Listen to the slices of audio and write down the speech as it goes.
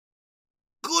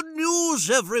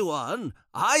Greetings, everyone.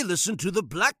 I listen to the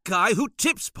Black Guy Who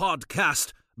Tips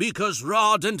podcast because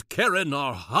Rod and Karen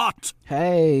are hot.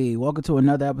 Hey, welcome to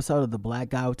another episode of the Black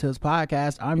Guy Who Tips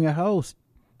podcast. I'm your host,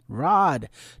 Rod,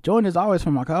 joined as always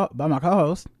by my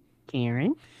co-host,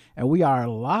 Karen. And we are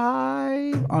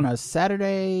live on a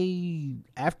Saturday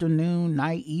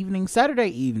evening,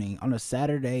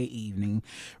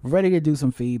 ready to do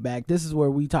some feedback. This is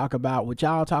where we talk about what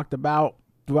y'all talked about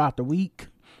throughout the week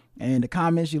and the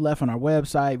comments you left on our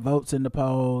website, votes in the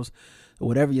polls,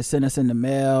 whatever you sent us in the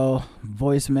mail,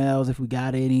 voicemails if we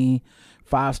got any,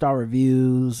 5-star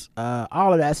reviews,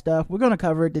 all of that stuff. We're going to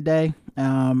cover it today,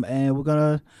 and we're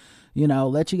going to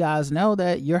let you guys know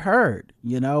that you're heard.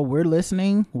 We're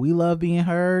listening. We love being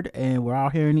heard, and we're all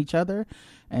hearing each other.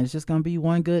 And it's just going to be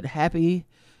one good, happy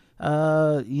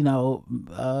episode.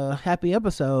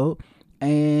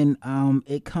 And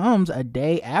it comes a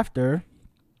day after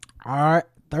our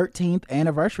 13th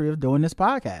anniversary of doing this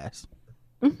podcast.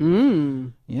 Mm-hmm.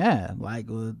 Yeah, like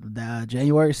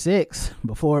January 6th,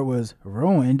 before it was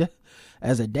ruined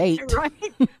as a date. Right.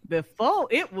 Before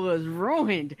it was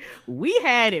ruined. We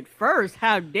had it first.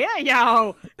 How dare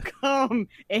y'all come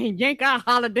and yank our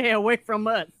holiday away from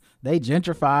us? They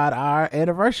gentrified our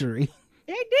anniversary.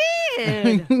 They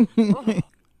did.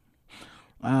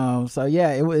 So yeah,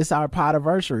 it's our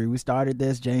podiversary. We started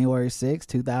this January 6th,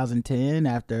 2010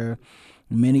 after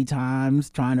many times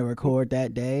trying to record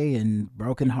that day and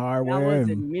broken hardware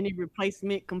and many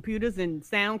replacement computers and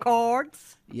sound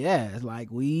cards. Yeah, it's like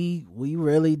we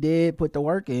really did put the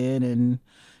work in,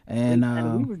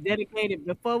 and we was dedicated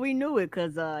before we knew it,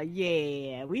 because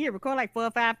we had recorded like 4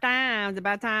 or 5 times.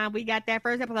 About the time we got that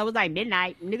first episode, it was like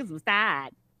midnight. Niggas was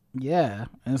tired. Yeah,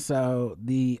 and so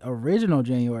the original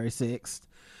January 6th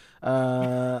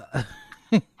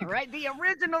all right, the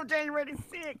original January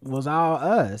 6th was all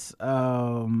us.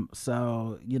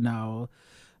 So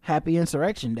happy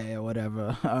Insurrection Day or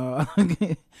whatever.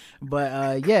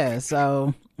 But yeah,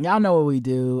 so y'all know what we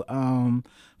do.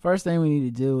 First thing we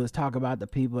need to do is talk about the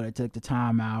people that took the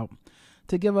time out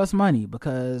to give us money,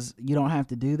 because you don't have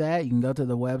to do that. You can go to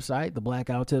the website,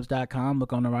 theblackouttips.com,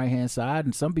 look on the right hand side,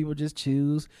 and some people just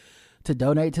choose to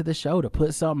donate to the show, to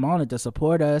put something on it, to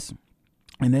support us.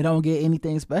 And they don't get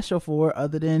anything special for it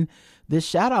other than this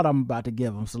shout out I'm about to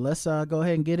give them. So let's go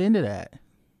ahead and get into that.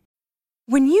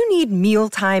 When you need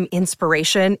mealtime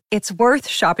inspiration, it's worth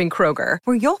shopping Kroger,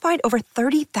 where you'll find over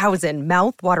 30,000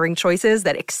 mouth-watering choices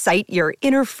that excite your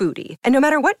inner foodie. And no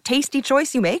matter what tasty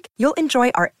choice you make, you'll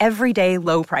enjoy our everyday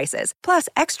low prices, plus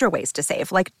extra ways to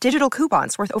save, like digital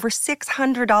coupons worth over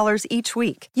 $600 each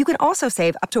week. You can also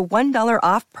save up to $1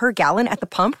 off per gallon at the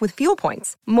pump with fuel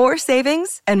points. More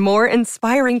savings and more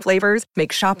inspiring flavors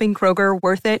make shopping Kroger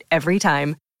worth it every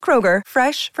time. Kroger,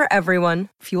 fresh for everyone.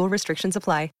 Fuel restrictions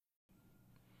apply.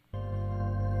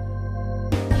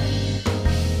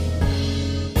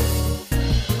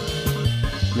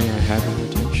 May I have your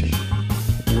attention?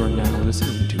 You are now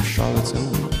listening to Charlotte's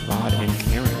Own Rod and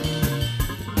Karen.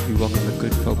 We welcome the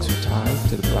good folks who tithe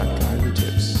to the Black Guy Who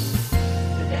Tips.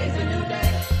 Today's a new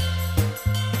day.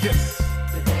 Yes.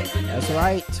 That's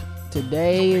right.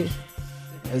 Today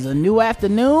is a new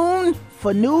afternoon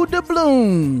for new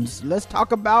doubloons. Let's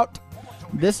talk about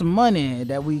this money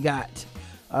that we got.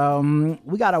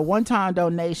 We got a one-time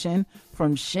donation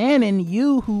from Shannon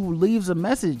Yu, who leaves a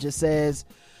message that says,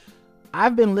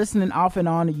 I've been listening off and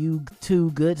on to you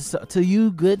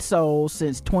good souls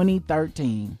since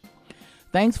 2013.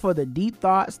 Thanks for the deep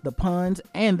thoughts, the puns,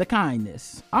 and the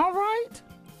kindness. All right.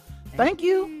 Thank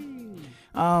you.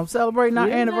 Celebrating our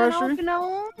anniversary.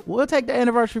 We'll take the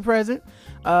anniversary present.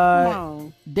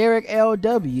 Derek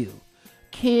L.W.,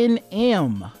 Ken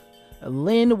M.,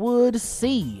 Linwood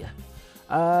C.,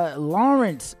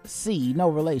 Lawrence C., no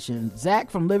relation, Zach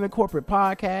from Living Corporate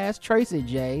Podcast, Tracy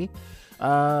J.,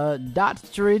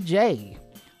 Dr. J,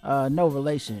 no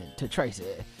relation to Tracy,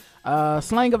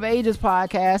 Slang of Ages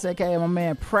Podcast, aka my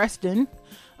man Preston,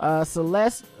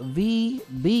 Celeste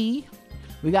VB.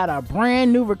 We got our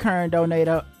brand new recurring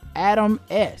donator, Adam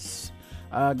S.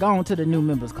 Gone to the new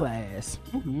members class.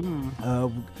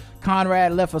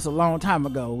 Conrad left us a long time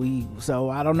ago. So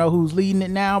I don't know who's leading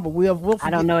it now, but we'll I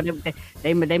don't know.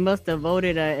 They must have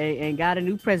voted and got a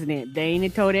new president. They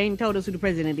ain't told us who the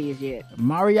president is yet.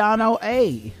 Mariano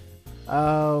A.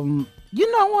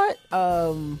 You know what?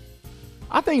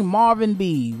 I think Marvin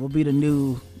B will be the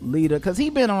new leader, because he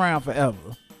been around forever.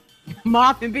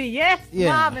 Marvin B. Yes,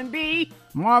 yeah. Marvin B.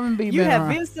 You have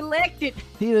been selected.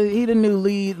 He the new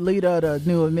leader of the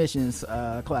new admissions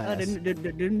class.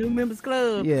 The new members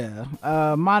club. Yeah.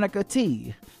 Monica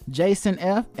T, Jason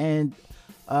F, and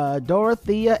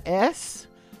Dorothea S,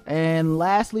 And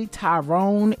lastly,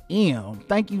 Tyrone M.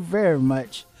 Thank you very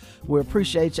much. We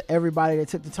appreciate everybody that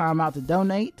took the time out to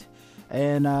donate.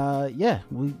 And yeah,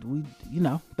 we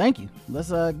thank you. Let's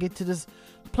get to this.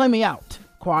 Play me out,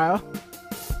 choir.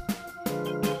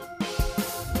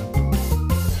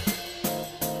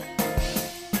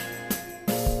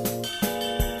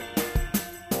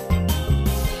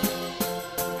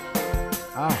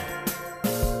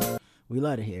 We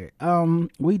love to hear it.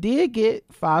 We did get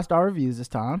 5-star reviews this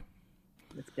time.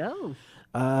 Let's go.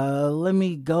 Let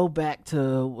me go back to,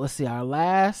 let's see, our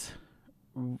last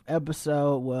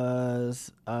episode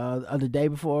was the day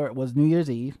before it was New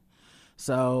Year's Eve.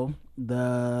 So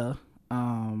the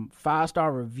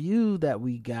 5-star review that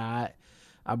we got,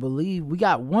 I believe we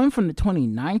got one from the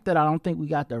 29th that I don't think we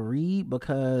got to read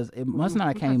because it must not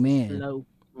have came in. Slow.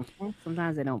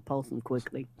 Sometimes they don't post them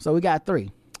quickly. So we got 3.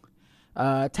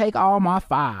 Take all my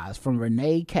 5s from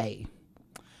Renee K,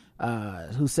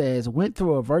 who says, went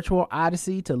through a virtual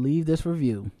odyssey to leave this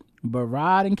review, but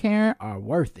Rod and Karen are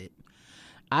worth it.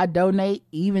 I don't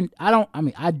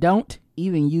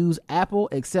even use Apple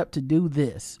except to do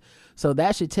this. So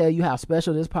that should tell you how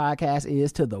special this podcast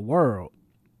is to the world.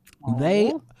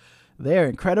 Aww. They're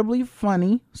incredibly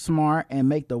funny, smart, and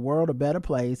make the world a better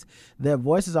place. Their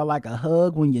voices are like a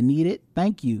hug when you need it.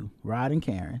 Thank you, Rod and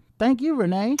Karen. Thank you,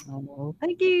 Renee. Oh,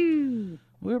 thank you.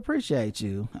 We appreciate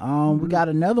you. We got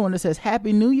another one that says,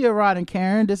 Happy New Year, Rod and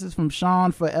Karen. This is from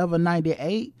Sean Forever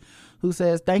 98, who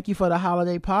says, thank you for the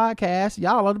holiday podcast.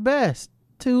 Y'all are the best.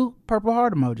 2 purple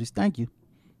heart emojis. Thank you.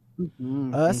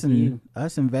 Us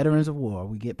and veterans of war,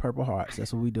 we get purple hearts.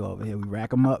 That's what we do over here. We rack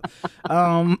them up.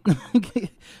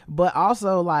 But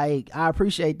also, like, I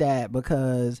appreciate that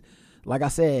because, like I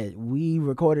said, we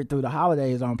recorded through the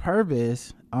holidays on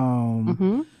purpose,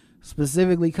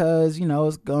 specifically because,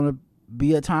 it's gonna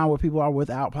be a time where people are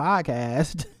without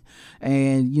podcast.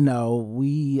 And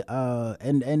we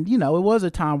and it was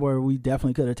a time where we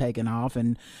definitely could have taken off,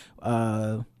 and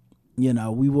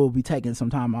we will be taking some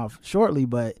time off shortly,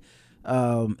 but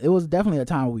it was definitely a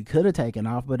time we could have taken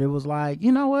off. But it was like,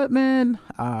 you know what, man,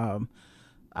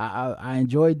 I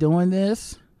enjoy doing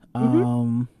this,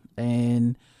 and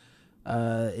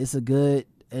it's a good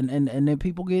and then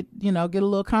people get a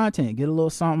little content, get a little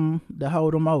something to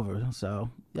hold them over. So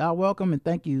y'all welcome, and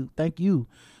thank you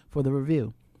for the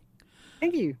review.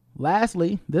 Thank you.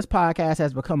 Lastly, this podcast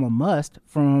has become a must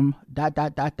from ...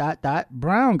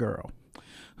 Brown Girl,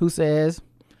 who says,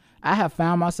 I have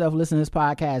found myself listening to this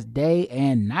podcast day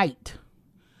and night.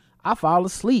 I fall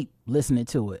asleep listening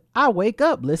to it. I wake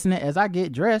up listening as I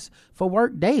get dressed for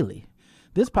work daily.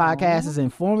 This podcast is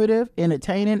informative,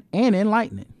 entertaining, and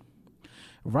enlightening.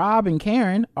 Rob and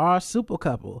Karen are a super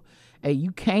couple, and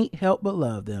you can't help but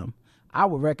love them. I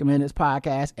would recommend this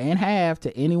podcast and have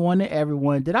to anyone and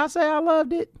everyone. Did I say I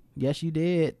loved it? Yes, you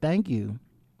did. Thank you.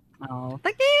 Oh,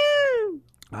 thank you.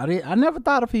 I never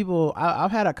thought of people.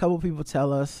 I've had a couple people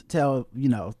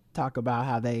talk about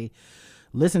how they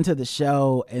listen to the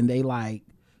show and they like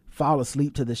fall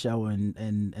asleep to the show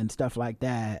and stuff like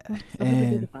that.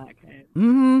 And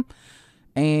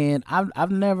and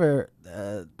I've never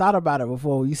thought about it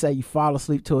before. You say you fall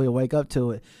asleep to it, wake up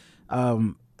to it.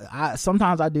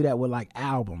 Sometimes I do that with like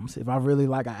albums. If I really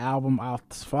like an album, I'll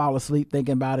fall asleep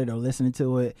thinking about it or listening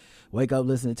to it, wake up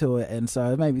listening to it. And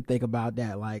so it made me think about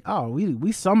that, like, oh,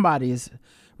 we somebody's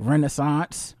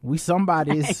Renaissance, we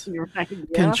somebody's right, yeah.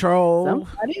 Control,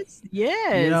 somebody's,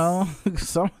 yes,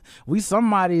 we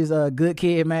somebody's Good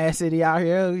Kid, Mad City out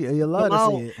here. You love to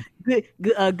see it.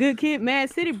 Good Kid,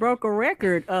 Mad City broke a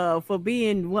record for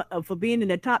being in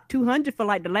the top 200 for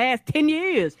like the last 10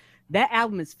 years. That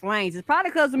album is flames. It's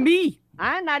probably because of me.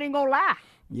 I'm not even gonna lie.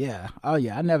 Yeah. Oh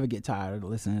yeah. I never get tired of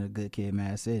listening to Good Kid,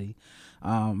 Mad City.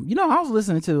 I was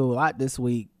listening to a lot this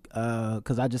week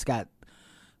because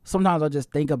sometimes I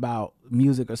just think about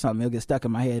music or something. It'll get stuck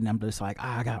in my head and I'm just like,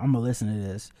 I'm gonna listen to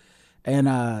this.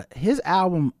 And his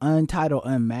album Untitled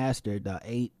Unmastered, the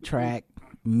 8-track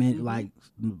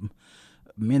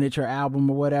miniature album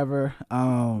or whatever,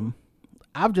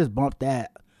 I've just bumped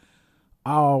that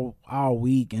all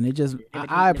week, and it just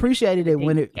I appreciated it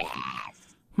when it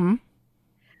I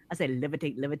said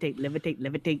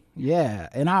levitate. Yeah,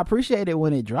 and I appreciate it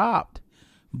when it dropped,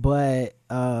 but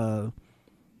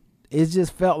it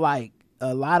just felt like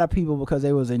a lot of people, because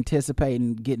they was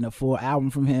anticipating getting a full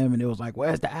album from him, and it was like,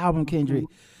 where's the album, Kendrick?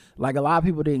 Like, a lot of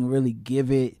people didn't really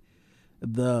give it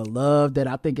the love that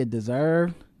I think it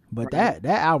deserved, but that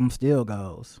album still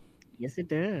goes. Yes, it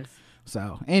does.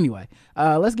 So anyway,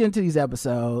 let's get into these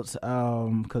episodes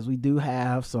because we do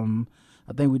have some.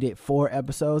 I think we did 4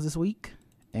 episodes this week,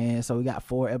 And so we got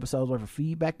 4 episodes worth of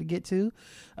feedback to get to.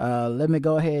 Let me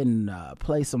go ahead and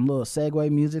play some little segue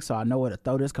music so I know where to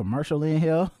throw this commercial in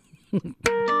here.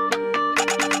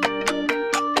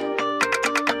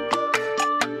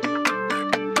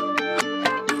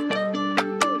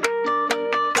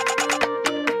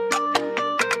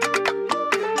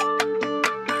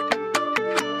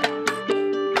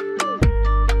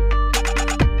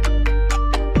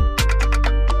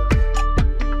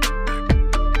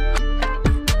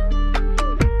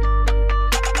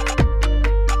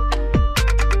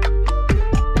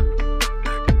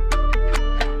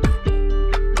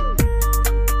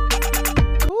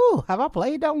 Have I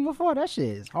played that one before? That shit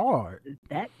is hard.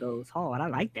 That goes hard. I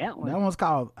like that one. That one's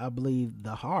called, I believe,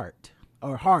 The Heart.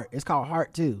 Or Heart. It's called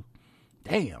Heart too.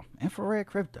 Damn. Infrared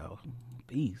Crypto.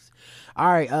 Beast. All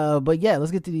right. But yeah,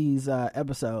 let's get to these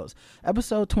episodes.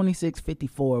 Episode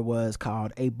 2654 was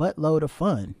called A Buttload of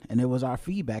Fun. And it was our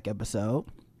feedback episode.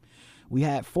 We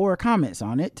had 4 comments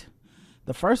on it.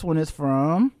 The first one is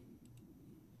from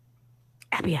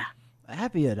Appia.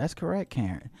 Appia. That's correct,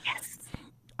 Karen. Yes.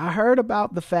 I heard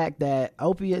about the fact that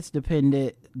opiates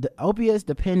dependency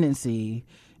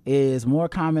is more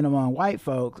common among white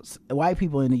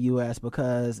people in the U.S.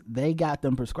 because they got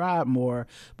them prescribed more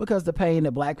because the pain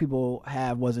that black people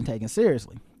have wasn't taken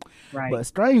seriously. Right. But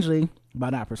strangely, by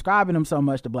not prescribing them so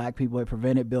much to black people, it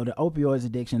prevented building opiates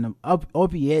addiction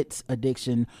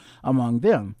among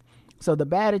them. So the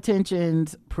bad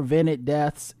intentions prevented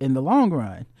deaths in the long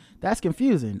run. That's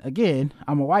confusing. Again,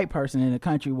 I'm a white person in a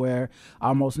country where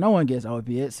almost no one gets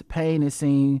opiates. Pain is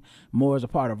seen more as a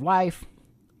part of life.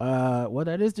 Well,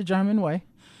 that is the German way.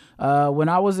 When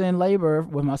I was in labor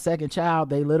with my second child,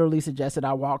 they literally suggested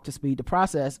I walk to speed the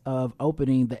process of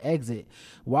opening the exit.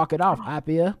 Walk it off,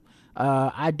 Appia.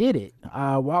 I did it.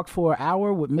 I walked for an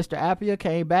hour with Mr. Appia,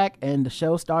 came back, and the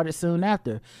show started soon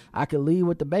after. I could leave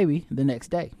with the baby the next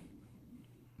day.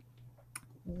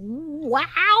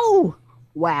 Wow.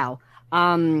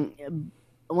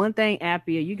 One thing,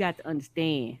 Appia, you got to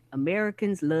understand,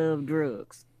 Americans love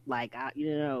drugs. Like,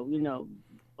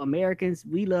 Americans,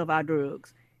 we love our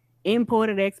drugs.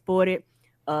 Imported, exported.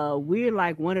 We're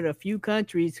like one of the few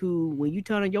countries who, when you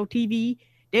turn on your TV,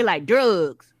 they like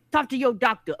drugs. Talk to your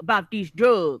doctor about these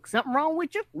drugs. Something wrong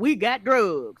with you? We got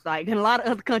drugs. Like, in a lot of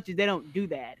other countries, they don't do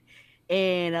that.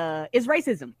 And it's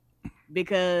racism.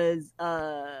 Because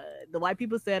the white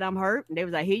people said I'm hurt, and they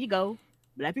was like, here you go.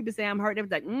 Black people say I'm hurt, they was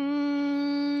like,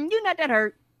 you're not that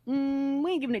hurt. We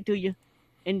ain't giving it to you.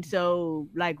 And so,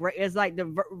 like, it's like the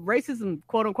racism,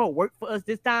 quote unquote, worked for us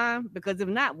this time, because if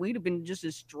not, we'd have been just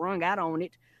as strung out on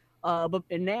it.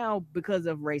 And now, because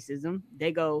of racism,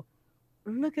 they go,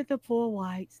 look at the poor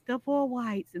whites,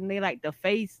 and they like the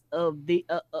face of the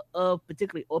of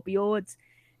particularly opioids.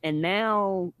 And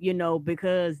now,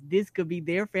 because this could be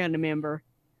their family member,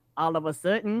 all of a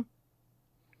sudden,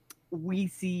 we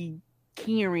see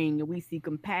caring, and we see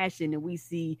compassion, and we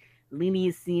see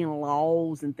leniency and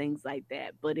laws and things like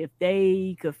that. But if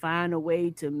they could find a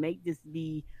way to make this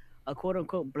be a quote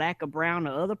unquote black or brown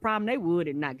or other problem, they would,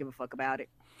 and not give a fuck about it.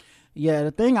 Yeah,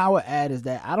 the thing I would add is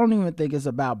that I don't even think it's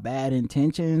about bad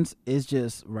intentions. It's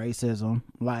just racism.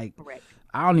 Like, correct.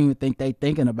 I don't even think they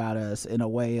thinking about us in a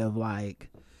way of like,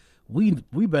 we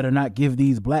better not give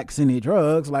these blacks any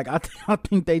drugs. Like, I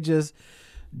think they just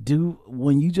do,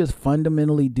 when you just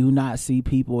fundamentally do not see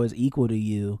people as equal to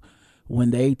you,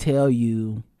 when they tell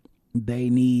you they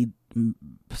need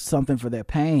something for their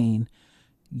pain,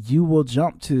 you will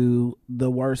jump to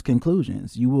the worst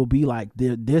conclusions. You will be like,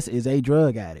 this is a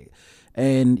drug addict.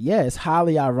 And yeah, it's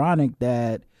highly ironic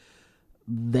that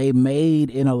they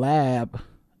made in a lab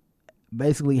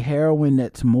basically heroin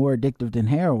that's more addictive than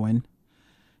heroin,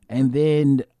 and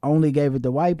then only gave it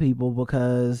to white people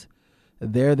because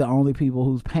they're the only people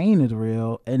whose pain is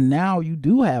real. And now you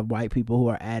do have white people who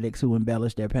are addicts who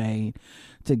embellish their pain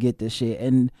to get this shit.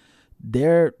 And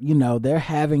they're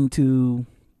having to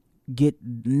get,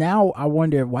 now I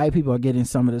wonder if white people are getting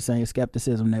some of the same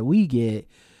skepticism that we get,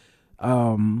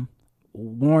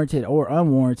 warranted or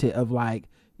unwarranted, of like,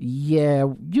 yeah,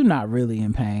 you're not really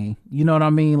in pain. You know what I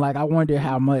mean? Like, I wonder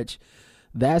how much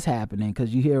that's happening, because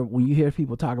when you hear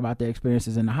people talk about their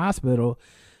experiences in the hospital,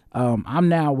 I'm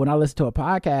now, when I listen to a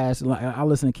podcast, like I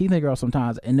listen to Keith and Girl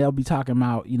sometimes, and they'll be talking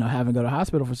about, having to go to the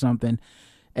hospital for something,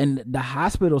 and the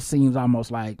hospital seems almost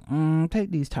like,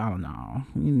 take these Tylenol. I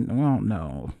don't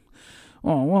know.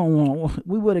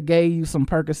 We would have gave you some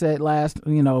Percocet last,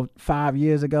 5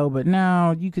 years ago, but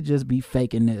now you could just be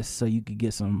faking this so you could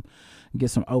get some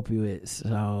opioids.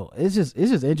 So it's just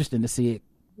interesting to see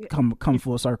it come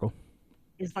full circle.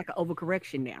 It's like an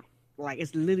overcorrection now. Like,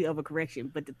 it's literally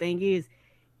overcorrection. But the thing is,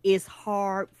 it's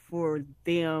hard for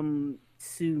them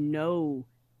to know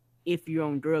if you're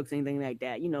on drugs or anything like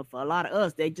that. For a lot of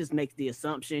us, they just makes the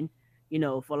assumption.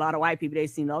 For a lot of white people, they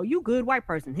seem, oh, you good white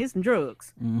person, here's some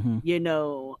drugs.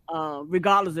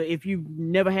 Regardless of if you've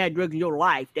never had drugs in your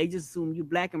life, they just assume you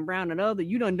black and brown and other.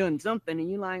 You done something, and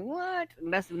you're like, what?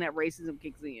 And that's when that racism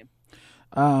kicks in.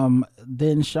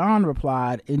 Then Sean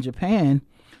replied, in Japan,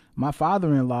 my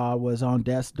father-in-law was on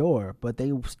death's door, but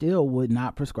they still would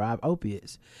not prescribe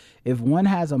opiates. If one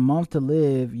has a month to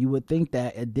live, you would think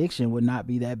that addiction would not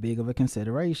be that big of a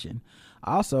consideration.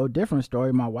 Also, different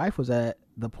story, my wife was at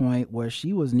the point where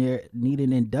she was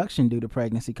needing induction due to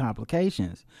pregnancy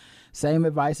complications. Same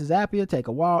advice as Appia, take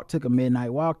a walk, took a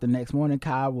midnight walk. The next morning,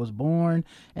 Kyle was born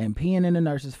and peeing in the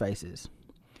nurses' faces.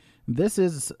 This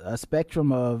is a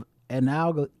spectrum of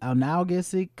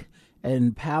analgesic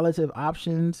and palliative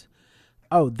options.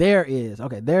 Oh, there's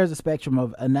a spectrum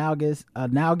of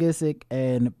analgesic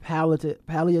and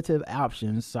palliative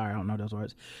options. Sorry, I don't know those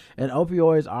words. And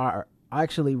opioids are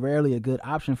actually rarely a good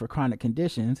option for chronic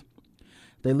conditions.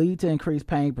 They lead to increased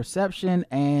pain perception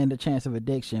and the chance of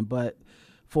addiction, but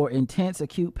for intense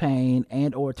acute pain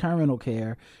and or terminal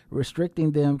care,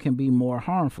 restricting them can be more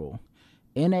harmful.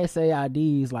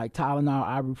 NSAIDs like Tylenol,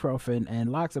 ibuprofen, and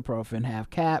loxaprofen have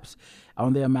caps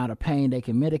on the amount of pain they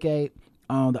can mitigate.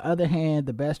 On the other hand,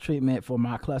 the best treatment for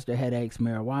my cluster headaches,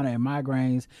 marijuana, and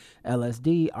migraines,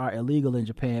 LSD, are illegal in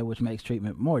Japan, which makes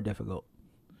treatment more difficult.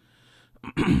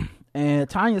 And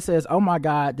Tanya says, oh my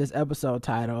God, this episode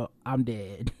title, I'm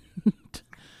dead.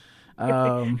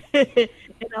 And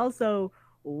also,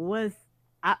 I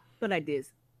feel like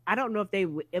this. I don't know if they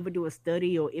would ever do a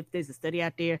study or if there's a study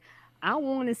out there. I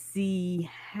want to see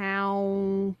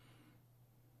how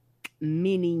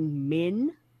many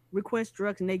men request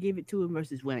drugs and they give it to them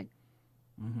versus women.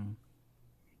 And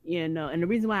the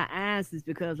reason why I asked is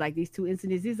because, like, these two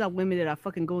incidents, these are women that are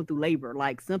fucking going through labor.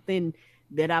 Like, something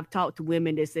that I've talked to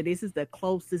women that said this is the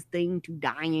closest thing to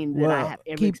dying that I have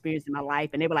ever experienced in my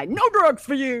life, and they were like, no drugs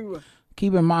for you.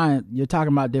 Keep in mind, you're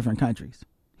talking about different countries.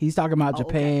 He's talking about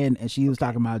Japan, and she was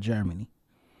talking about Germany.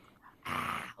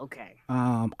 Okay.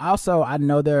 Also, I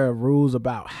know there are rules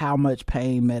about how much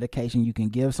pain medication you can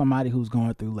give somebody who's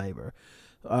going through labor,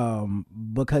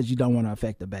 because you don't want to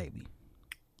affect the baby.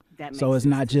 So it's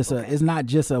not just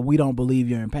a we don't believe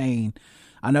you're in pain.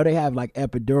 I know they have like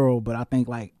epidural, but I think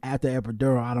like after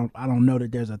epidural, I don't know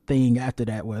that there's a thing after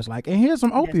that where it's like, and here's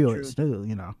some opioids too,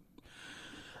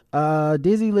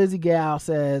 Dizzy Lizzie Gal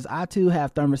says, I too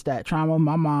have thermostat trauma.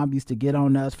 My mom used to get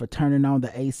on us for turning on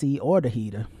the AC or the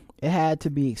heater. It had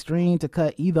to be extreme to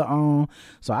cut either on,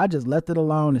 so I just left it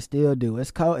alone and still do.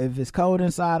 It's cold. If it's cold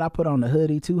inside, I put on the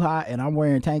hoodie. Too hot, and I'm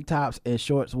wearing tank tops and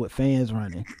shorts with fans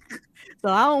running. So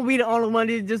I don't be the only one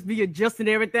to just be adjusting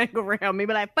everything around me,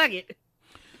 but like, fuck it.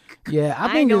 Yeah, I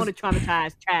ain't think going to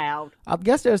traumatized child. I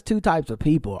guess there's two types of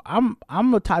people. I'm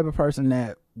a type of person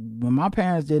that when my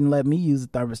parents didn't let me use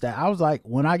the thermostat, I was like,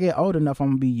 when I get old enough, I'm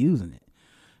gonna be using it.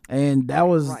 And that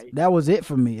was it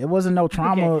for me. It wasn't no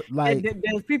trauma. Okay. Like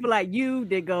there's people like you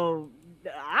that go,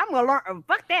 I'm gonna learn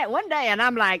fuck that one day, and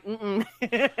I'm like,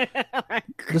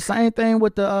 The same thing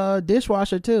with the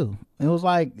dishwasher too. It was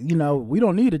like, we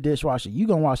don't need a dishwasher. You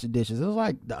gonna wash the dishes. It was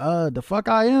like the fuck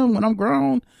I am when I'm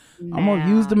grown. I'm gonna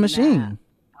use the machine.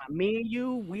 Me and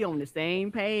you, we on the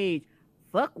same page.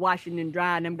 Fuck washing and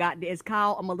drying them. It's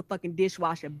called a motherfucking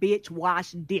dishwasher. Bitch,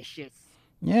 wash dishes.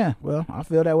 Yeah, well, I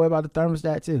feel that way about the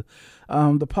thermostat too.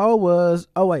 The poll was,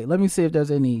 let me see if there's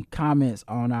any comments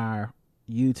on our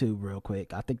YouTube real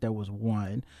quick. I think there was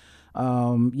one.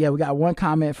 We got one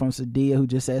comment from Sadia who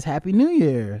just says, Happy New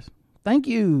Year's. Thank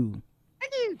you.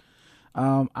 Thank you.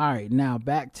 All right, now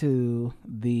back to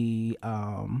the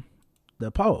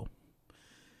poll.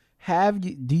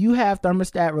 Do you have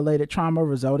thermostat related trauma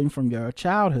resulting from your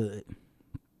childhood?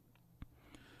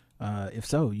 If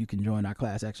so, you can join our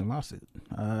class action lawsuit.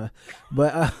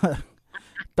 But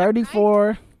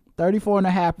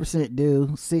 34.5% do,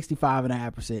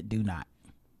 65.5% do not.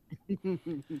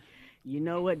 You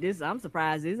know what? I'm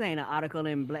surprised this ain't an article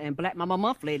in Black Mama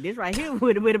Monthly. This right here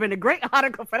would have been a great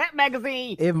article for that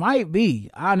magazine. It might be.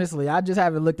 Honestly, I just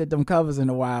haven't looked at them covers in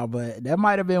a while, but that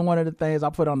might have been one of the things I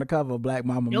put on the cover of Black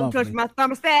Mama Monthly. Don't touch my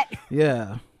thermostat.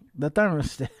 Yeah, the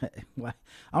thermostat.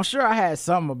 I'm sure I had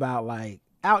something about like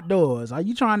outdoors. Are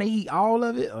you trying to eat all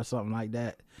of it or something like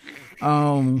that?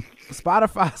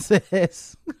 Spotify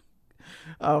says,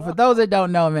 for those that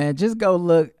don't know, man, just go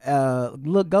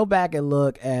go back and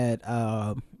look at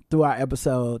through our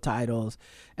episode titles,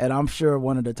 and I'm sure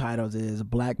one of the titles is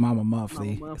Black Mama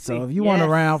Monthly. So if you want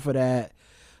around for that,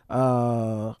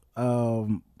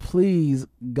 Please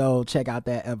go check out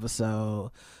that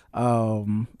episode.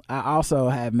 I also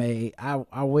have made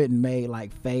I went and made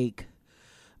like fake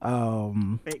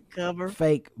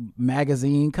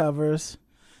magazine covers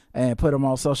and put them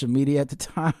on social media at the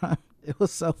time. It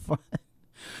was so fun.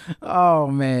 Oh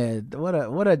man, what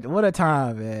a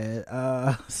time, man.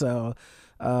 I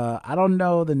don't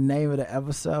know the name of the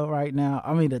episode right now.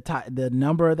 I mean the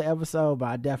number of the episode, but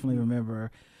I definitely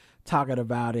remember talking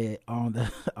about it on the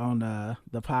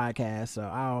podcast. So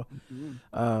I'll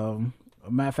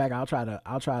matter of fact, I'll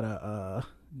try to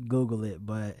Google it.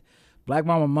 But Black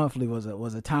Mama Monthly was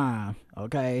a time.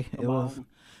 Okay, it was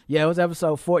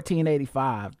episode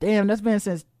 1485. Damn, that's been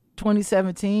since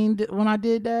 2017 when I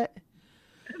did that.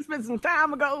 It's been some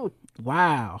time ago.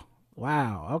 Wow.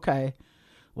 Okay.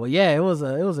 Well, yeah, it was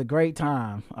a great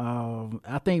time.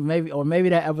 I think maybe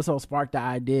that episode sparked the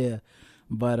idea.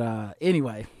 But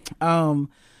anyway,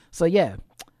 so yeah,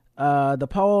 the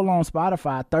poll on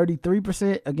Spotify,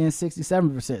 33% against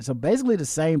 67%. So basically the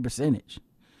same percentage.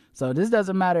 So this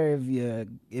doesn't matter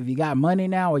if you got money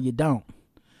now or you don't.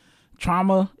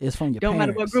 Trauma is from your parents. Don't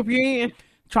matter what group you're in.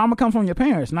 Trauma comes from your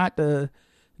parents, not your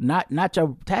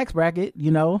tax bracket.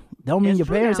 Don't mean your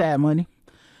parents had money.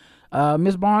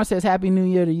 Miss Barnes says Happy New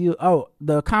Year to you. Oh,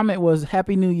 the comment was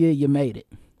Happy New Year, you made it.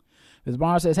 Miss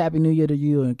Barnes says Happy New Year to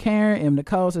you and Karen. M.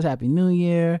 Nicole says Happy New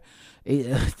Year.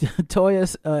 Toy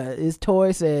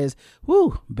says,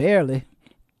 woo, barely.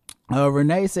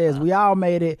 Renee says we all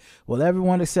made it. Well,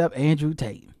 everyone except Andrew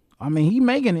Tate. I mean, he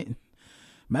making it.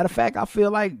 Matter of fact, I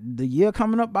feel like the year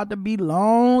coming up about to be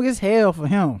long as hell for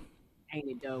him. Ain't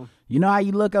it though? You know how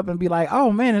you look up and be like,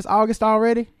 oh man, it's August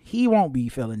already? He won't be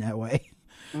feeling that way.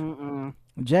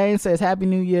 Jane says Happy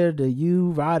New Year to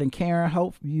you, Rod and Karen.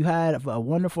 Hope you had a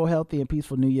wonderful, healthy, and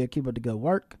peaceful New Year. Keep up the good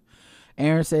work.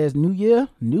 Aaron says New Year,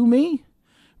 new me.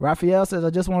 Raphael says I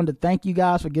just wanted to thank you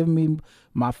guys for giving me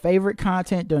my favorite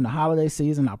content during the holiday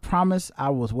season. I promise I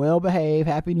was well behaved.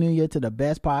 Happy New Year to the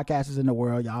best podcasters in the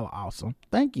world. Y'all are awesome.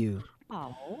 Thank you.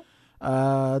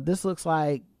 Oh. This looks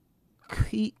like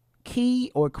Key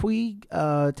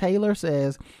Taylor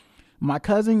says, my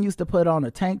cousin used to put on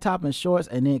a tank top and shorts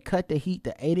and then cut the heat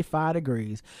to 85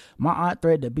 degrees. My aunt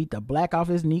threatened to beat the black off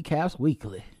his kneecaps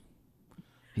weekly.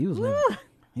 He was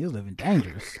living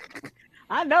dangerous.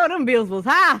 I know them bills was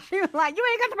high. She was like, you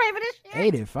ain't got to pay for this shit.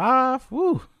 85?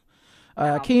 Woo.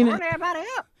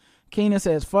 Keenan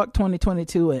says, fuck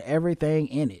 2022 and everything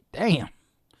in it. Damn.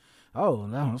 Oh,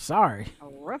 no, I'm sorry. A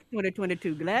rough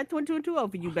 2022. Glad 2022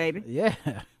 over you, baby. Yeah.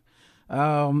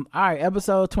 All right,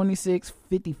 episode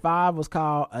 2655 was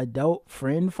called Adult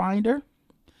Friend Finder.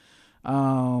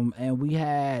 And we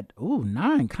had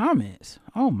 9 comments.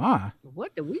 Oh my.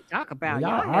 What did we talk about?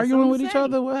 Y'all arguing with each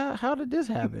other? Well, how did this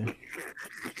happen?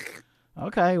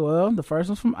 Okay, well, the first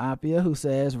one's from Apia, who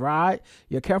says, Rod,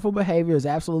 your careful behavior is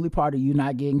absolutely part of you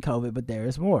not getting COVID, but there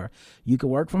is more. You can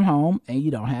work from home and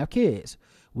you don't have kids.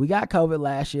 We got COVID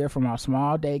last year from our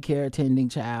small daycare attending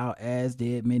child, as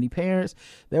did many parents.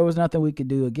 There was nothing we could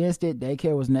do against it.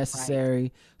 Daycare was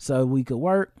necessary so we could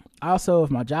work. Also, if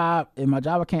my job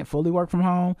I can't fully work from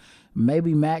home,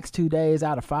 maybe max 2 days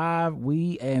out of 5.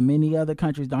 We and many other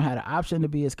countries don't have the option to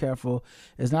be as careful.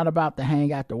 It's not about the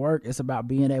hang after work. It's about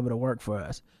being able to work for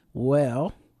us.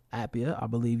 Well, Apia, I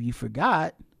believe you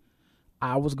forgot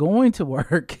I was going to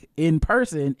work in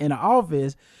person in an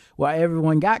office while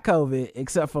everyone got COVID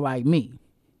except for like me.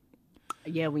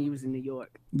 Yeah, when you was in New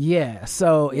York. Yeah,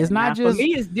 so it's not just... For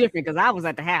me, it's different because I was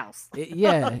at the house.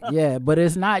 Yeah, but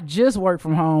it's not just work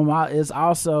from home. It's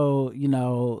also,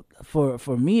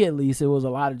 for me at least, it was a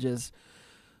lot of just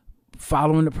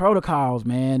following the protocols,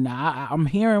 man. I'm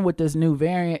hearing with this new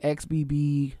variant,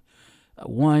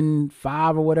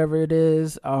 XBB.1.5 or whatever it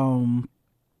is,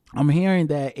 I'm hearing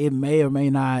that it may or may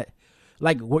not,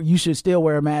 like, you should still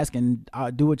wear a mask and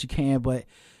do what you can, but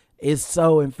it's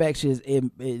so infectious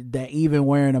that even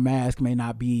wearing a mask may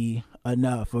not be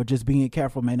enough, or just being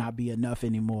careful may not be enough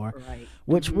anymore. Right.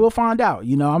 Which we'll find out.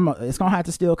 It's gonna have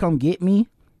to still come get me.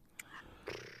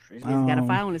 He's got a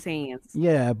file on his hands.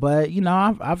 Yeah, but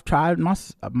I've tried my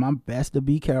best to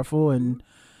be careful, and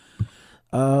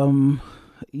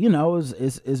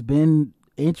it's been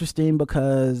interesting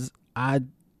because I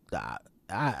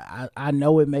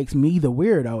know it makes me the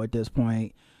weirdo at this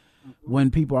point when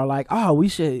people are like, oh, we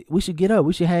should get up,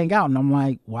 we should hang out, and I'm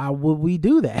like, why would we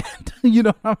do that? You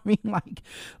know what I mean?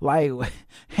 Like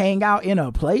hang out in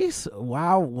a place?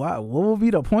 Wow, what would be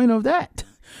the point of that?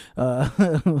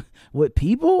 with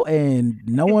people and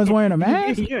no one's wearing a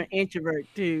mask. You're an introvert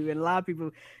too, and a lot of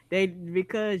people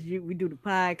because we do the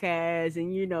podcast,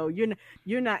 and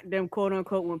you're not them quote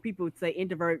unquote when people say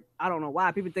introvert. I don't know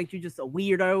why people think you're just a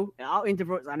weirdo. All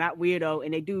introverts are not weirdo,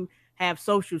 and they do have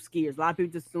social skills. A lot of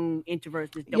people just assume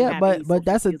introverts just don't have any but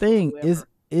that's the social thing whatsoever.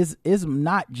 is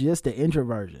not just the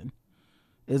introversion.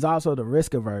 It's also the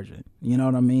risk aversion. You know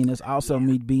what I mean? It's also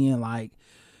me being like,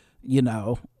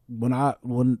 when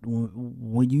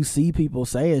you see people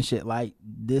saying shit like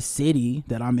this city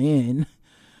that I'm in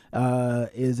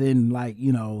is in like,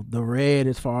 the red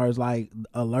as far as like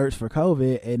alerts for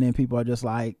COVID, and then people are just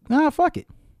like, nah, fuck it.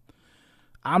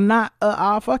 I'm not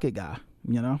a fuck it guy.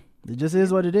 It just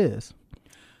is what it is.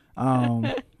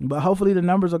 But hopefully the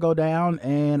numbers will go down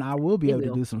and I will be able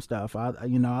to do some stuff. I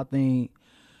think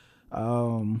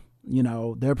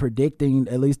they're predicting,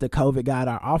 at least the COVID guy at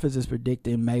our office is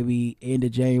predicting, maybe end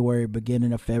of January,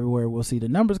 beginning of February, we'll see the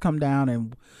numbers come down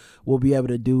and we'll be able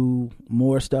to do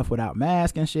more stuff without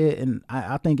masks and shit. And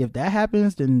I think if that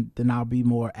happens, then I'll be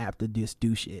more apt to just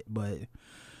do shit. But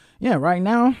yeah, right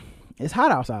now it's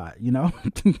hot outside,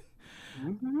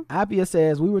 Appia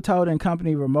says, we were told in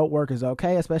company remote work is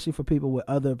okay, especially for people with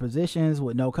other positions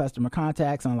with no customer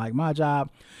contacts, unlike my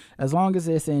job, as long as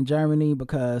it's in Germany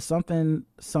because something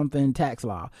tax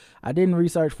law. I didn't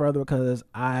research further because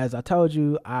as I told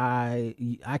you, I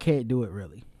can't do it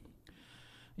really.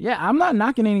 Yeah, I'm not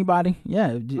knocking anybody.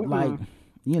 Yeah, like,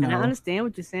 And I understand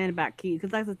what you're saying about kids, because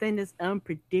that's the thing that's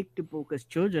unpredictable, because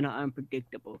children are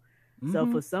unpredictable. So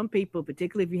for some people,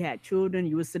 particularly if you had children,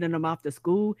 you were sending them off to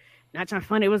school. Not trying to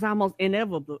find it was almost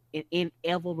inevitable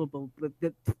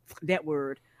that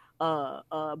word,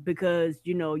 because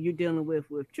you're dealing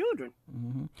with children.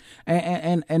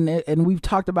 And we've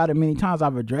talked about it many times.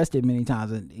 I've addressed it many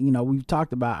times, and we've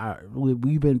talked about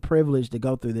we've been privileged to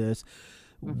go through this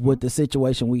with the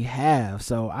situation we have.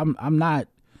 So I'm not,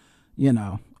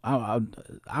 I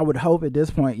would hope at this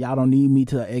point y'all don't need me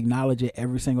to acknowledge it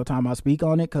every single time I speak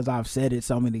on it, because I've said it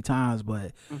so many times.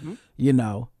 But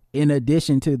in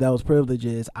addition to those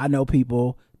privileges, I know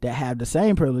people that have the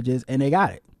same privileges and they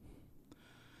got it.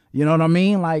 You know what I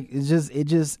mean? Like it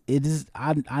just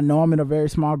I know I'm in a very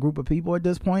small group of people at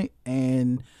this point,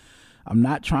 and I'm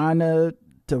not trying to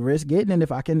risk getting it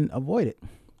if I can avoid it.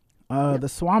 The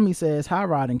Swami says, hi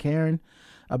Rod and Karen.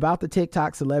 About the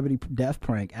TikTok celebrity death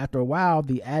prank. After a while,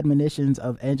 the admonitions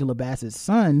of Angela Bassett's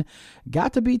son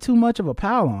got to be too much of a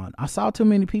pile on. I saw too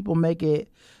many people make it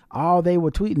all they were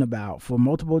tweeting about for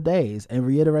multiple days and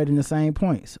reiterating the same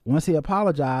points. Once he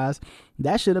apologized,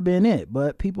 that should have been it.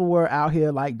 But people were out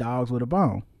here like dogs with a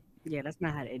bone. Yeah, that's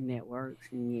not how the internet works.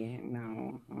 Yeah,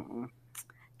 no.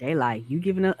 They like, you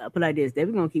giving up like this, they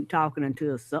were going to keep talking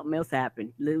until something else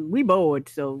happened. We bored,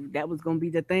 so that was going to be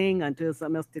the thing until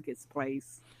something else took its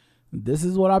place. This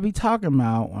is what I'll be talking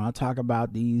about when I talk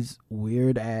about these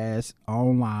weird ass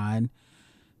online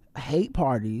hate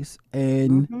parties.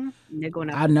 And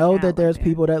I know that there's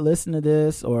people that listen to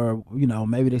this, or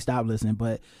maybe they stop listening,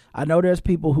 but I know there's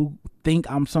people who think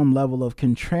I'm some level of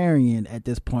contrarian at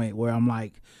this point, where I'm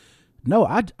like, no,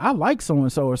 I like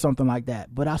so-and-so or something like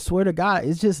that. But I swear to God,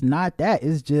 it's just not that.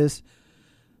 It's just,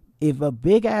 if a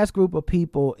big ass group of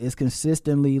people is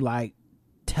consistently like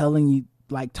telling you,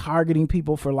 like targeting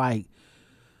people for like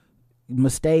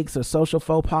mistakes or social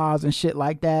faux pas and shit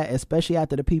like that, especially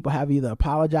after the people have either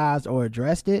apologized or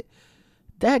addressed it,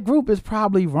 that group is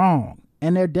probably wrong.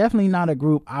 And they're definitely not a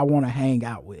group I want to hang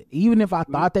out with, even if I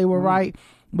thought they were right,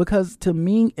 because to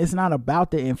me, it's not about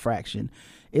the infraction.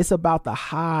 It's about the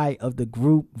high of the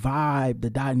group vibe, the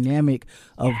dynamic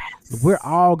of we're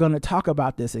all going to talk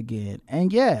about this again.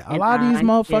 And a lot of these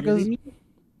motherfuckers.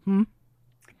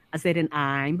 I said, and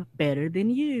I'm better than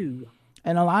you.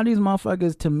 And a lot of these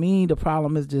motherfuckers, to me, the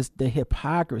problem is just the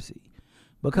hypocrisy.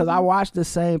 Because I watch the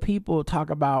same people talk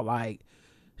about like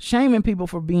shaming people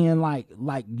for being like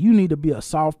you need to be a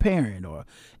soft parent, or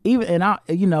even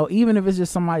if it's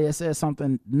just somebody that says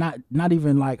something not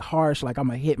even like harsh, like I'm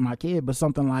gonna hit my kid, but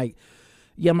something like,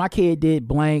 yeah, my kid did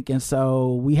blank, and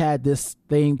so we had this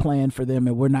thing planned for them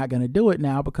and we're not gonna do it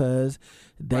now because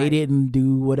they didn't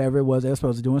do whatever it was they were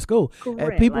supposed to do in school. Correct.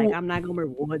 And people, like, I'm not gonna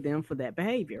reward them for that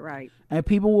behavior, right? And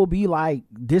people will be like,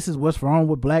 this is what's wrong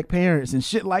with black parents and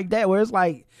shit like that, where it's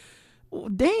like,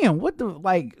 damn, what the,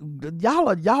 like, y'all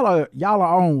are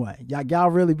on one. Y'all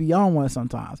really be on one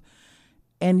sometimes.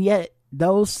 And yet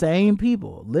those same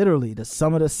people, literally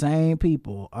some of the same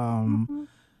people,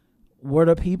 were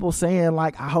the people saying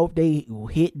like, I hope they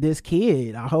hit this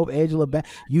kid. I hope Angela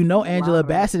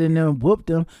Bassett and them whooped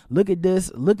him. Look at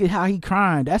this. Look at how he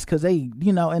crying. That's because they,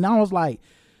 and I was like,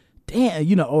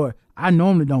 damn, or I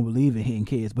normally don't believe in hitting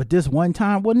kids, but this one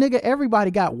time, well, nigga, everybody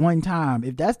got one time.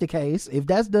 If that's the case, if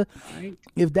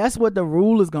that's what the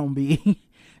rule is gonna be,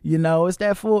 it's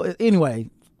that full. Anyway,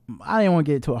 I didn't want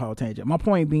to get into a whole tangent. My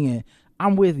point being,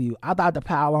 I'm with you. I thought the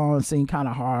pile-on seemed kind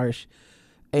of harsh,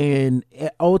 and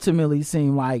it ultimately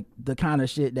seemed like the kind of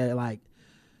shit that like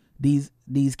these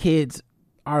kids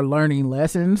are learning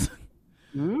lessons,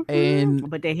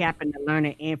 but they happen to learn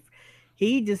it, and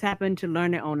he just happened to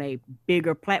learn it on a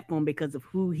bigger platform because of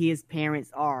who his parents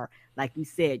are. Like you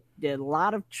said, there are a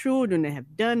lot of children that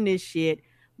have done this shit,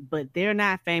 but they're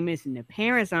not famous, and their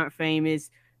parents aren't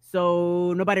famous,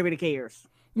 so nobody really cares.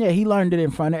 Yeah, he learned it in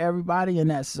front of everybody,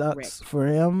 and that sucks for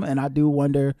him. And I do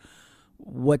wonder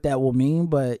what that will mean,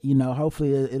 but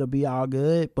hopefully it'll be all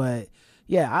good. But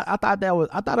yeah, I thought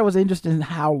it was interesting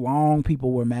how long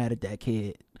people were mad at that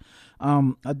kid.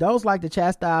 Adults like to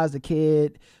chastise the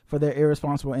kid for their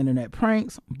irresponsible internet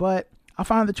pranks, but I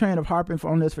find the trend of harping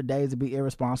on this for days to be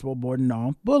irresponsible, bordering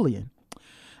on bullying,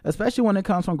 especially when it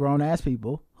comes from grown-ass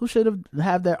people who should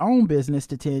have their own business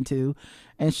to tend to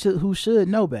and who should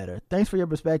know better. Thanks for your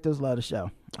perspectives. Love the show.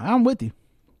 I'm with you.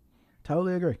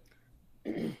 Totally agree.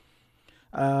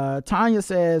 Tanya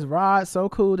says, Rod, so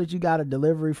cool that you got a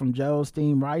delivery from Joe's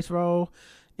Steamed Rice Roll.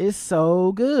 It's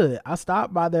so good. I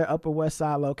stop by their Upper West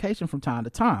Side location from time to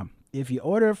time. If you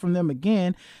order from them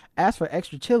again, ask for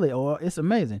extra chili oil. It's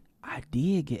amazing. I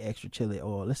did get extra chili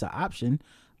oil. It's an option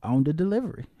on the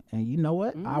delivery. And you know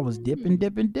what? I was dipping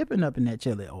up in that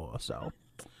chili oil. So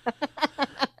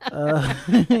not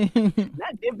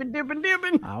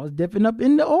dipping. I was dipping up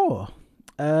in the oil.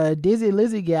 Dizzy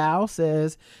Lizzie Gal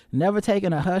says, never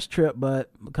taken a hush trip, but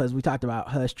because we talked about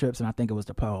hush trips and I think it was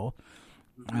the poll.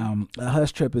 A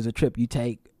hush trip is a trip you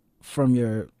take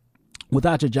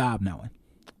without your job knowing.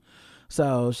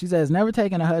 So she says, never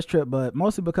taken a hush trip, but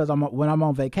mostly because when I'm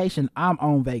on vacation, I'm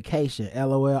on vacation.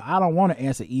 LOL. I don't want to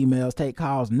answer emails, take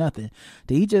calls, nothing.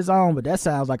 To each his own, but that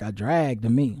sounds like a drag to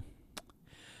me.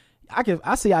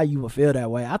 I see how you would feel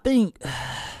that way. I think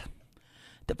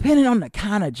depending on the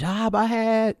kind of job I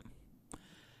had,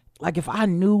 like if I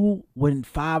knew when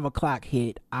 5 o'clock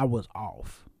hit, I was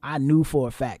off. I knew for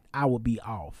a fact I would be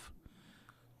off.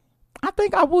 I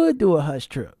think I would do a hush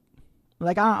trip.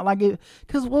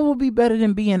 Cause what would be better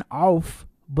than being off,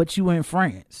 but you in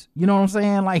France? You know what I'm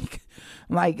saying?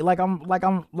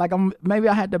 I'm maybe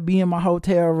I had to be in my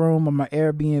hotel room or my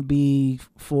Airbnb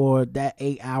for that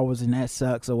 8 hours and that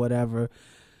sucks or whatever.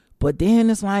 But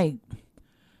then it's like,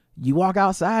 you walk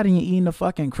outside and you're eating a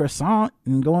fucking croissant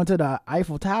and going to the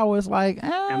Eiffel Tower. It's like,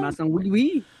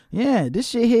 yeah, this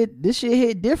shit hit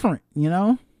different,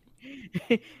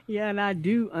 Yeah, and I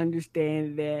do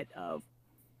understand that.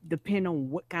 Depend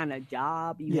on what kind of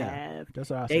job you have.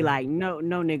 That's what I they said. Like, no,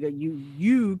 nigga,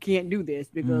 you can't do this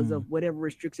because of whatever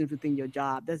restrictions within your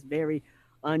job. That's very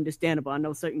understandable. I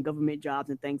know certain government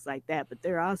jobs and things like that, but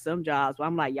there are some jobs where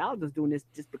I'm like, y'all just doing this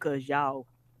just because y'all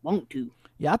want to.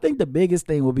 Yeah, I think the biggest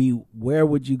thing would be where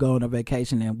would you go on a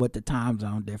vacation and what the time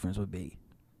zone difference would be.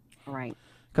 Right.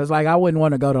 Because like I wouldn't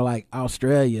want to go to like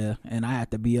Australia and I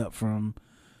have to be up from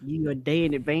a day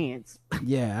in advance.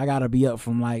 Yeah, I gotta be up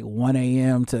from like 1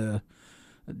 a.m. to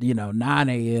 9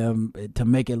 a.m. to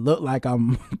make it look like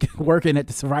I'm working at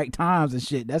the right times and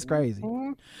shit. That's crazy.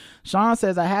 Sean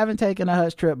says, I haven't taken a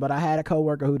hush trip, but I had a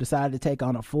coworker who decided to take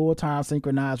on a full-time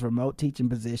synchronized remote teaching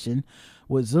position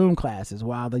with Zoom classes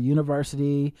while the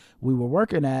university we were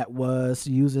working at was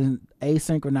using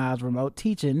asynchronized remote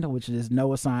teaching, which is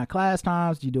no assigned class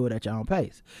times. You do it at your own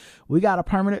pace. He got a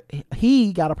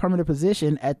permanent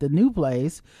position at the new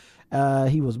place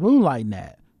he was moonlighting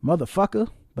at. Motherfucker,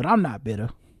 but I'm not bitter.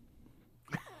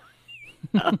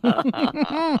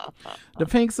 The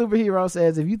pink superhero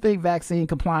says, if you think vaccine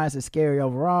compliance is scary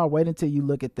overall, wait until you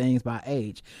look at things by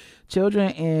age. Children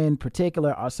in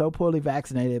particular are so poorly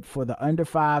vaccinated. For the under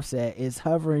 5 set, it's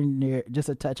hovering near just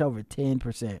a touch over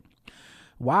 10%.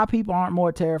 Why people aren't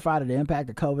more terrified of the impact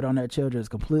of COVID on their children is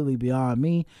completely beyond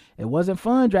me. It wasn't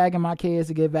fun dragging my kids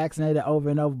to get vaccinated over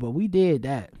and over, but we did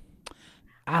that.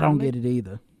 I don't get it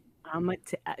either.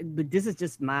 But this is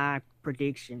just my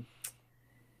prediction.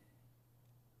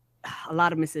 A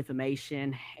lot of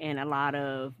misinformation and a lot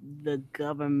of the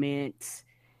government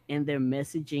and their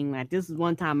messaging. Like, this is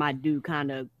one time I do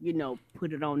kind of,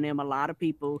 put it on them. A lot of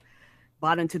people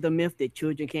bought into the myth that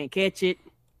children can't catch it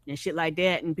and shit like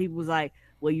that. And people was like,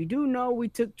 well, you do know we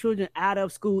took children out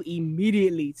of school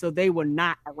immediately, so they were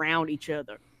not around each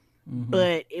other. Mm-hmm.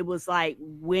 But it was like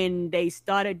when they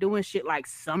started doing shit like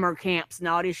summer camps and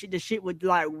all this shit, the shit would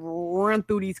like run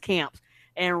through these camps.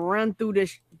 and run through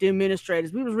the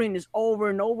administrators. We was reading this over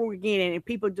and over again, and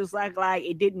people just like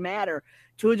it didn't matter.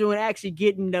 Children were actually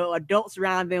getting the adults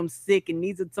around them sick, and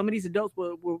some of these adults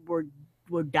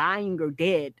were dying or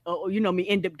dead, or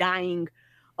end up dying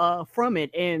from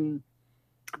it. And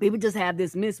people just have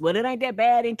this myth. Well, it ain't that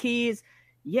bad in kids.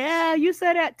 Yeah, you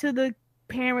say that to the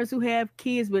parents who have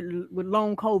kids with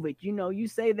long COVID. You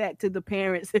say that to the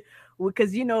parents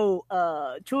because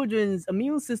children's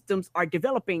immune systems are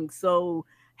developing. So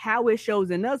how it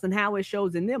shows in us and how it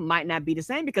shows in them might not be the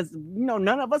same, because none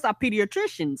of us are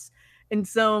pediatricians. And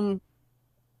so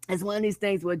it's one of these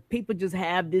things where people just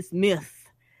have this myth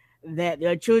that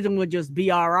their children will just be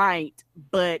all right.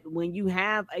 But when you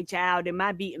have a child that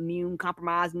might be immune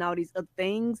compromised and all these other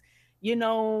things,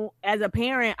 as a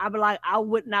parent, I'd be like, I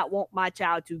would not want my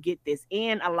child to get this.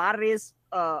 And a lot of this,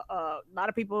 a lot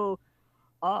of people,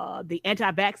 the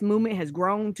anti-vax movement has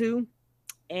grown too.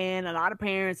 And a lot of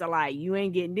parents are like, you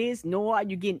ain't getting this, nor are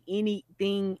you getting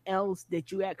anything else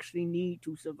that you actually need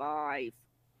to survive.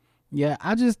 Yeah,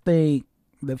 I just think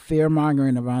the fear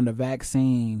mongering around the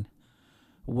vaccine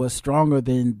was stronger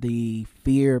than the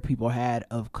fear people had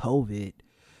of COVID.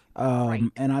 Right.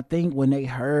 And I think when they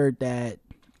heard that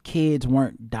kids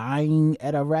weren't dying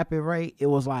at a rapid rate, it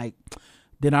was like,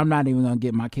 then I'm not even going to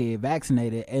get my kid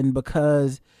vaccinated. And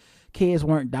because kids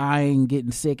weren't dying,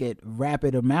 getting sick at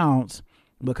rapid amounts,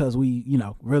 because we,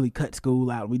 really cut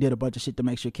school out, we did a bunch of shit to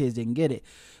make sure kids didn't get it.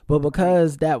 But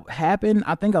because that happened,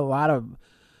 I think a lot of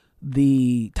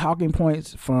the talking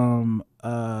points from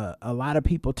a lot of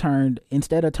people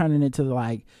instead of turning into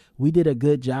like, we did a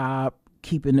good job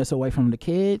keeping this away from the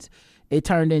kids, it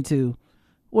turned into,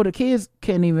 well, the kids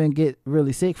can't even get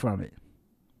really sick from it.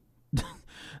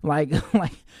 like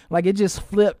it just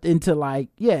flipped into like,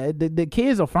 yeah, the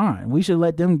kids are fine. We should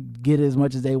let them get as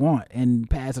much as they want and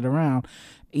pass it around,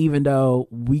 even though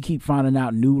we keep finding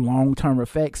out new long-term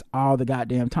effects all the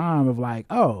goddamn time of like,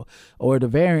 oh, or the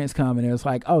variants come and it's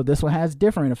like, oh, this one has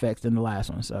different effects than the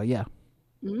last one. So yeah.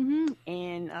 Mm-hmm.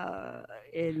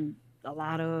 And a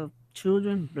lot of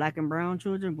children, black and brown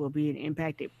children, will be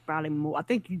impacted probably more. I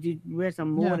think you read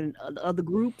some more than other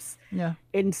groups. Yeah.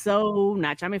 And so,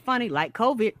 not trying to be funny, like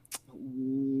COVID,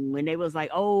 when they was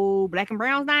like, oh, black and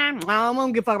brown's dying, I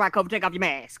don't give a fuck about COVID, take off your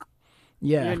mask.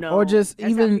 Yeah. Or just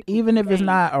even if it's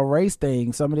not a race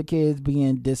thing, some of the kids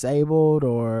being disabled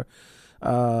or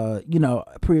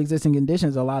pre-existing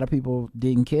conditions, a lot of people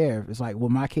didn't care. It's like, well,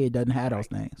 my kid doesn't have those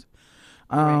things.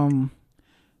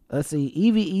 Let's see.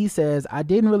 EVE says, I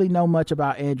didn't really know much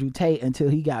about Andrew Tate until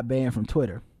he got banned from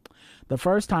Twitter the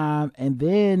first time, and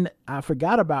then I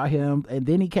forgot about him, and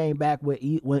then he came back when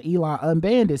Elon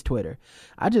unbanned his Twitter.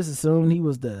 I just assumed he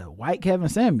was the white Kevin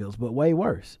Samuels, but way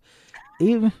worse.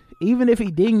 Even if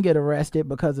he didn't get arrested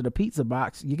because of the pizza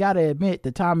box, you got to admit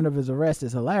the timing of his arrest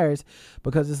is hilarious,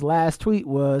 because his last tweet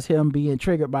was him being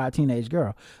triggered by a teenage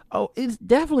girl. Oh, it's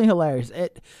definitely hilarious.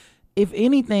 If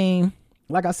anything,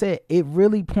 like I said, it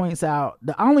really points out,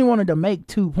 I only wanted to make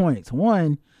 2 points.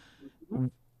 One,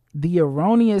 the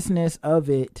erroneousness of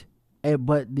it,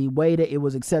 but the way that it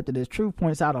was accepted as true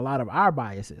points out a lot of our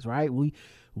biases, right?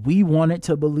 We wanted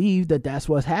to believe that that's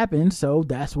what's happened, so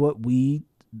that's what we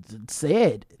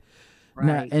said. Right.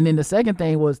 Now, and then the second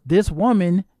thing was, this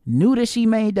woman knew that she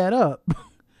made that up.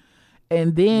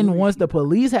 And then once the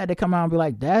police had to come out and be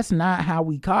like, that's not how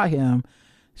we caught him,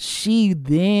 she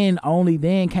only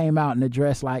then came out and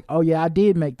addressed like, oh yeah, I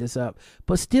did make this up,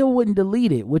 but still wouldn't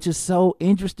delete it, which is so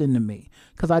interesting to me,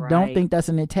 because I don't think that's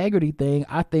an integrity thing.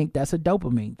 I think that's a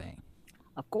dopamine thing.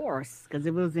 Of course, because if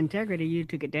it was integrity, you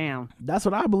took it down. That's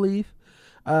what I believe.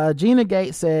 Gina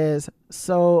Gates says,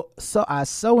 so I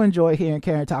enjoy hearing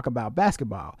Karen talk about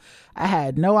basketball. I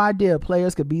had no idea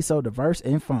players could be so diverse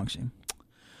and function.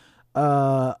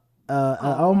 And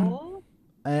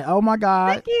oh my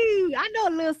God. Thank you. I know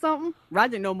a little something.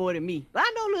 Roger know more than me, but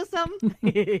I know a little something.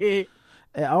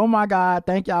 And oh my God,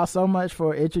 thank y'all so much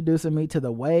for introducing me to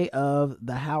the way of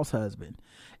the house husband.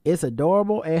 It's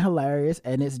adorable and hilarious,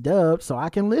 and it's dubbed so I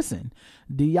can listen.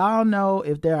 Do y'all know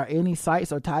if there are any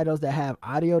sites or titles that have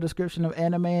audio description of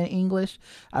anime in English?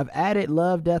 I've added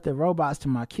Love, Death, and Robots to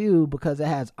my queue because it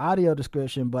has audio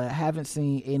description, but I haven't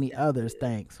seen any others.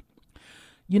 Thanks.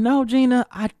 Gina,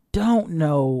 I don't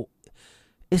know.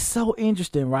 It's so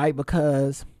interesting, right?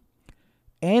 Because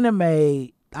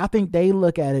anime, I think they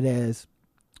look at it as,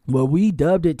 well, we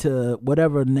dubbed it to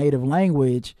whatever native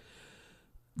language,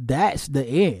 that's the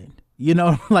end. I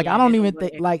don't even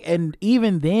think, like, and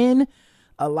even then,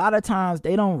 a lot of times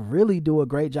they don't really do a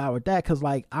great job with that, because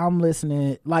like I'm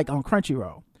listening, like on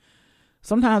Crunchyroll,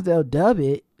 sometimes they'll dub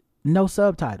it, no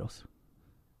subtitles.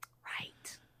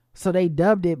 Right. So they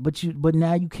dubbed it, but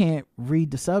now you can't read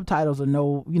the subtitles or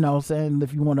know, you know what I'm saying,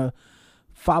 if you want to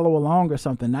follow along or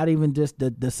something, not even just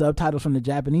the subtitles from the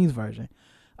Japanese version.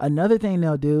 Another thing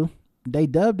they'll do, they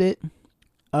dubbed it,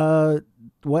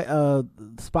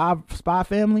 Spy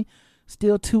Family,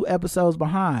 still 2 episodes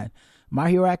behind. My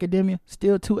Hero Academia,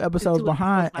 still 2 episodes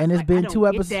behind, and it's been 2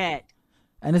 episodes.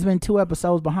 And it's been 2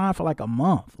 episodes behind for like a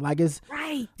month. Like it's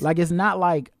right. Like it's not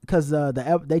like, because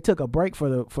they took a break for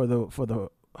the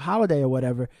holiday or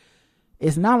whatever.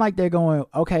 It's not like they're going,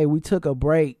 okay, we took a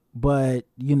break, but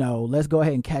you know, let's go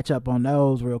ahead and catch up on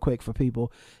those real quick for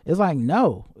people. It's like,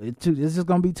 no, it's just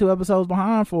gonna be 2 episodes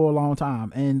behind for a long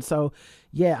time. And so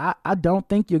yeah, I don't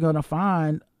think you're gonna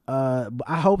find I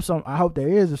hope there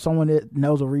is, if someone that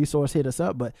knows a resource, hit us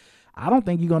up, but I don't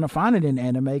think you're gonna find it in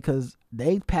anime, because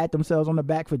they pat themselves on the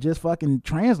back for just fucking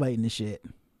translating the shit.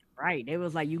 Right. They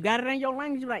was like, you got it in your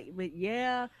language. Like, but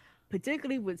yeah,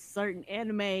 particularly with certain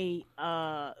anime,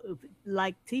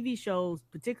 like TV shows,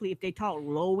 particularly if they talk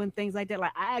low and things like that.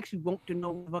 Like, I actually want to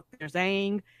know what they're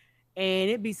saying. And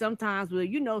it'd be sometimes where,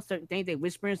 you know, certain things they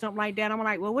whisper and something like that. I'm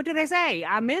like, well, what did they say?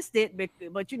 I missed it,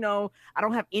 but you know, I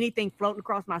don't have anything floating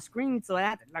across my screen, so I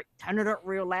have to like turn it up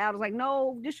real loud. I was like,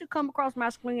 no, this should come across my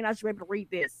screen. I should be able to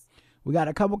read this. We got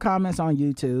a couple comments on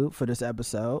YouTube for this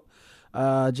episode.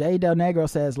 Jay Del Negro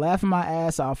says, laughing my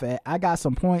ass off at, I got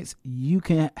some points you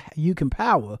can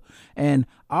power, and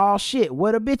all shit,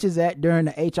 where the bitches at during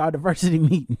the HR diversity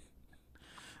meeting.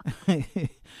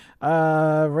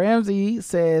 Ramsey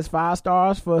says 5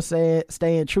 stars for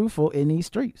staying truthful in these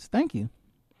streets. Thank you.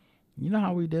 You know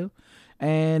how we do.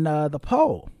 And the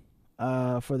poll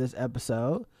for this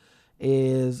episode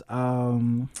is,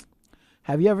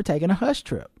 have you ever taken a hush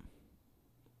trip?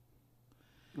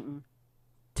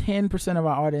 10% of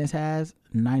our audience has,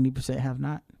 90% have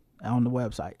not on the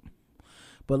website.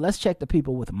 But let's check the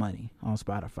people with money on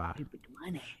Spotify. People with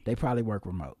money. They probably work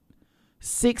remote.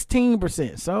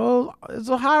 16%. So it's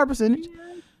a higher percentage.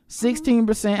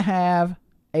 16% have,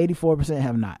 84%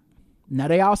 have not. Now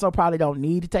they also probably don't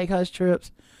need to take hush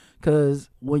trips, because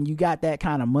when you got that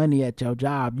kind of money at your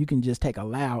job, you can just take a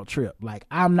loud trip. Like,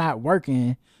 I'm not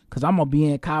working because I'm gonna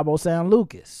be in Cabo San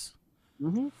Lucas.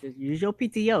 Just use your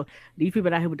PTO. These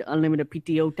people out here with the unlimited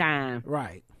PTO time.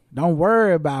 Right. Don't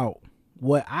worry about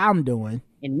what I'm doing.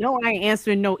 And no, I ain't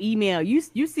answering no email.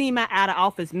 You seen my out of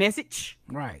office message.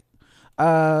 Right.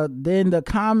 Then the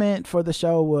comment for the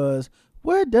show was,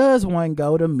 where does one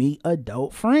go to meet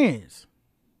adult friends?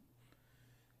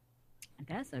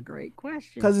 That's a great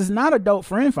question. Because it's not Adult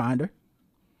Friend Finder.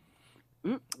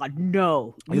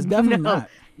 No. It's definitely not.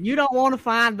 You don't want to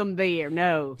find them there.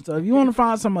 No. So if you want to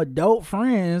find some adult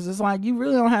friends, it's like you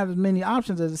really don't have as many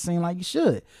options as it seems like you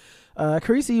should.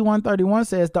 Creasy 131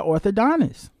 says the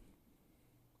orthodontist.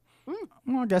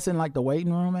 Well, I guess in like the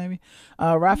waiting room, maybe.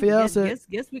 Raphael says,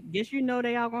 guess you know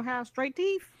they all gonna have straight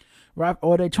teeth.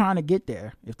 Or they trying to get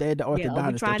there. If they're the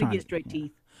orthodontist, yeah, trying to get straight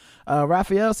teeth.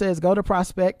 Raphael says, go to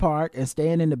Prospect Park and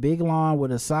stand in the big lawn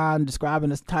with a sign describing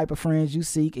the type of friends you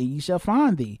seek, and you shall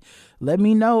find thee. Let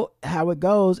me know how it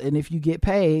goes, and if you get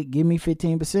paid, give me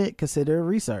 15%. Consider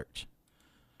research.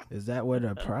 Is that where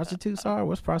the prostitutes are?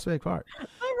 What's Prospect Park? All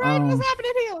right, what's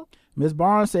happening here? Miss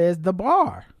Barnes says the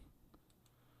bar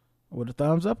with a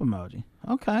thumbs up emoji.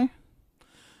 Okay.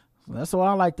 So that's what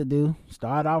I like to do.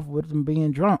 Start off with them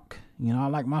being drunk. You know, I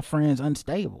like my friends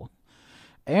unstable.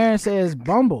 Aaron says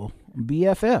Bumble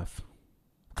BFF.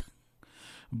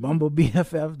 Bumble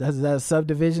BFF. That's a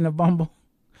subdivision of Bumble.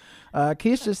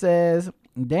 Keisha says,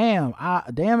 damn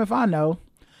if I know.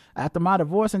 After my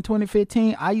divorce in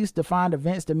 2015, I used to find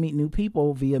events to meet new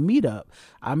people via Meetup.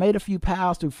 I made a few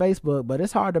pals through Facebook, but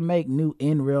it's hard to make new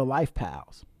in real life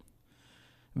pals.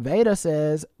 Veda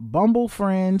says Bumble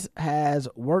Friends has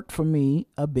worked for me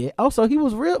a bit. Oh, so he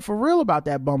was for real about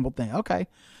that Bumble thing. Okay.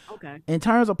 In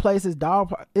terms of places,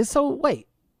 wait,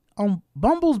 on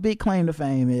Bumble's big claim to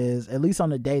fame is, at least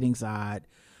on the dating side,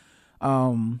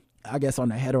 I guess on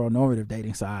the heteronormative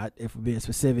dating side, if we're being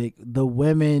specific, the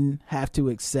women have to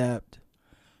accept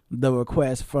the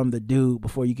request from the dude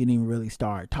before you can even really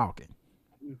start talking.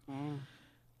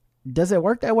 Does it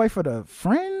work that way for the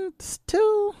friends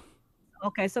too?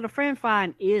 Okay, so the friend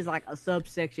find is like a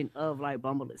subsection of like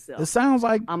Bumble itself. It sounds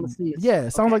like,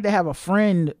 it sounds like they have a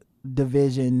friend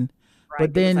division, right,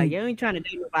 but then like, you ain't trying to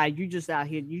date nobody, you just out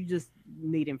here, you just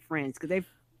needing friends, because they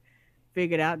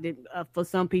figured out that for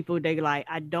some people they like,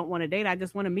 I don't want to date, I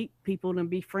just want to meet people and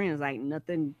be friends, like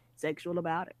nothing sexual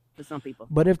about it for some people.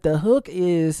 But if the hook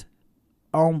is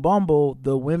on Bumble,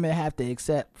 the women have to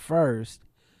accept first,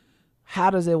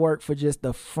 how does it work for just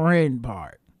the friend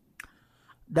part?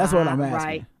 That's what I'm asking.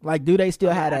 Right. Like, do they still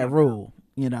have that rule?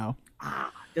 you know.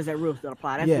 Does that rule still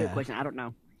apply? That's a good question. I don't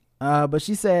know. But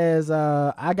she says,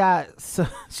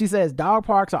 she says dog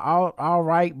parks are all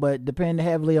right, but depend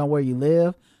heavily on where you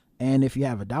live and if you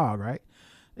have a dog, right?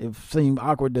 It seemed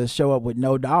awkward to show up with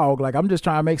no dog. Like, I'm just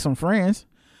trying to make some friends.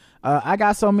 I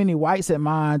got so many whites at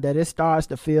mine that it starts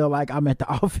to feel like I'm at the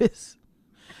office.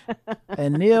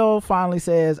 And Neil finally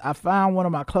says, I found one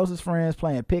of my closest friends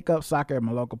playing pickup soccer at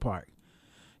my local park.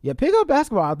 Yeah, pickup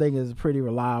basketball, I think, is a pretty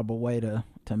reliable way to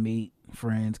meet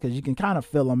friends, because you can kind of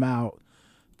fill them out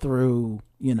through,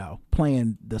 you know,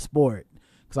 playing the sport.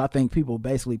 Because I think people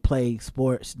basically play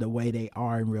sports the way they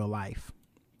are in real life.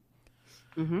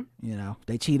 Mm-hmm. You know,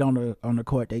 they cheat on the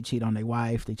court, they cheat on their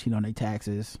wife, they cheat on their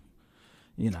taxes.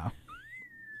 You know,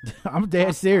 I'm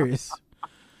dead serious.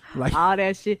 Like all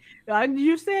that shit.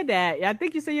 You said that. I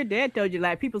think you said your dad told you,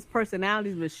 like, people's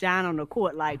personalities will shine on the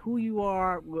court. Like, who you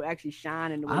are will actually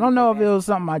shine in the way. I don't know if it was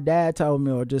something my dad told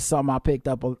me or just something I picked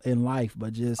up in life,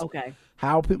 but just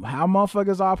how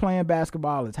motherfuckers are playing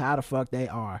basketball is how the fuck they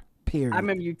are. Period. I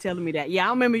remember you telling me that. Yeah, I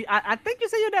remember. I think you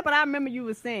said your dad, but I remember you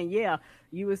were saying,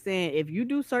 you were saying if you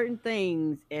do certain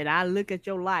things and I look at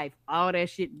your life, all that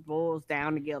shit boils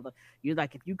down together. You're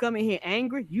like, if you come in here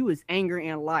angry, you is angry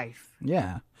in life.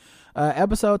 Yeah.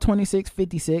 Episode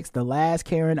 2656, the last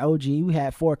Karen OG. We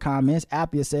had 4 comments.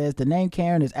 Appia says, the name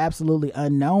Karen is absolutely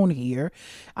unknown here.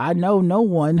 I know no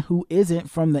one who isn't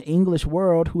from the English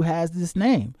world who has this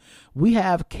name. We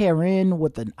have Karen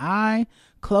with an I,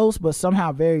 close but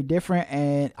somehow very different,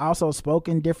 and also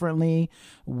spoken differently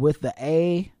with the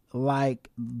A, like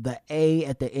the A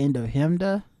at the end of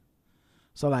Himda.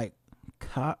 So like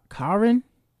Karen,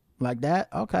 like that.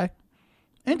 Okay.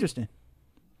 Interesting.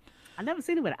 I never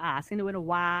seen it with an I. I seen it with a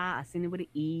Y. I seen it with an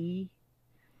E.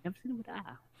 Never seen it with an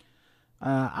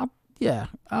I.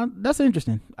 That's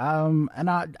interesting. And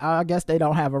I guess they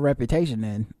don't have a reputation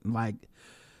then. Like,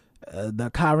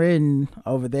 the Karen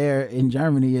over there in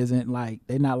Germany isn't like,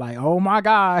 they're not like, oh my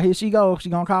God, here she goes. She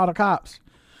gonna call the cops.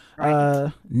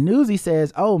 Right. Newsy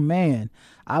says, oh man,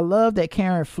 I love that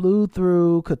Karen flew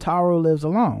through Kotaro Lives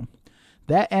Alone.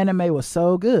 That anime was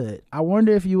so good. I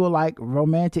wonder if you will like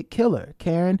Romantic Killer.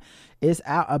 Karen is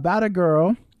out about a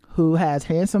girl who has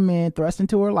handsome men thrust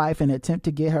into her life in an attempt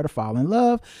to get her to fall in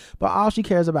love, but all she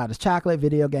cares about is chocolate,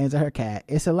 video games, and her cat.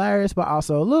 It's hilarious, but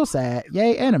also a little sad.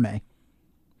 Yay, anime.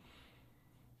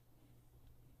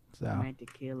 So.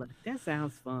 Romantic Killer. That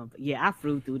sounds fun. But yeah, I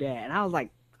flew through that, and I was like,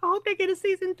 I hope they get a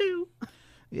season 2.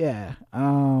 Yeah.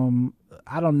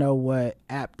 I don't know what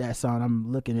app that's on.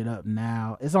 I'm looking it up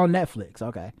now. It's on Netflix.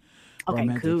 Okay.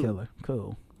 Romantic cool. Killer.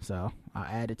 Cool. So I'll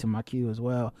add it to my queue as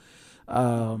well.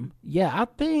 Yeah, I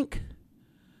think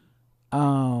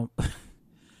I'm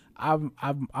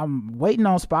waiting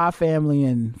on Spy Family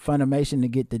and Funimation to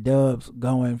get the dubs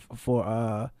going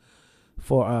for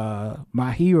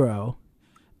My Hero.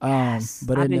 Yes.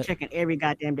 But I've been checking every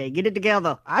goddamn day. Get it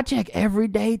together. I check every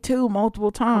day too,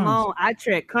 multiple times. Come on, I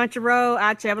check Crunchyroll.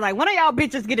 I check. I'm like, one of y'all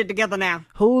bitches get it together now.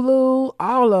 Hulu,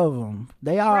 all of them.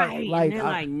 They are right. like, and they're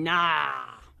like, nah.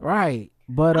 Right,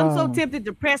 but I'm so tempted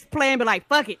to press play and be like,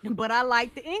 fuck it. But I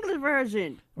like the English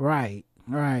version. Right.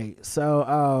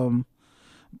 So,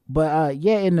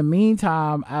 yeah. In the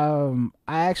meantime, I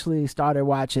actually started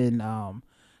watching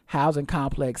Housing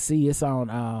Complex C. It's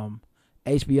on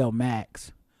HBO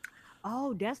Max.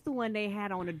 Oh, that's the one they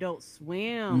had on Adult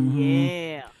Swim. Mm-hmm.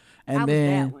 Yeah. And How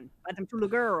then was that one? Like them 2 little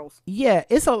girls. Yeah,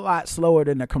 it's a lot slower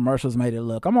than the commercials made it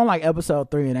look. I'm on like episode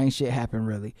 3 and ain't shit happened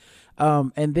really.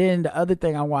 And then the other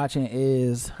thing I'm watching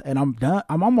is, and I'm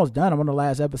almost done. I'm on the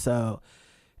last episode,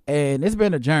 and it's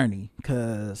been a journey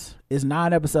because it's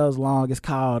 9 episodes long. It's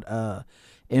called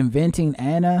Inventing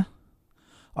Anna,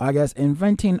 or I guess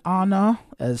Inventing Anna,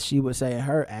 as she would say in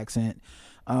her accent.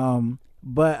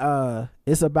 But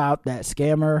it's about that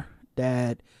scammer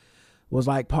that was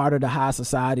like part of the high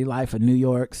society life of New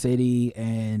York City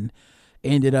and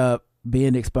ended up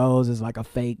being exposed as like a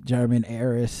fake German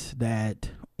heiress that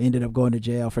ended up going to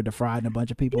jail for defrauding a bunch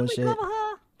of people and shit. Cover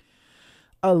her?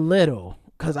 A little,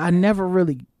 because I never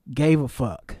really gave a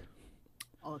fuck.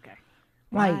 Okay.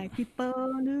 Like,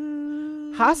 people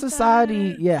knew high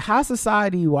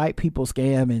society white people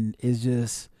scam, and is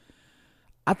just,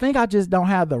 I think I just don't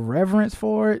have the reverence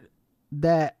for it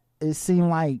that it seemed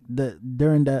like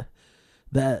during the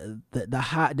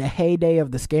heyday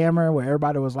of the scammer, where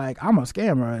everybody was like, I'm a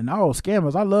scammer, and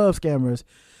scammers, I love scammers.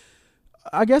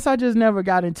 I guess I just never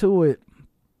got into it.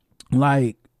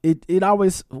 Like, it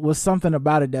always was something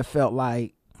about it that felt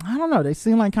like, I don't know, they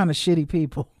seem like kind of shitty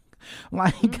people.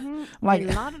 like and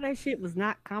a lot of that shit was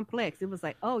not complex. It was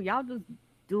like, oh, y'all just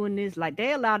doing this, like,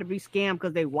 they allowed to be scammed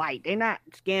because they white. They're not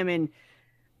scamming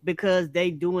because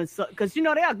they doing so, because they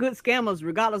are good scammers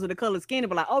regardless of the color skin.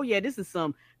 But like, oh yeah, this is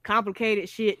some complicated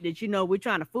shit that we're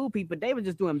trying to fool people. They were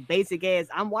just doing basic ass,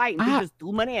 I'm white, and just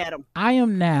threw money at them. I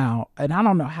am now, and I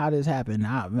don't know how this happened.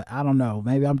 I don't know.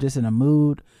 Maybe I'm just in a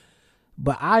mood,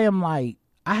 but I am like,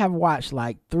 I have watched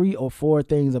like 3 or 4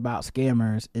 things about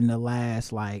scammers in the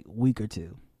last like week or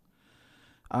two.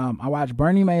 I watched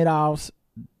Bernie Madoff's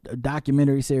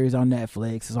documentary series on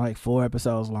Netflix. It's like 4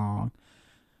 episodes long.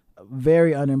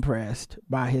 Very unimpressed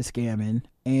by his scamming,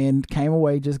 and came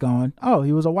away just going, oh,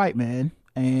 he was a white man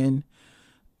and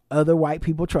other white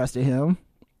people trusted him,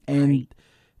 and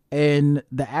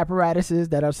the apparatuses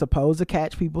that are supposed to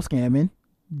catch people scamming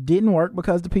didn't work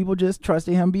because the people just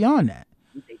trusted him beyond that.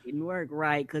 They didn't work,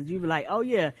 right? Because you were like, oh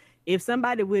yeah, if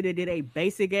somebody would have did a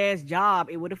basic ass job,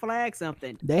 it would have flagged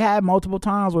something. They had multiple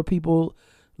times where people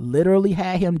literally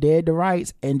had him dead to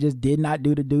rights and just did not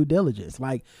do the due diligence.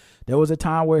 Like, there was a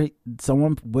time where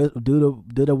someone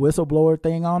did a whistleblower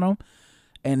thing on him,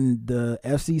 and the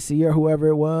FCC or whoever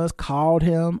it was called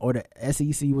him, or the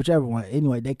SEC, whichever one.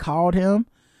 Anyway, they called him.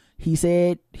 He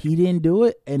said he didn't do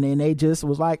it, and then they just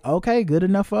was like, okay, good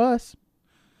enough for us.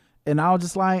 And I was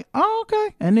just like, oh,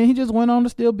 okay. And then he just went on to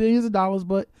steal billions of dollars,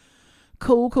 but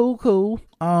cool.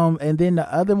 And then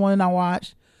the other one I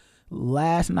watched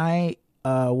last night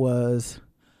was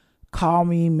Call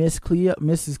Me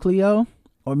Mrs. Cleo,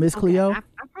 or Miss Cleo. I've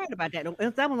heard about that.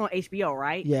 That was on HBO,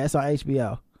 right? Yeah, it's on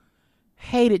HBO.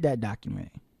 Hated that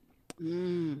documentary.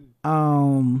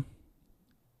 I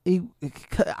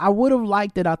would have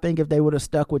liked it, I think, if they would have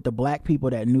stuck with the black people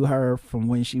that knew her from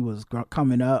when she was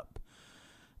coming up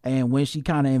and when she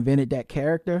kind of invented that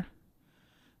character.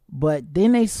 But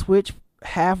then they switched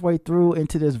halfway through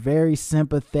into this very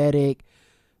sympathetic,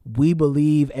 we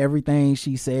believe everything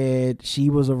she said, she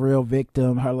was a real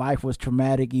victim, her life was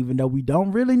traumatic, even though we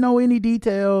don't really know any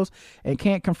details and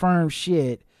can't confirm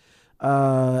shit.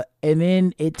 And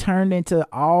then it turned into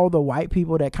all the white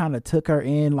people that kind of took her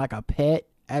in like a pet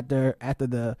after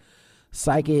the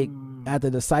psychic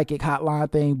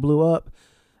hotline thing blew up,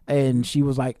 and she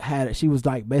was like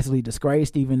basically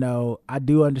disgraced, even though I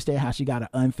do understand how she got an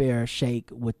unfair shake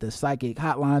with the psychic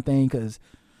hotline thing, because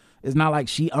it's not like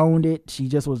she owned it. She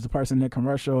just was the person in the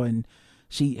commercial, and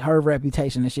her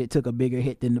reputation and shit took a bigger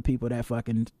hit than the people that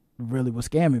fucking really was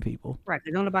scamming people. Right,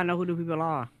 because don't nobody know who the people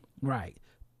are. Right.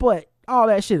 But all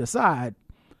that shit aside,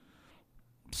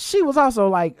 she was also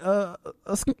like a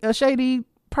shady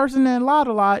person that lied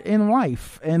a lot in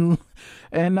life, but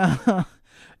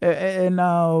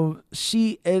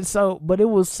it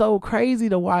was so crazy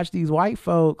to watch these white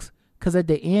folks, because at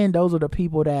the end, those are the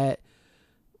people that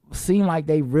seemed like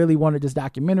they really wanted this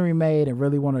documentary made and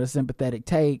really wanted a sympathetic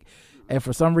take. And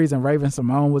for some reason,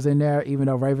 Raven-Symoné was in there, even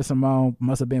though Raven-Symoné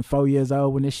must have been 4 years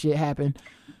old when this shit happened.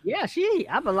 Yeah, I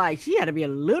feel like she had to be a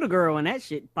little girl when that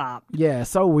shit popped. Yeah,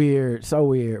 so weird.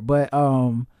 But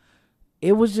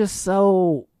it was just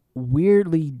so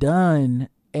weirdly done,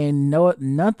 and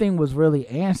nothing was really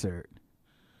answered.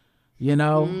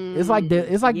 It's like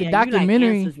the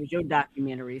documentary. You like with your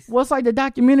documentaries. Well, it's like the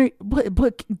documentary,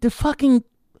 but the fucking.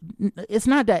 It's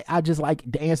not that I just like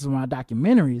the answers to my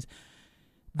documentaries.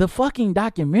 The fucking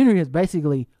documentary is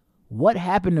basically what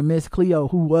happened to Miss Cleo.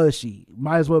 Who was she?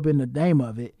 Might as well have been the name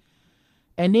of it.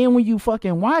 And then when you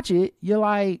fucking watch it, you're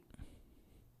like,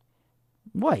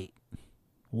 wait,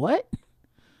 what?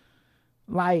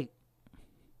 Like,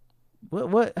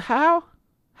 what, how,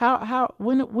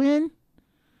 when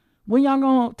y'all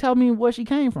gonna tell me where she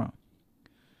came from?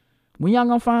 When y'all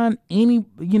gonna find any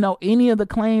of the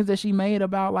claims that she made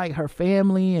about like her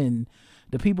family and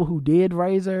the people who did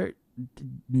raise her?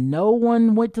 No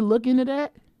one went to look into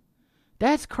that.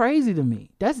 That's crazy to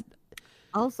me. That's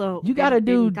also, you gotta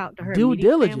do due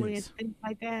diligence and things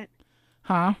like that.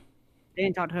 They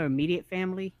didn't talk to her immediate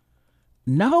family.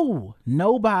 No,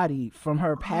 nobody from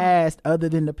her past, other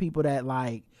than the people that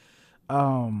like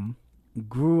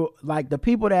grew, like the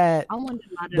people that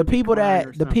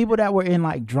were in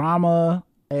like drama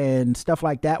and stuff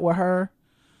like that with her,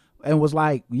 and was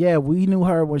like, yeah, we knew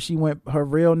her when she went, her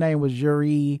real name was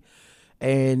Yuri,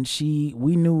 and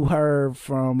we knew her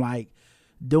from like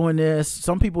doing this.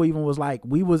 Some people even was like,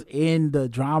 we was in the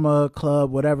drama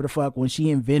club, whatever the fuck, when she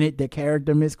invented the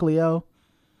character Miss Cleo.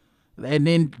 And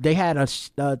then they had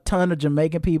a ton of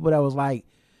Jamaican people that was like,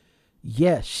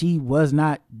 yes, she was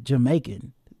not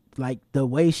Jamaican. Like the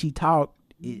way she talked,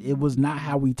 it was not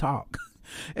how we talk.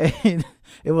 And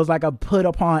it was like a put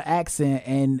upon accent,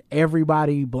 and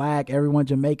everybody black, everyone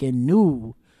Jamaican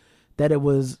knew that it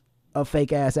was a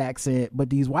fake ass accent, but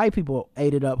these white people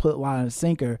ate it up hook, line, and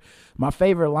sinker. My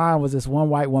favorite line was this one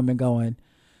white woman going,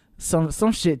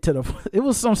 some shit to the. It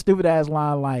was some stupid ass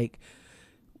line like,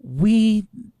 "We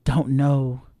don't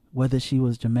know whether she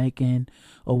was Jamaican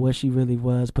or what she really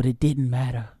was, but it didn't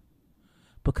matter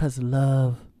because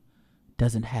love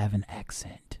doesn't have an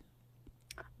accent."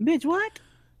 Bitch, what?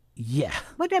 Yeah.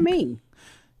 What that mean?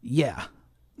 Yeah.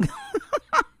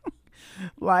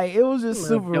 Like, it was just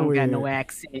super don't weird. got no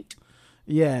accent.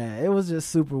 Yeah, it was just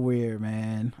super weird,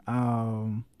 man.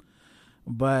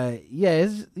 But yeah,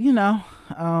 it's, you know,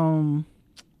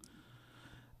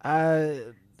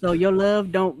 So your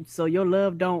love don't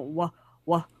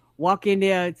walk in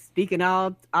there speaking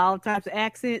all types of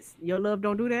accents. Your love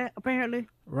don't do that, apparently.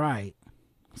 right.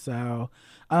 So,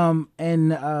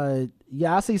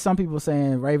 yeah, I see some people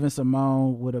saying Raven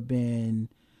Simone would have been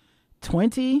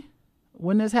 20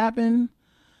 when this happened.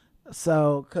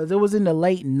 So, because it was in the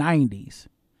late 90s.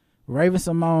 Raven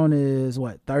Simone is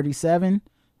what, 37?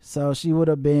 So she would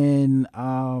have been,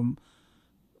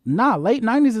 late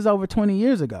 90s is over 20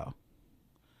 years ago.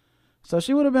 So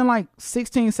she would have been like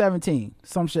 16, 17,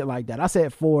 some shit like that. I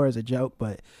said 4 as a joke,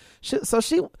 but she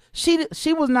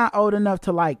was not old enough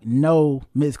to like know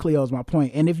Miss Cleo is my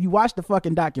point. And if you watch the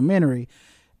fucking documentary,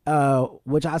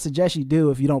 which I suggest you do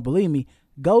if you don't believe me,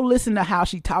 go listen to how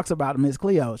she talks about Miss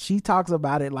Cleo. She talks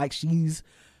about it like she's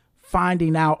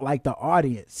finding out like the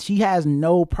audience. She has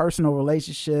no personal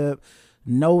relationship,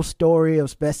 no story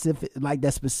of specific like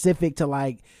that's specific to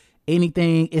like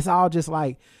anything. It's all just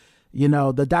like, you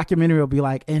know, the documentary will be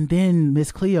like, and then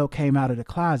Miss Cleo came out of the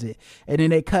closet, and then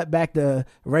they cut back to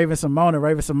Raven Simone, and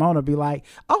Raven Simone will be like,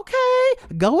 okay,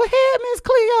 go ahead, Miss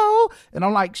Cleo. And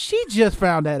I'm like, she just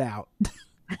found that out.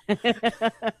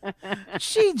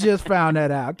 She just found that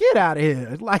out. Get out of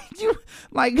here. Like,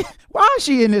 why is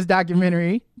she in this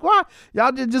documentary? Why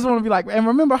y'all just want to be like, and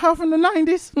remember her from the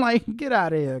 90s? Like, get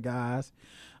out of here, guys.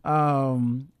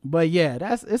 But yeah,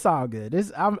 it's all good.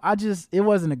 It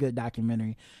wasn't a good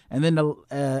documentary. And then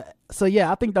so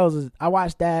yeah, I think I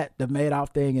watched that, the Madoff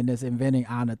thing, and this Inventing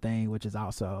Anna thing, which is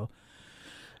also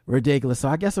ridiculous. So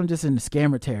I guess I'm just in the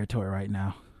scammer territory right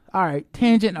now. All right,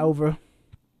 tangent over.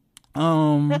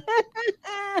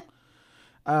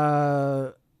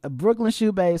 Brooklyn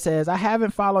Shoe Babe says, I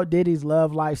haven't followed Diddy's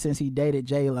love life since he dated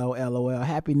J-Lo. LOL.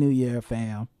 Happy New Year,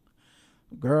 fam.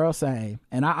 Girl, same.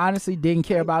 And I honestly didn't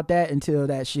care about that until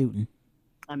that shooting.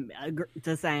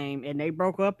 The same. And they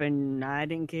broke up, and I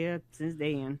didn't care since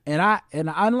then. And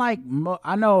unlike,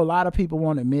 I know a lot of people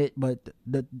won't admit, but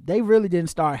they really didn't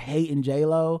start hating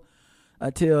J-Lo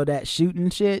until that shooting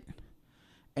shit.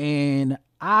 And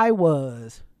I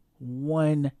was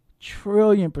 1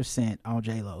 trillion% on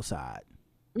J-Lo's side.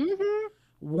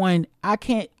 Mm-hmm. I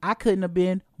couldn't have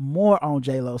been more on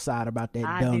J-Lo's side about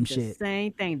that dumb shit. I did the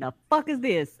same thing. The fuck is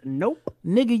this? Nope.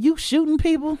 Nigga, you shooting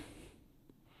people?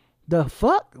 The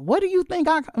fuck? What do you think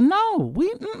I'm not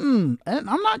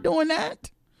doing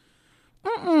that.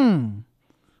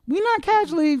 We not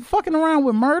casually fucking around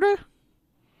with murder.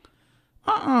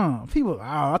 People,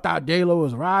 I thought J-Lo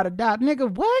was ride or die. Nigga,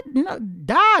 what? No,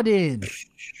 die then.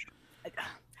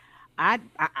 I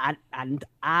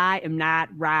am not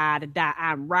ride or die.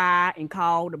 I'm ride and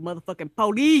call the motherfucking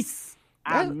police.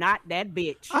 I'm not that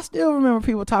bitch. I still remember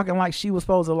people talking like she was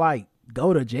supposed to like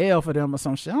go to jail for them or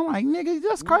some shit. I'm like, nigga,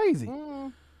 that's crazy. Mm-hmm.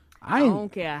 I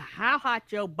don't care how hot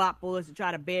your bop was to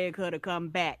try to beg her to come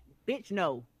back. Bitch,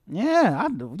 no. Yeah,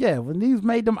 when these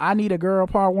made them I Need a Girl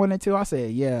part 1 and 2, I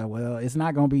said, yeah, well, it's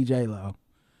not gonna be J-Lo.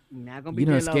 Not gonna be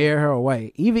J-Lo. You done scare her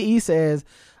away. Eva E says,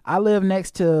 I live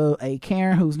next to a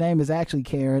Karen whose name is actually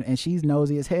Karen, and she's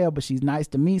nosy as hell, but she's nice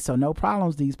to me, so no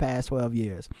problems these past 12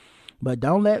 years. But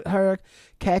don't let her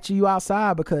catch you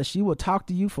outside, because she will talk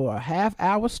to you for a half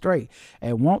hour straight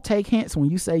and won't take hints when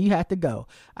you say you have to go.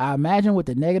 I imagine with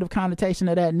the negative connotation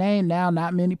of that name, now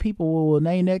not many people will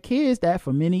name their kids that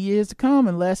for many years to come,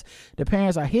 unless the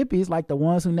parents are hippies like the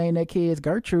ones who name their kids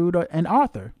Gertrude and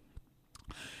Arthur.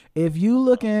 If you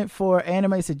looking for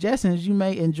anime suggestions, you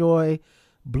may enjoy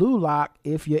Blue Lock.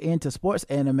 If you're into sports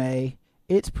anime,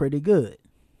 it's pretty good.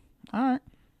 All right.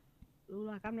 Blue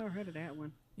Lock, I've never heard of that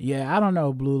one. Yeah, I don't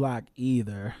know Blue Lock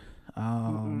either.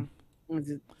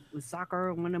 Was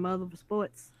soccer one of them other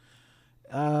sports?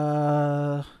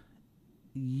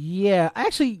 Yeah,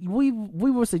 actually, we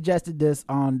were suggested this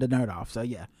on the Nerd Off, so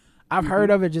yeah, I've heard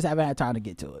of it, just haven't had time to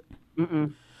get to it.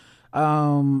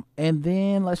 And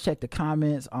then let's check the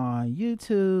comments on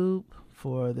YouTube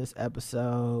for this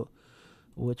episode,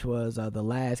 which was the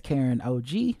last Karen OG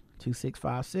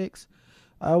 2656.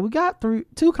 We got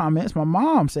 2 comments. My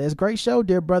mom says, great show,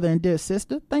 dear brother and dear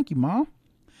sister. Thank you, Mom.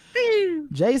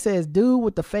 Jay says, dude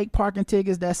with the fake parking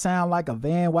tickets, that sound like a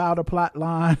Van Wilder plot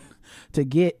line to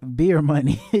get beer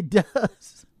money. It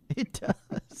does. It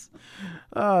does.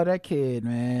 Oh, that kid,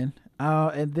 man.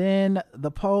 And then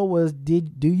the poll was, do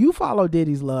you follow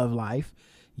Diddy's love life?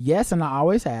 Yes, and I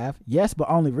always have. Yes, but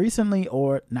only recently,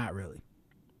 or not really.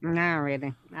 Not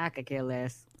really. I could care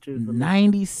less. Truthfully.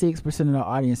 96% of the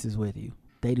audience is with you.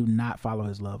 They do not follow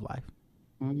his love life.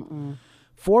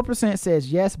 4%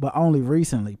 says yes, but only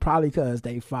recently. Probably because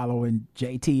they following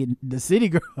JT and the City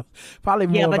Girls. Probably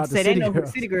more about the City they know Girls.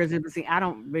 who City Girls is, but see, I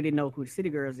don't really know who the City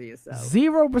Girls is. So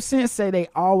 0% say they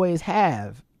always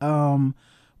have.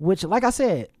 Which, like I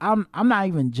said, I'm not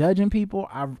even judging people.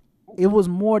 It was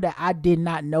more that I did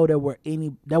not know there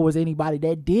was anybody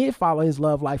that did follow his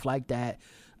love life like that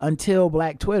until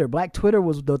Black Twitter. Black Twitter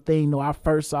was the thing that I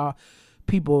first saw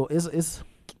people. It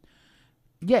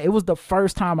was the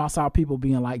first time I saw people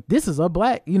being like, this is a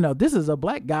black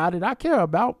guy that I care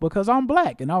about because I'm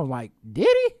black. And I was like,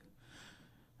 Diddy?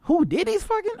 Who Diddy's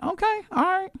fucking? Okay, all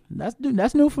right.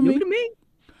 That's new for me. New to me.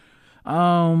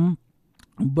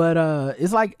 But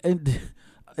it's like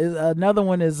another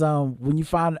one is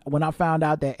when I found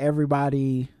out that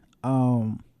everybody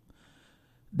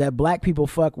that black people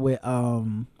fuck with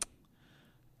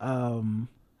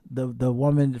the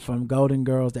woman from Golden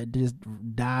Girls that just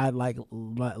died like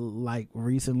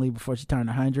recently before she turned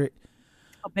 100.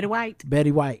 Oh, Betty White.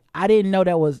 Betty White. I didn't know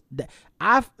that was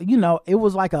it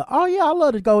was like I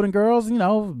love the Golden Girls,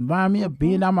 remind me of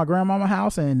being down my grandmama's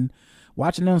house and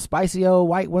watching them spicy old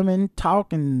white women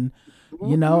talk, and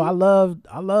I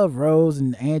love Rose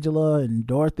and Angela and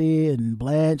Dorothy and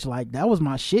Blanche. Like, that was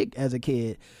my shit as a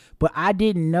kid. But I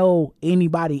didn't know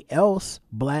anybody else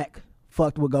black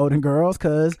fucked with Golden Girls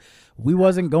because we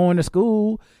wasn't going to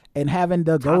school and having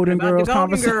the Golden Girls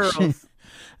conversation.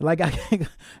 Like,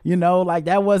 like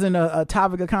that wasn't a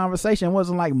topic of conversation. It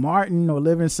wasn't like Martin or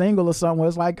Living Single or something where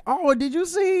it's like, oh, did you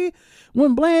see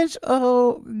when Blanche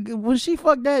when she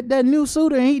fucked that new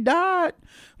suitor and he died?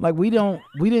 Like, we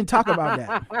didn't talk about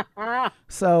that.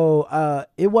 So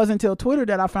it wasn't until Twitter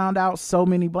that I found out so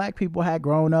many black people had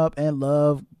grown up and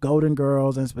loved Golden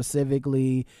Girls, and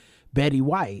specifically Betty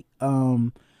White.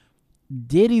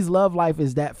 Diddy's love life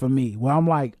is that for me, where I'm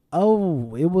like,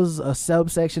 oh, it was a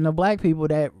subsection of black people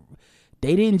that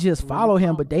they didn't just follow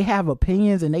him, but they have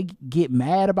opinions and they get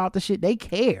mad about the shit. They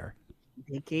care.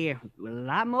 They care a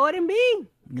lot more than me.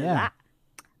 Yeah.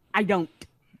 I don't.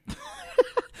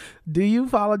 Do you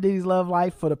follow Diddy's love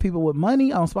life for the people with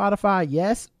money on Spotify?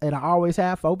 Yes, and I always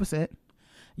have. 4%.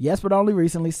 Yes, but only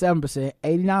recently. 7%.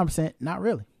 89%. Not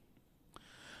really.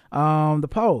 The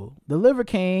poll. The Liver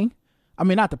King. I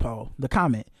mean, not the poll. The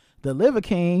comment. The Liver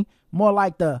King. More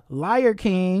like the Liar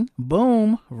King.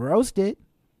 Boom. Roasted.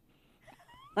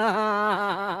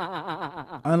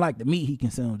 Unlike the meat he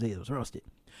consumes, it was roasted.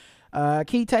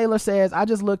 Keith Taylor says, I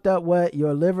just looked up what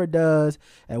your liver does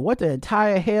and what the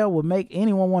entire hell would make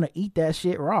anyone want to eat that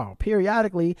shit raw.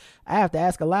 Periodically, I have to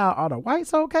ask aloud, are the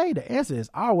whites okay? The answer is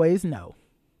always no.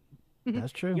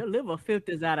 That's true. Your liver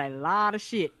filters out a lot of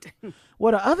shit.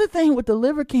 Well, the other thing with the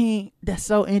Liver King that's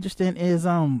so interesting is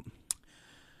I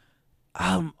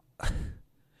don't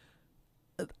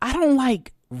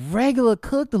like regular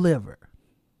cooked liver.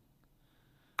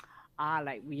 I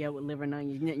like with liver and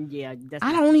onions. Yeah,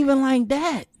 I don't even like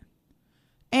that,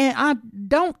 and I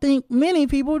don't think many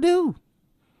people do.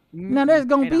 Now, there's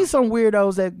gonna be some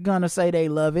weirdos that gonna say they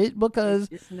love it because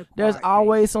there's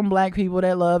always some black people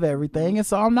that love everything, and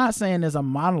so I'm not saying there's a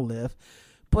monolith,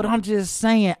 but I'm just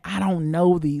saying I don't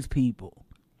know these people.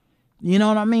 You know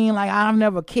what I mean? Like, I've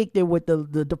never kicked it with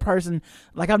the person.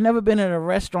 Like, I've never been in a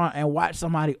restaurant and watched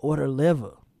somebody order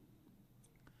liver.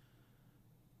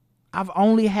 I've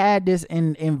only had this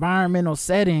in environmental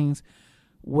settings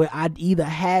where I either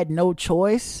had no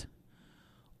choice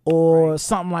or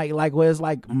something like where it's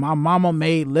like my mama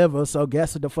made liver, so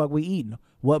guess what the fuck we eating?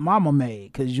 What mama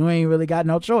made? Because you ain't really got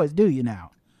no choice, do you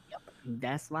now? Yep.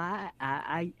 That's why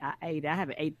I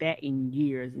haven't ate that in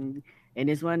years, and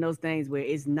it's one of those things where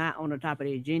it's not on the top of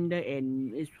the agenda,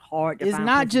 and it's hard to. It's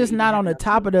not just not on the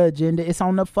top of the agenda; it's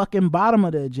on the fucking bottom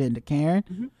of the agenda, Karen.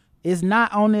 Mm-hmm. It's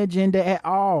not on the agenda at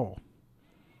all.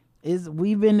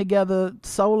 We've been together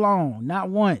so long, not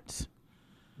once.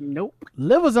 Nope.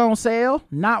 Liver's on sale.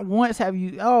 Not once have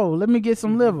you, let me get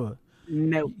some liver.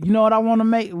 Nope. You know what I want to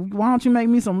make? Why don't you make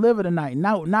me some liver tonight?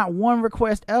 No, not one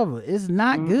request ever. It's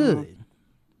not good.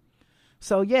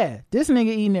 So yeah, this nigga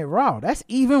eating it raw. That's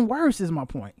even worse is my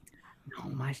point.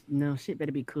 No, shit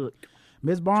better be cooked.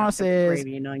 Miss Barnes says,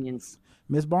 gravy and onions.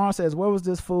 Miss Barnes says, where was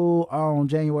this fool on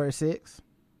January 6th?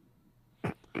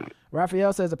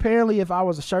 Raphael says, apparently if I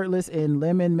was shirtless in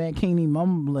lemon mankini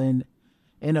mumbling,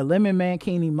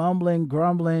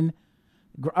 grumbling,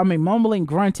 mumbling,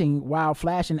 grunting while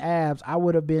flashing abs, I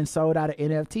would have been sold out of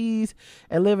NFTs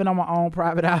and living on my own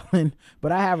private island.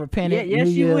 But I have repented. Yes,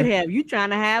 you would have. You trying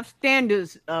to have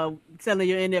standards selling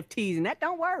your NFTs, and that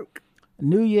don't work.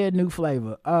 New year, new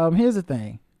flavor. Here's the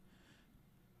thing.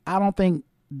 I don't think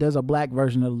there's a black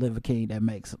version of Liver King that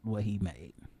makes what he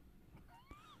made.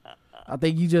 I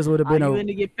think you just would have been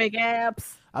into get fake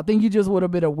abs? I think you just would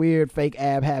have been a weird fake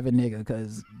ab having nigga,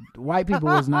 because white people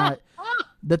is not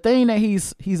the thing that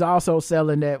he's also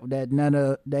selling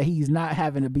that he's not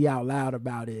having to be out loud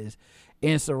about is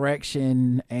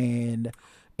insurrection and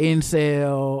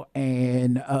incel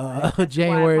and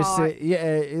January 6th.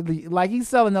 Yeah, like he's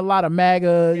selling a lot of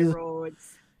MAGA.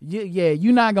 Steroids. Yeah,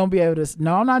 you're not gonna be able to.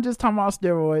 No, I'm not just talking about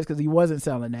steroids, because he wasn't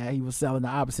selling that. He was selling the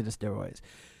opposite of steroids.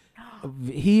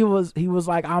 He was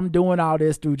like, I'm doing all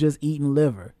this through just eating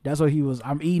liver. That's what he was.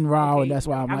 I'm eating raw, and that's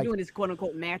why I'm like doing this quote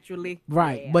unquote naturally.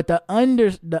 Right, yeah. but the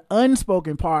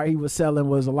unspoken part he was selling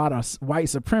was a lot of white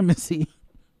supremacy.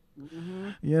 Mm-hmm.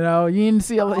 You know, you didn't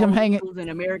see him hanging and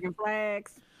American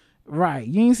flags. Right,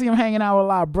 you didn't see him hanging out with a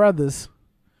lot of brothers.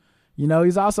 You know,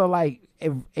 he's also like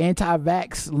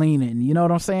anti-vax leaning. You know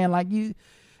what I'm saying? Like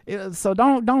so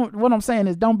don't. What I'm saying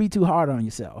is, don't be too hard on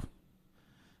yourself.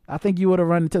 I think you would have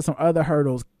run into some other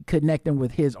hurdles connecting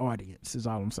with his audience, is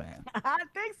all I'm saying. I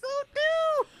think so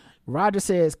too. Roger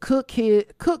says, cook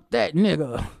that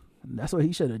nigga. That's what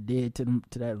he should have did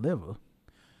to that liver.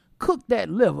 Cook that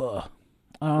liver.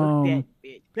 Cook that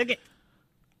bitch. Cook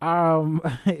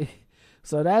it.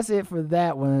 So that's it for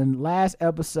that one. Last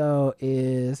episode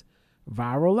is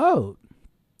Viral Load.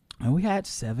 And we had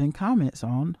 7 comments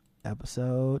on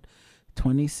episode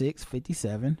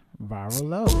 2657, Viral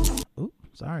Load. Ooh.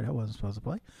 Sorry, that wasn't supposed to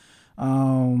play.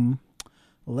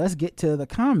 Let's get to the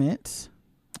comments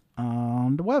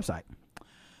on the website.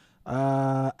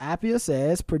 Appia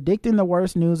says, predicting the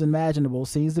worst news imaginable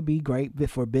seems to be great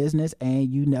for business, and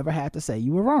you never have to say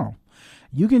you were wrong.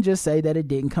 You can just say that it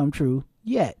didn't come true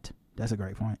yet. That's a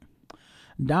great point.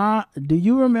 Don, do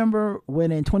you remember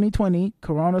when in 2020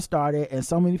 Corona started and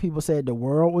so many people said the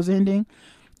world was ending?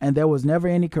 And there was never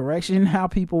any correction how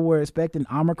people were expecting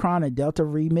Omicron and Delta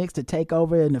remix to take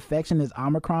over an infection as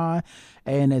Omicron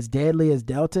and as deadly as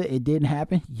Delta. It didn't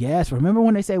happen. Yes. Remember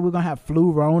when they said we're going to have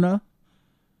flu-rona?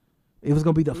 It was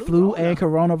going to be the flu and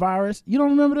coronavirus. You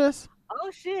don't remember this? Oh,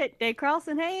 shit. They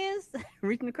crossing hands,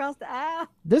 reaching across the aisle.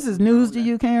 This is news to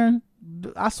you, Karen?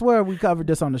 I swear we covered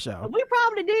this on the show. We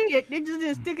probably did. It just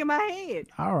didn't stick in my head.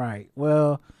 All right.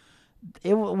 Well,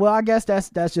 I guess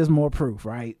that's just more proof,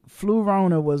 right?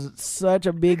 Flu-rona was such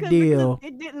a big deal.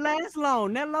 It didn't last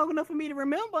long, not long enough for me to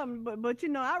remember. But you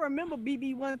know, I remember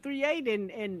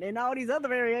BB138 and all these other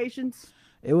variations.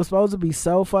 It was supposed to be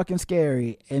so fucking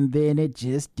scary, and then it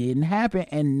just didn't happen,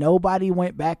 and nobody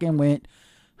went back and went,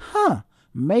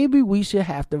 maybe we should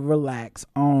have to relax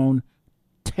on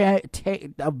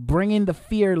bringing the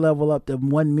fear level up to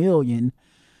 1 million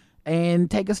and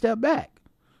take a step back.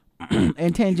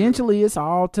 And tangentially, it's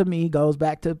all, to me, goes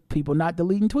back to people not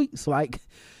deleting tweets. Like,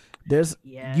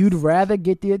 you'd rather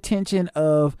get the attention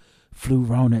of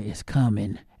flu-rona is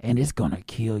coming and it's gonna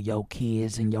kill your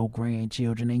kids and your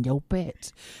grandchildren and your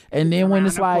pets. And then when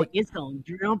it's like, it's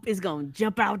gonna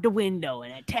jump out the window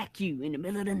and attack you in the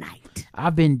middle of the night.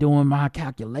 I've been doing my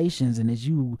calculations, and as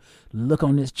you look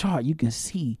on this chart, you can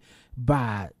see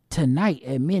by tonight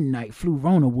at midnight,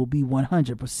 flu-rona will be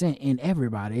 100% in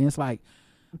everybody. And it's like,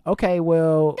 okay,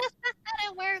 well, that's not how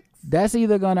that works. That's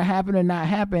either going to happen or not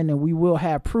happen, and we will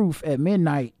have proof at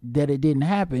midnight that it didn't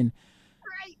happen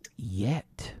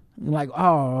yet. Like,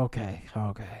 okay.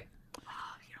 Oh,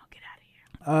 you don't get out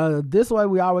of here. This way,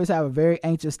 we always have a very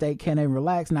anxious state. Can they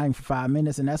relax? Not even for 5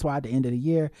 minutes, and that's why at the end of the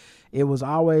year, it was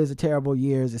always a terrible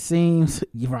year, as it seems.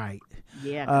 Right.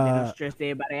 Yeah, because they don't stress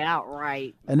everybody out,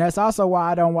 right? And that's also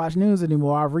why I don't watch news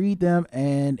anymore. I read them,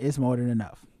 and it's more than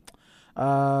enough.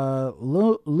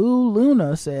 Lou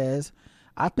Luna says,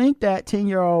 I think that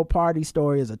 10-year-old party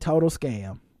story is a total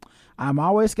scam. I'm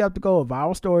always skeptical of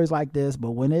viral stories like this,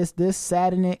 but when it's this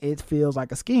saddening, it feels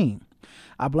like a scheme.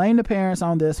 I blame the parents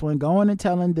on this one. Going and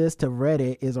telling this to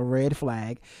Reddit is a red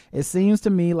flag. It seems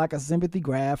to me like a sympathy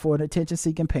grab for an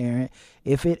attention-seeking parent.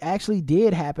 If it actually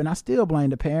did happen, I still blame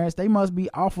the parents. They must be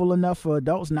awful enough for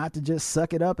adults not to just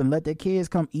suck it up and let their kids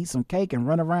come eat some cake and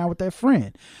run around with their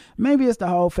friend. Maybe it's the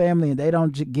whole family and they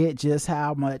don't get just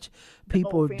how much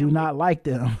people do not like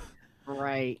them.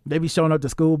 Right. They be showing up to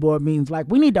school board meetings like,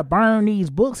 we need to burn these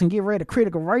books and get rid of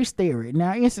critical race theory.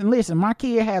 Now, listen, my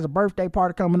kid has a birthday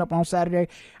party coming up on Saturday.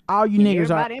 All you niggas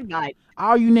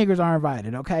are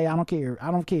invited. Okay, I don't care.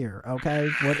 Okay,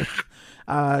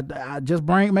 just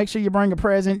make sure you bring a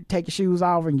present, take your shoes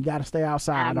off, and you got to stay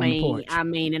outside on the porch.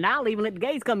 And I'll even let the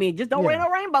gays come in. Just don't wear no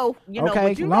rainbow.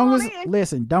 Okay,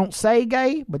 listen, don't say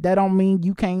gay, but that don't mean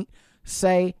you can't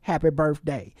say happy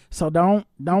birthday. So don't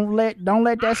let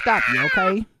that stop you.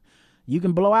 Okay, you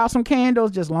can blow out some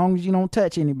candles just as long as you don't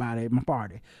touch anybody at my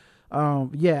party.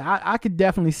 I could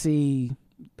definitely see.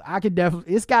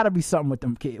 It's got to be something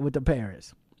with the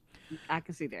parents. I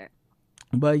can see that.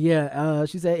 But yeah,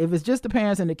 she said if it's just the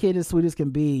parents and the kid as sweet as can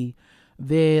be,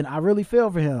 then I really feel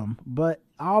for him. But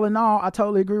all in all, I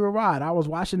totally agree with Rod. I was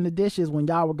washing the dishes when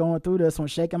y'all were going through this,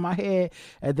 shaking my head,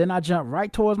 and then I jumped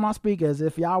right towards my speaker as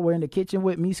if y'all were in the kitchen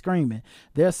with me screaming.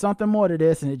 There's something more to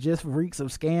this, and it just reeks of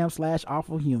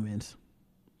scam/awful humans.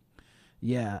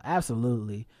 Yeah,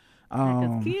 absolutely.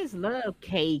 Because kids love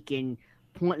cake and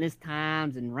pointless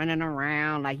times and running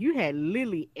around. Like, you had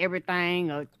literally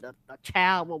everything a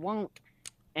child would want.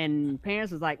 And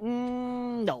parents was like,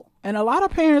 no. And a lot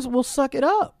of parents will suck it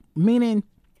up, meaning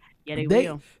they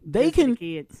will. They can,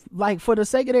 kids. Like, for the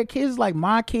sake of their kids, like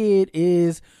my kid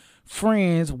is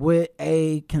friends with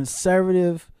a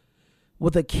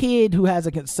kid who has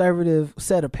a conservative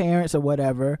set of parents or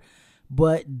whatever,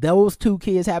 but those two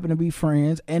kids happen to be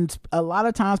friends. And a lot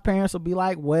of times parents will be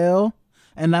like, well,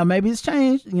 and now maybe it's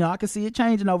changed. I can see it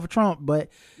changing over Trump, but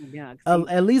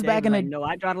at least back in the no,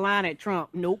 I draw the line at Trump.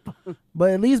 Nope.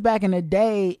 But at least back in the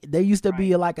day, there used to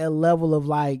be like a level of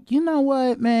like, you know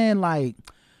what, man, like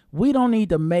we don't need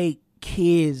to make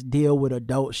kids deal with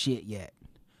adult shit yet.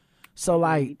 So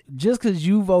like, just because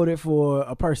you voted for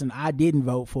a person I didn't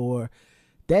vote for,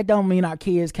 that don't mean our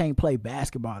kids can't play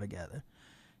basketball together.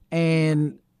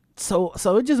 And so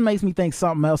it just makes me think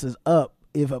something else is up.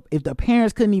 If the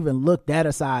parents couldn't even look that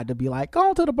aside to be like, go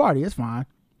on to the party, it's fine.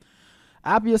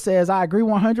 Appia says, I agree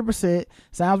 100%.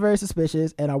 Sounds very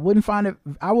suspicious, and I would find it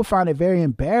very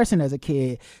embarrassing as a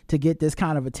kid to get this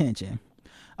kind of attention.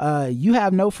 You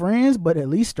have no friends, but at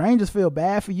least strangers feel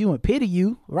bad for you and pity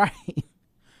you, right?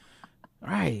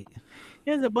 Right.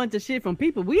 There's a bunch of shit from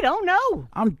people we don't know.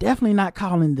 I'm definitely not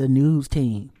calling the news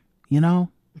team, You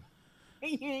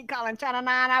ain't calling Channel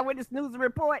 9 Eyewitness News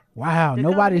Report. Wow,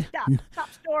 nobody.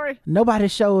 Top story. Nobody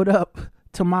showed up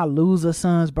to my loser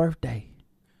son's birthday.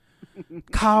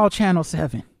 Call Channel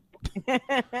 7.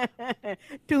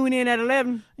 Tune in at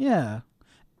 11. Yeah.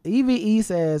 EVE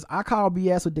says, I call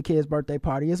BS with the kid's birthday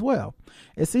party as well.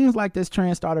 It seems like this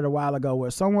trend started a while ago where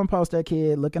someone posts their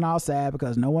kid looking all sad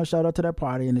because no one showed up to their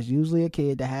party, and it's usually a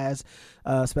kid that has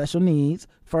special needs.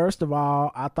 First of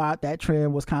all, I thought that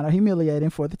trend was kind of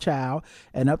humiliating for the child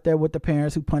and up there with the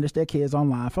parents who punish their kids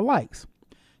online for likes.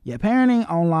 Yeah, parenting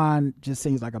online just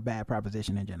seems like a bad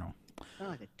proposition in general.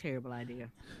 Sounds like a terrible idea.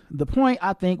 The point,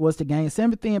 I think, was to gain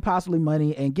sympathy and possibly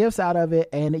money and gifts out of it,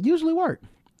 and it usually worked.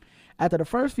 After the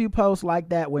first few posts like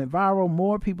that went viral,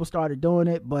 more people started doing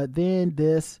it, but then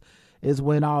this is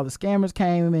when all the scammers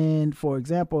came in. For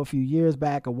example, a few years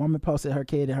back, a woman posted her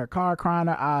kid in her car crying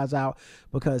her eyes out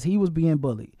because he was being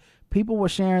bullied. People were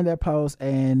sharing their posts,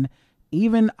 and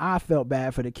even I felt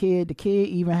bad for the kid. The kid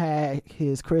even had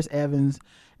Chris Evans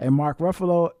and Mark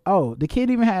Ruffalo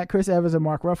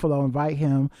invite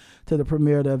him to the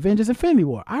premiere of the Avengers Infinity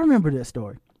War. I remember this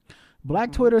story.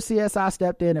 Black Twitter CSI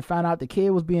stepped in and found out the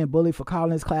kid was being bullied for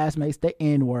calling his classmates the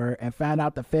N-word, and found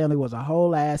out the family was a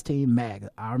whole ass team MAGA.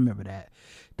 I remember that.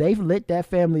 They've lit that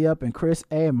family up, and Chris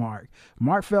and Mark.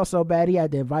 Mark felt so bad he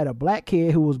had to invite a black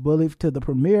kid who was bullied to the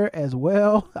premiere as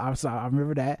well. I'm sorry, I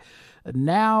remember that.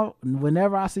 Now,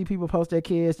 whenever I see people post their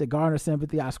kids to garner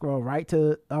sympathy, I scroll right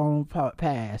to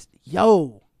past.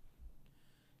 Yo,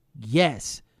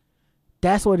 yes,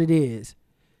 that's what it is.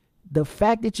 The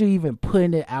fact that you even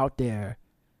putting it out there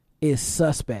is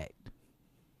suspect.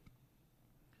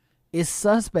 It's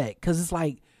suspect because it's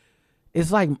like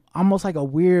almost like a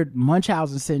weird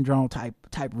Munchausen syndrome type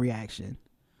reaction.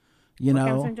 What kind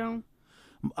of syndrome?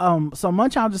 So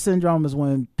Munchausen syndrome is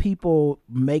when people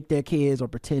make their kids or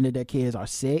pretend that their kids are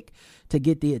sick to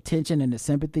get the attention and the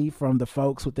sympathy from the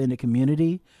folks within the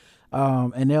community.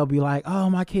 And they'll be like, oh,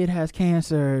 my kid has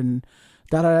cancer and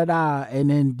da-da-da-da. And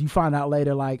then you find out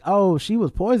later, like, oh, she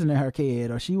was poisoning her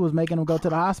kid, or she was making him go to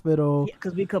the hospital. Yeah,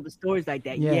 because we cover stories like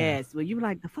that. Yeah. Yes. Well, you were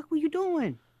like, the fuck were you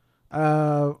doing?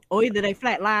 Or either they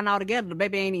flatline altogether, the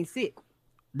baby ain't even sick.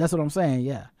 That's what I'm saying,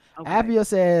 yeah. Okay. Appia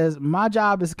says, my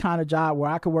job is the kind of job where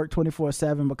I could work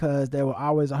 24/7 because there were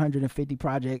always 150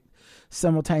 projects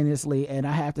simultaneously, and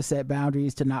I have to set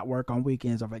boundaries to not work on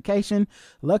weekends or vacation.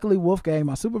 Luckily, Wolfgang,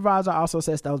 my supervisor, also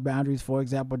sets those boundaries. For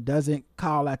example, doesn't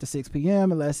call after 6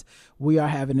 p.m. unless we are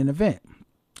having an event.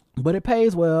 But it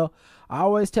pays well. I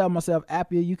always tell myself,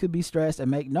 Appia, you could be stressed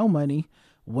and make no money.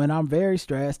 When I'm very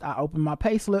stressed, I open my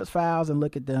pay slips files and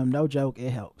look at them. No joke,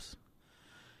 it helps.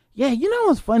 Yeah, you know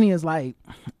what's funny is like,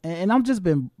 and I've just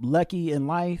been lucky in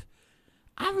life,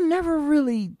 I've never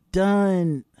really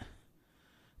done,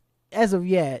 as of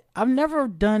yet, I've never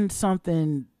done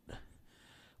something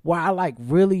where I like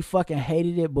really fucking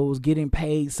hated it but was getting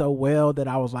paid so well that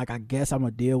I was like, I guess I'm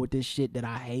gonna deal with this shit that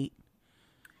I hate.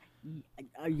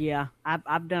 Yeah,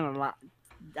 I've done a lot.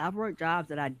 I've worked jobs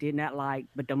that I did not like,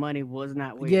 but the money was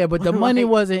not weird. Yeah, but the money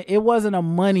wasn't a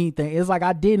money thing. It's like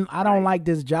I don't like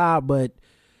this job, but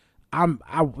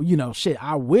I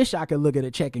wish I could look at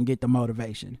a check and get the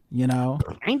motivation,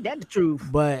 Ain't that the truth?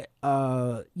 But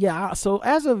yeah, so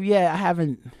as of yet, I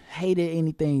haven't hated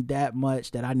anything that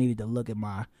much that I needed to look at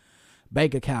my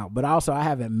bank account, but also I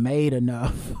haven't made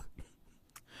enough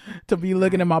to be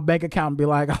looking at my bank account and be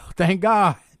like, oh, thank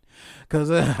God, because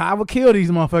I would kill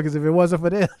these motherfuckers if it wasn't for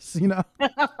this,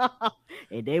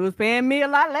 If they was paying me a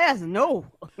lot less, no.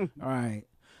 All right.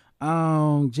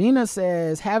 Gina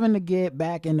says, having to get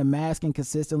back into masking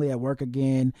consistently at work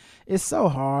again is so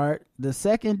hard. The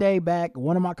second day back,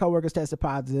 one of my coworkers tested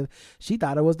positive. She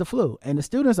thought it was the flu, and the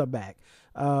students are back.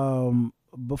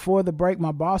 Before the break,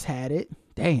 my boss had it.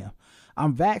 Damn.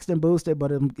 I'm vaxxed and boosted,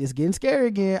 but it's getting scary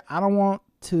again. I don't want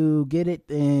to get it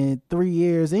in 3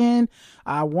 years in.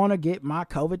 I want to get my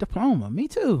COVID diploma. Me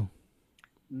too.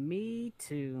 Me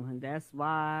too. And that's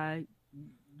why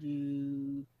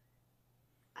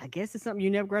I guess it's something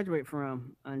you never graduate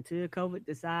from until COVID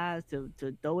decides to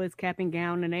throw its cap and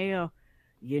gown in the air.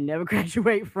 You never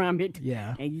graduate from it.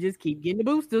 Yeah. And you just keep getting the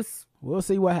boosters. We'll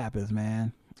see what happens,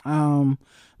 man. The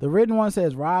written one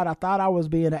says, Rod, I thought I was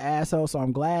being an asshole, so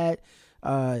I'm glad.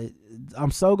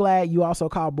 I'm so glad you also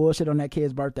called bullshit on that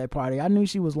kid's birthday party. I knew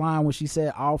she was lying when she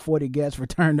said all 40 guests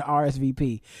returned to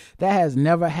RSVP. That has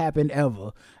never happened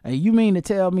ever. And you mean to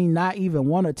tell me not even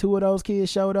one or two of those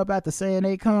kids showed up after saying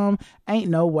they come? Ain't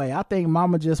no way. I think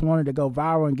mama just wanted to go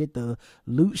viral and get the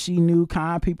loot she knew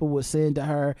kind people would send to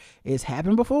her. It's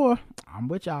happened before. I'm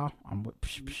with y'all.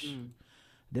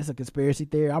 This is a conspiracy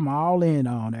theory I'm all in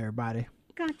on, everybody.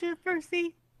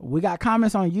 Controversy. We got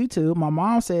comments on YouTube. My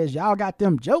mom says, y'all got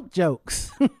them jokes.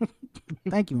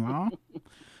 Thank you, Mom.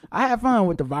 I had fun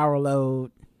with the viral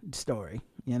load story,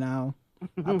 I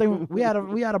think we had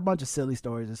a bunch of silly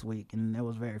stories this week, and it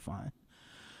was very fun.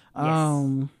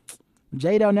 Yes.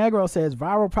 J Del Negro says,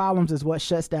 viral problems is what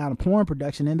shuts down porn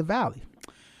production in the Valley.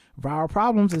 Viral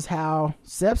problems is how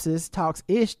sepsis talks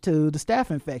ish to the staph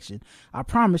infection. I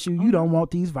promise you don't want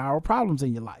these viral problems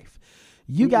in your life.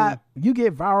 You get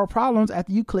viral problems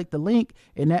after you click the link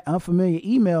in that unfamiliar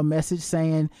email message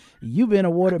saying you've been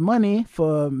awarded money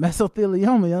for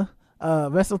mesothelioma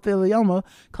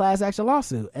class action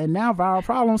lawsuit, and now viral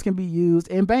problems can be used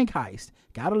in bank heist.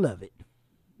 Gotta love it.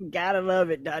 Gotta love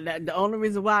it. The only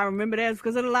reason why I remember that is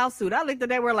because of the lawsuit. I looked at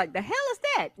that, we're like, the hell is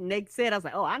that? And they said, I was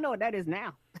like, oh, I know what that is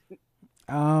now.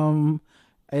 And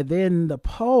then the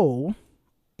poll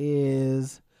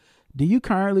is, do you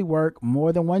currently work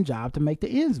more than one job to make the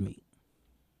ends meet?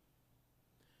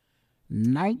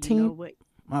 19.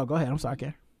 Oh, go ahead. I'm sorry,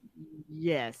 Karen.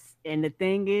 Yes. And the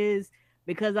thing is,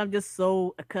 because I'm just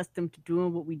so accustomed to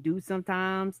doing what we do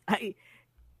sometimes,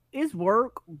 it's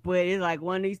work, but it's like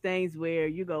one of these things where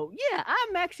you go, yeah,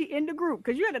 I'm actually in the group.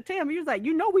 Because you had to tell me, you was like,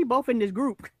 we both in this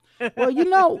group.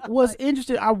 Well, what's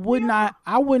interesting, I would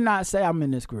not say I'm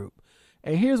in this group.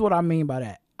 And here's what I mean by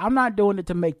that. I'm not doing it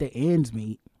to make the ends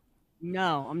meet.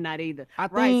 No, I'm not either.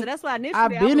 Right, so that's why initially I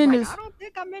don't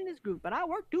think I'm in this group, but I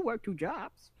work two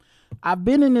jobs. I've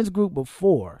been in this group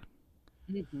before.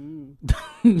 Mm-hmm.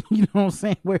 You know what I'm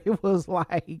saying? Where it was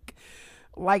like,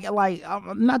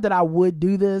 not that I would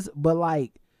do this, but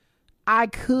like, I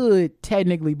could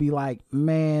technically be like,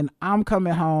 man, I'm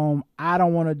coming home. I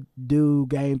don't want to do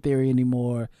game theory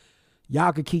anymore.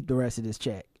 Y'all could keep the rest of this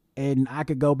check. And I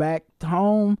could go back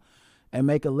home and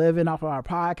make a living off of our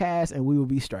podcast, and we would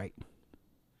be straight.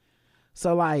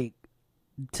 So like,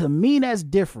 to me, that's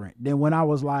different than when I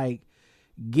was like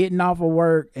getting off of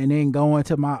work and then going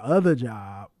to my other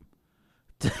job.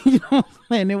 You know what I'm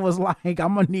saying? It was like,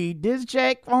 I'm going to need this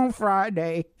check on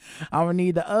Friday. I'm going to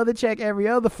need the other check every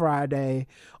other Friday,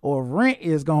 or rent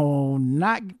is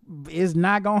not going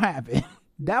to happen.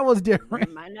 That was different.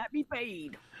 It might not be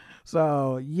paid.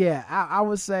 So yeah, I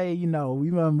would say,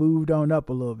 we might have moved on up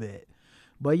a little bit.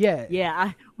 But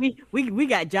yeah. We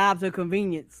got jobs of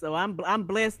convenience. So I'm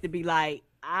blessed to be like,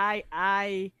 I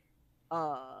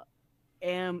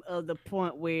am of the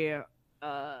point where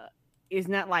it's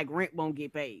not like rent won't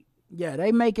get paid. Yeah,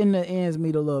 they making the ends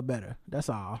meet a little better. That's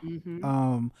all.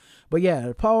 Mm-hmm. But yeah,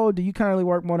 the poll, do you currently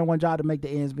work more than one job to make the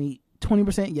ends meet?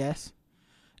 20% yes.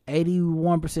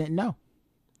 81% no.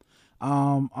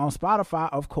 On Spotify,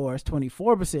 of course,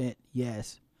 24%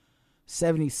 yes.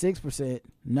 76%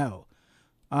 no.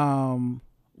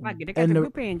 Right, they got a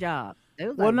good paying job.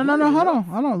 Well, no,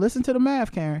 hold on. Listen to the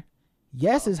math, Karen.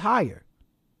 Yes is higher.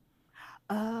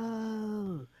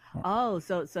 Oh,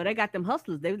 so they got them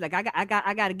hustlers. They was like, I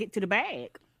got to get to the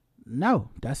bag. No,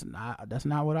 that's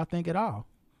not what I think at all.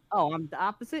 Oh, I'm the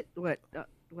opposite. What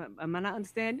am I not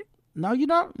understanding? No, you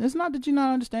don't. It's not that you're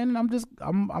not understanding. I'm just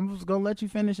gonna let you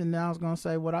finish, and then I was gonna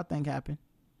say what I think happened.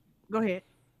 Go ahead.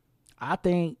 I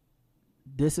think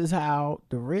this is how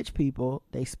the rich people,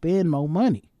 they spend more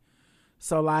money.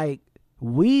 So like,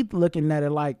 we looking at it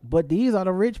like, but these are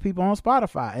the rich people on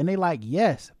Spotify, and they like,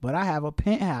 yes, but I have a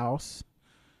penthouse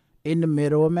in the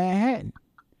middle of Manhattan,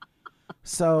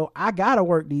 so I gotta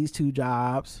work these two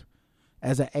jobs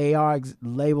as an AR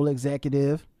label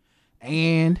executive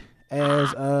and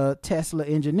as a Tesla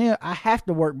engineer. I have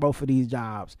to work both of these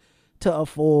jobs to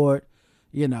afford,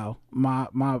 my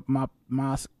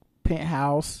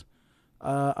penthouse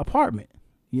apartment.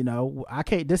 I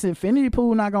can't. This infinity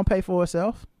pool not gonna pay for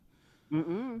itself.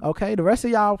 Mm-mm. Okay, the rest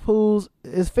of y'all pools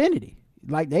is infinity.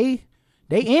 Like they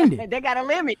ended. They got a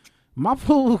limit. My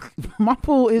pool is my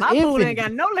infinity. pool ain't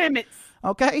got no limits.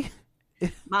 Okay.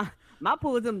 My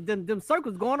pool is them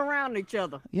circles going around each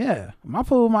other. Yeah, my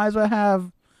pool might as well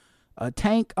have a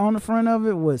tank on the front of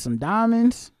it with some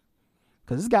diamonds,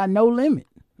 because it's got no limit.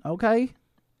 Okay.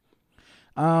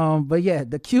 But yeah,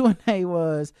 the Q&A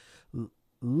was,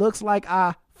 looks like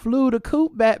I flew the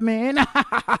coop, Batman.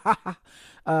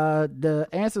 The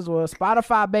answers were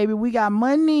Spotify, baby, we got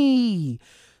money.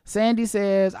 Sandy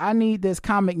says, I need this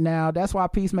comic now. That's why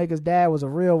Peacemaker's dad was a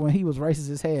real when he was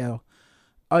racist as hell.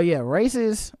 Oh yeah,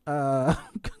 racist.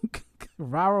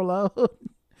 Viral load.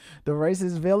 The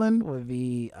racist villain would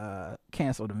be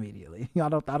canceled immediately. I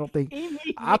don't think.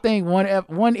 I think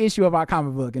one issue of our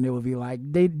comic book, and it would be like,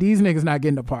 these niggas not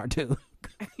getting a part two.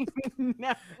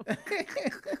 No.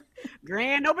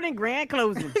 Grand opening, grand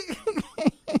closing.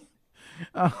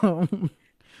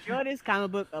 Shortest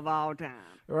comic book of all time.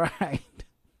 Right.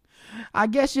 I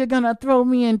guess you're gonna throw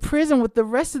me in prison with the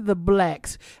rest of the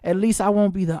blacks. At least I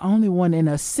won't be the only one in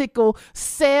a sickle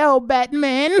cell,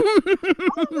 Batman.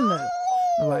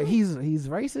 Like he's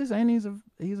racist and he's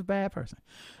a bad person.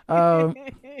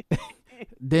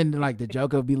 Then like the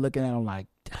Joker will be looking at him like,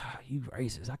 you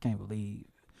racist. I can't believe.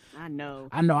 I know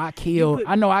I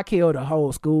killed a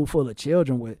whole school full of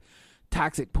children with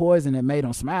toxic poison that made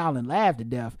them smile and laugh to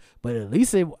death. But at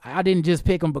least I didn't just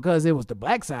pick them because it was the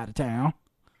black side of town.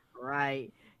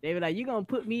 Right. They were like, you gonna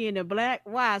put me in the black?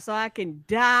 Why? So I can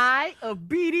die of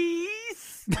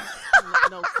BDs?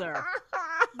 No, sir.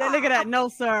 They look at that, no,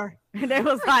 sir. And they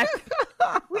was like,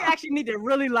 we actually need to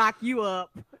really lock you up.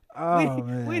 Oh,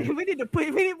 man. We need to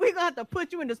we're gonna have to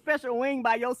put you in the special wing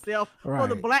by yourself before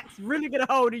the blacks really get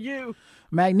a hold of you.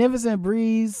 Magnificent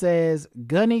Breeze says,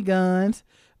 Gunny Guns.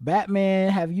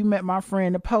 Batman, have you met my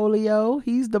friend the Polio?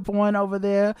 He's the one over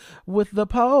there with the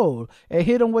pole. And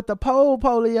hit him with the pole,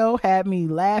 Polio. Had me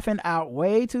laughing out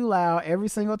way too loud every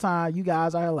single time. You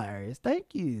guys are hilarious.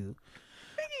 Thank you.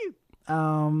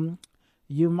 Umonti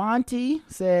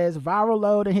says, Viral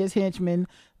Load and his henchmen,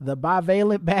 the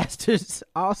bivalent bastards.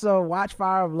 Also, watch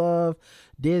Fire of Love,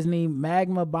 Disney,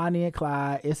 Magma, Bonnie and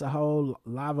Clyde. It's a whole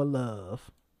lava love.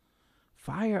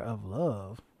 Fire of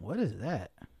Love? What is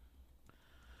that?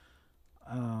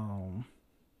 Oh,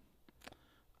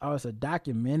 it's a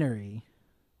documentary.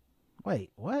 Wait,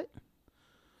 what?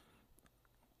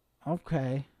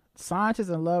 Okay. Scientists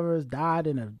and lovers died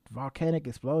in a volcanic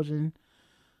explosion.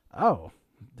 Oh,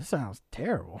 this sounds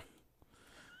terrible.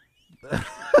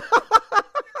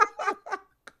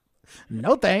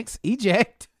 No thanks.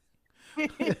 Eject.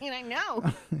 I know.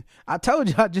 I told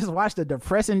you I just watched a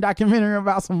depressing documentary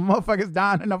about some motherfuckers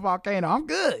dying in a volcano. I'm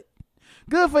good.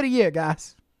 Good for the year,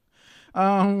 guys.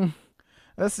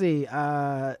 Let's see.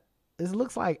 This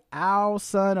looks like Owl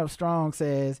Son of Strong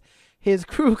says his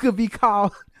crew could be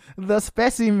called the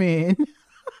Specimen.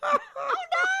 Oh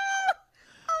no!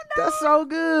 That's so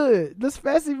good. The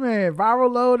Specimen.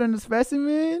 Viral Load and the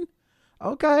Specimen.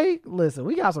 Okay, listen,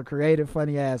 we got some creative,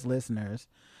 funny ass listeners,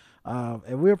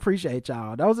 and we appreciate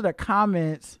y'all. Those are the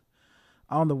comments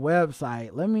on the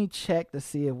website. Let me check to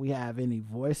see if we have any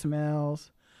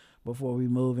voicemails before we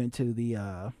move into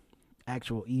the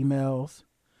actual emails.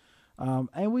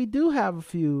 And we do have a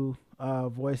few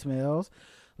voicemails.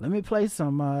 Let me play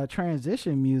some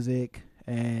transition music,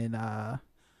 and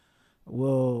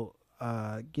we'll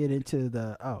get into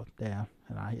the... Oh, damn.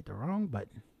 And I hit the wrong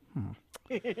button.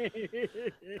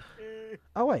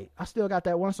 Oh, wait. I still got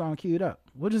that one song queued up.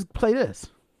 We'll just play this.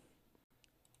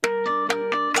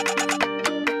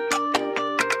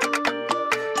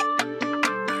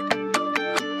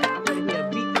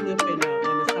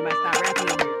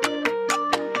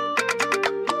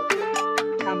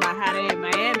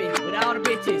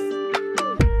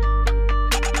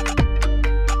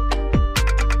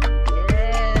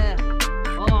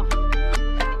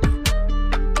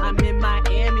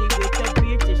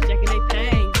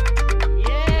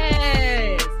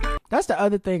 That's the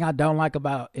other thing I don't like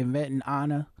about inventing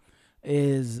Anna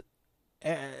is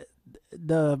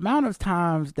the amount of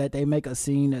times that they make a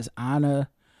scene as Anna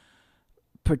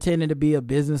pretending to be a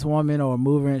businesswoman or a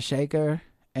mover and shaker,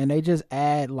 and they just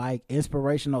add like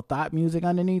inspirational thought music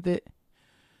underneath it.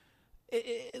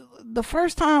 The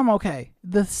first time, okay.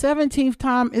 The 17th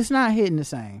time, it's not hitting the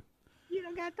same. You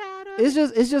don't got tired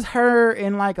of It's just her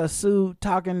in like a suit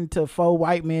talking to 4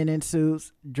 white men in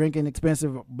suits, drinking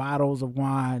expensive bottles of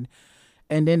wine,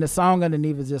 and then the song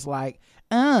underneath is just like,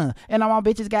 and all my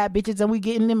bitches got bitches, and we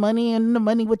getting the money, and the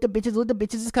money with the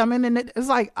bitches is coming, and it's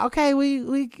like, okay,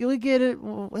 we get it.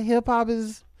 Hip hop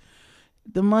is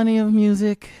the money of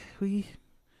music. We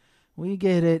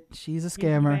get it. She's a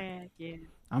scammer. Yeah.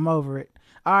 I'm over it.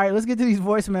 All right, let's get to these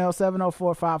voicemails.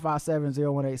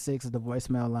 704-557-0186 is the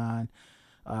voicemail line.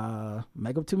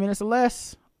 Make them 2 minutes or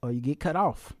less, or you get cut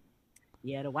off.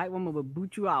 Yeah, the white woman will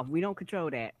boot you off. We don't control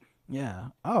that. Yeah.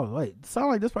 Oh, wait. Sound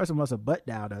like this person must have butt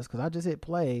dialed us because I just hit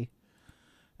play,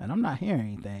 and I'm not hearing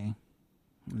anything.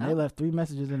 And they left 3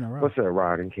 messages in a row. What's up,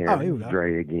 Rod and Karen? Oh, here we go.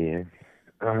 Dre again.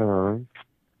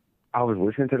 I was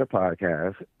listening to the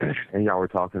podcast, and y'all were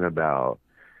talking about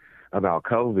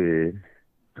COVID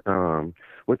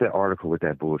with that article with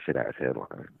that bullshit-ass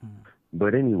headline.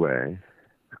 But anyway,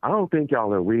 I don't think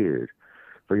y'all are weird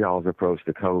for y'all's approach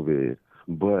to COVID,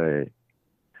 but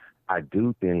I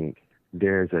do think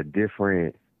there's a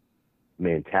different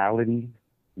mentality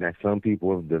that some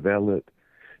people have developed.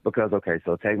 Because, okay,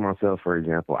 so take myself, for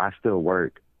example. I still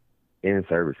work in the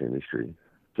service industry.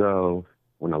 So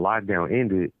when the lockdown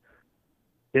ended,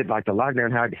 the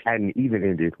lockdown hadn't even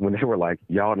ended when they were like,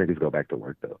 y'all niggas go back to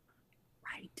work, though.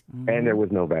 Right. Mm-hmm. And there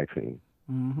was no vaccine.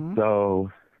 Mm-hmm.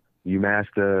 So you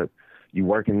masked up, you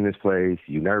working in this place,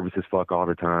 you nervous as fuck all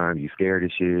the time, you scared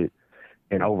as shit.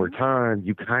 And over time,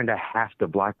 you kind of have to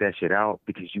block that shit out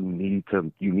because you need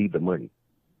the money.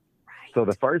 Right. So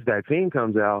the first vaccine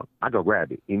comes out, I go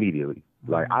grab it immediately.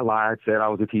 Mm-hmm. Like I lied, said I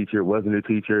was a teacher, wasn't a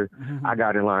teacher. Mm-hmm. I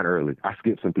got in line early. I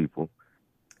skipped some people.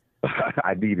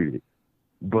 I needed it.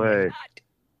 But,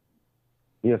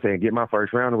 you know what I'm saying, get my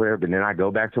first round or whatever, but then I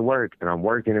go back to work and I'm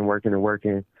working and working and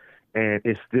working. And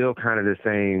it's still kind of the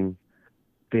same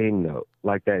thing though.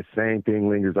 Like that same thing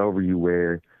lingers over you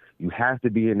where you have to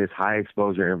be in this high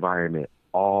exposure environment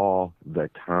all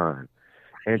the time.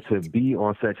 And to be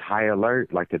on such high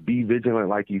alert, like to be vigilant,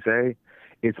 like you say,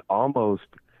 it almost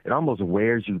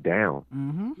wears you down.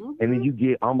 Mm-hmm. And then you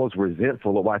get almost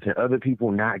resentful of watching other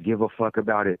people not give a fuck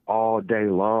about it all day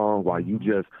long while you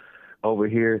just over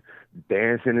here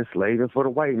dancing and slaving for the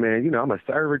white man. You know, I'm a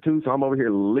server too, so I'm over here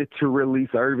literally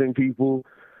serving people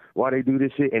while they do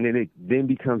this shit. And then it then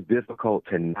becomes difficult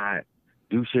to not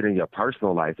do shit in your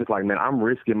personal life. It's like, man, I'm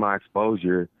risking my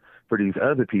exposure for these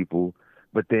other people,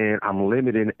 but then I'm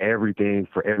limiting everything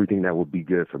for everything that would be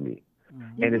good for me.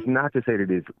 Mm-hmm. And it's not to say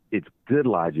that it's good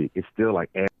logic. It's still like...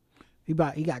 He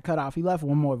got cut off. He left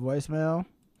one more voicemail.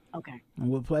 Okay. And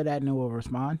we'll play that and then we'll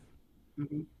respond.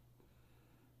 Mm-hmm.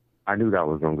 I knew that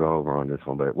was going to go over on this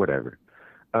one, but whatever.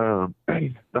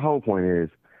 The whole point is,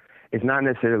 it's not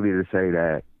necessarily to say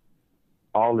that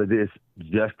all of this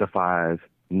justifies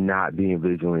not being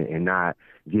vigilant and not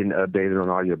getting updated on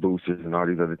all your boosters and all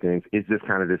these other things. It's just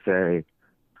kind of to say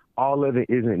all of it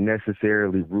isn't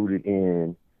necessarily rooted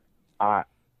in, at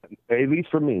least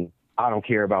for me, I don't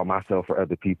care about myself or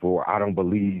other people, or I don't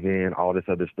believe in all this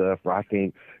other stuff, or I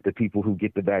think the people who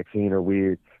get the vaccine are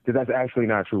weird, because that's actually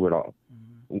not true at all.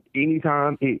 Mm-hmm.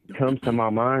 Anytime it comes to my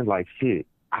mind, like, shit,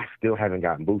 I still haven't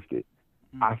gotten boosted.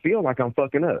 Mm-hmm. I feel like I'm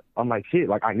fucking up. I'm like, shit,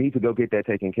 like I need to go get that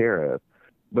taken care of.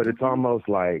 But it's almost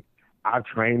like I've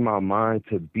trained my mind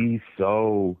to be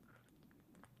so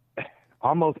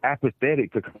almost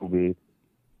apathetic to COVID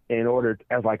in order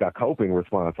as like a coping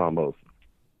response almost,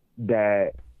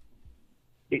 that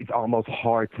it's almost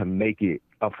hard to make it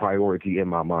a priority in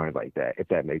my mind like that, if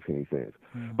that makes any sense.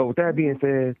 But with that being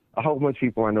said, a whole bunch of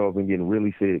people I know have been getting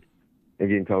really sick and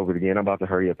getting COVID again. I'm about to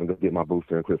hurry up and go get my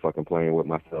booster and quit fucking playing with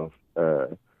myself.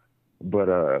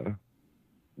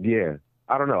 Yeah,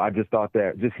 I don't know. I just thought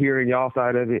that, just hearing y'all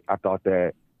side of it, I thought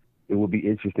that it would be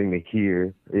interesting to hear,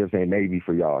 you know what I'm saying, maybe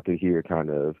for y'all to hear kind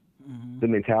of the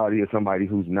mentality of somebody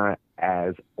who's not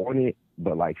as on it,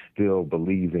 but like still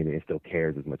believes in it and still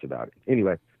cares as much about it.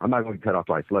 Anyway, I'm not going to cut off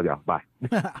twice. Love y'all. Bye.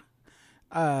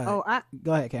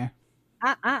 Go ahead, Karen.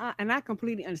 I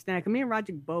completely understand. 'Cause me and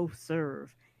Roger both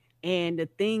serve. And the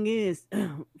thing is,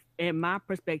 in my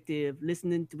perspective,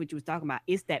 listening to what you was talking about,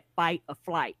 it's that fight or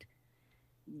flight.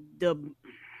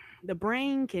 The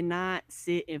brain cannot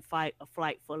sit and fight or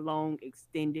flight for long,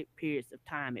 extended periods of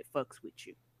time. It fucks with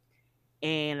you.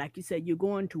 And like you said, you're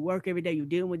going to work every day. You're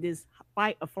dealing with this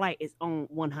fight or flight is on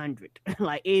 100.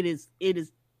 Like it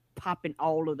is popping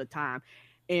all of the time.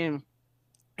 And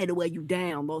the way you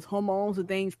down, those hormones and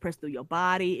things press through your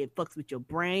body. It fucks with your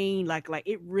brain. Like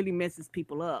it really messes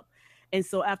people up. And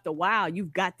so after a while,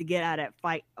 you've got to get out of that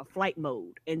fight or flight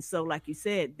mode. And so, like you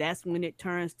said, that's when it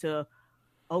turns to,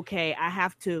 okay, I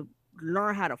have to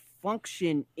learn how to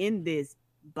function in this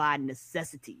by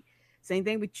necessity. Same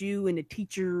thing with you and the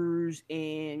teachers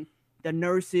and the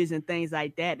nurses and things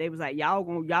like that. They was like, y'all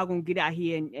gonna get out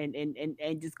here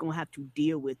and just gonna have to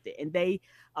deal with it. And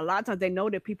a lot of times they know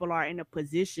that people are in a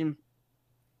position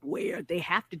where they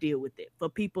have to deal with it. For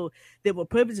people that were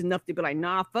privileged enough to be like,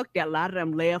 nah, fuck that. A lot of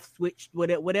them left, switched,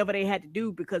 whatever they had to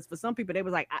do, because for some people they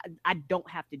was like, I don't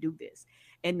have to do this.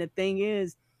 And the thing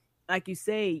is, like you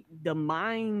say, the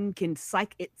mind can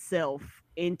psych itself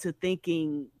into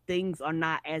thinking things are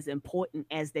not as important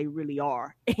as they really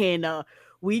are. And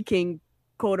we can,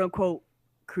 quote unquote,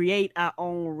 create our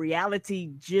own reality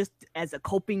just as a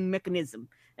coping mechanism.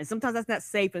 And sometimes that's not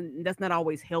safe and that's not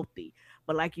always healthy.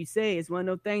 But like you say, it's one of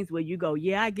those things where you go,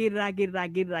 yeah, I get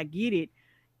it.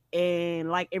 And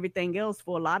like everything else,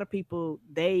 for a lot of people,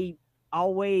 they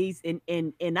always, and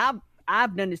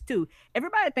I've done this too.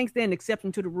 Everybody thinks they're an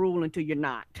exception to the rule until you're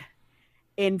not.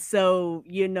 And so,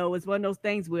 it's one of those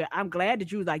things where I'm glad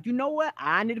that you was like, you know what?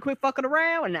 I need to quit fucking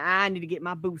around and I need to get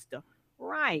my booster.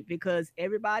 Right. Because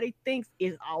everybody thinks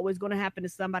it's always going to happen to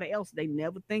somebody else. They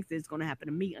never think that it's going to happen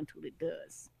to me until it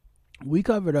does. We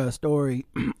covered a story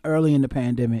early in the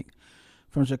pandemic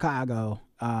from Chicago.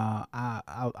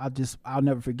 I'll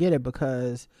never forget it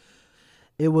because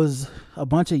it was a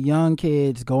bunch of young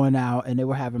kids going out and they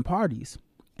were having parties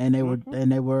and they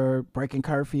were breaking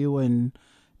curfew, and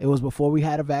it was before we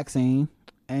had a vaccine,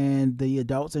 and the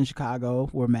adults in Chicago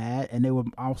were mad, and they were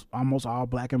almost all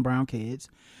black and brown kids,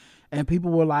 and people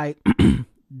were like,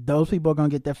 those people are going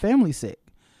to get their family sick.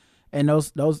 And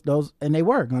those and they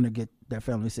were going to get their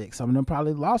family sick. Some of them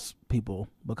probably lost people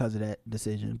because of that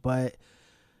decision. But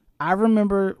I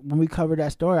remember when we covered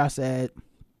that story, I said,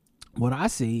 what I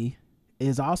see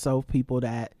is also people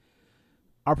that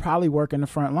are probably working the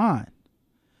front line.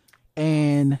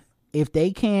 And if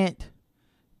they can't,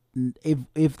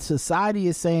 if society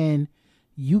is saying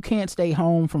you can't stay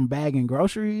home from bagging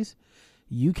groceries,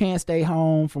 you can't stay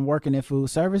home from working in food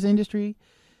service industry,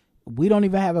 we don't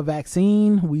even have a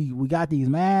vaccine, we got these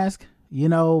masks,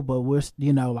 but we're,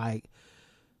 like,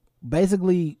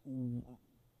 basically,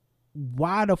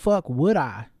 why the fuck would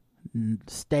I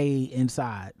stay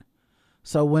inside?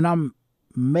 So when I'm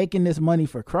making this money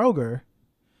for Kroger,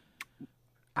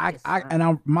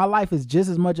 my life is just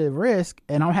as much at risk,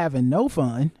 and I'm having no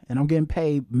fun, and I'm getting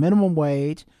paid minimum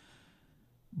wage.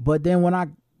 But then when I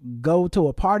go to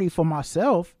a party for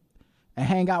myself and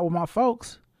hang out with my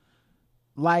folks,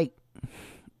 like,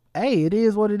 hey, it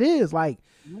is what it is. Like,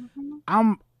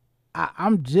 I'm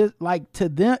just like, to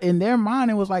them, in their mind,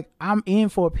 it was like, I'm in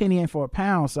for a penny and for a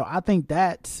pound. So I think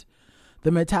that's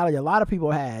the mentality a lot of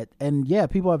people had. And yeah,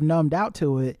 people have numbed out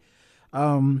to it.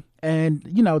 And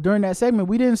during that segment,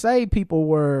 we didn't say people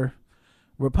were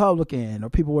Republican or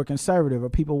people were conservative or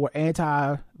people were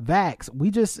anti-vax.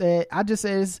 I just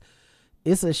said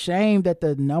it's a shame that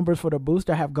the numbers for the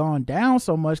booster have gone down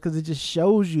so much, because it just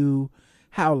shows you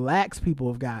how lax people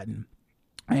have gotten.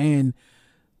 And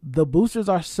the boosters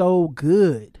are so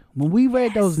good. When we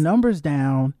read those numbers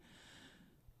down,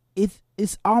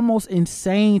 it's almost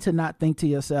insane to not think to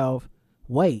yourself,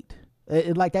 wait,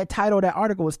 like that title of that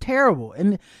article was terrible.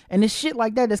 And it's shit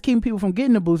like that's keeping people from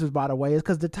getting the boosters, by the way, is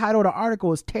because the title of the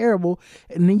article is terrible.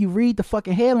 And then you read the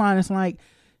fucking headline, it's like,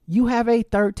 you have a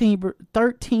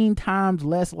 13 times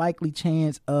less likely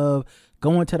chance of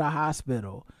going to the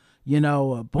hospital.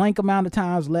 A blank amount of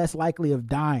times less likely of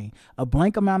dying, a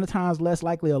blank amount of times less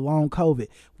likely of long COVID.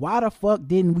 Why the fuck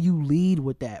didn't you lead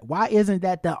with that? Why isn't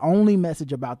that the only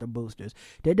message about the boosters?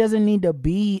 There doesn't need to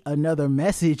be another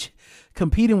message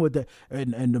competing with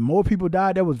and the more people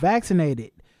died that was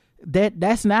vaccinated.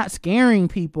 That's not scaring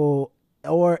people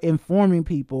or informing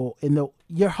people.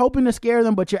 You're hoping to scare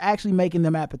them, but you're actually making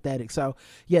them apathetic. So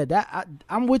yeah,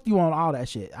 I'm with you on all that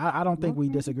shit. I don't think we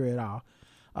disagree at all.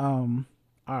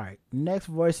 All right, next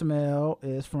voicemail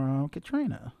is from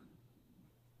Katrina.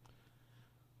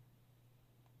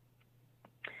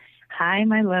 Hi,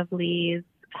 my lovelies.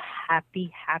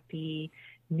 Happy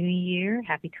New Year.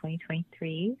 Happy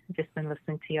 2023. I've just been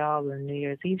listening to y'all the New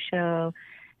Year's Eve show,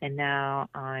 and now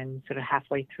I'm sort of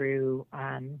halfway through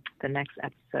the next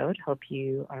episode. Hope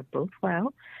you are both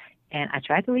well. And I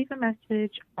tried to leave a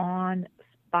message on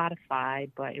Spotify,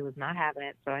 but it was not having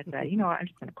it. So I said, you know what, I'm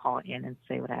just going to call in and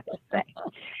say what I have to say.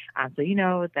 So you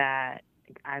know that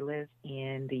I live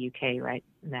in the UK right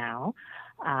now,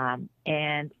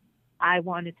 and I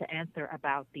wanted to answer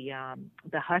about the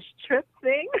Hush trip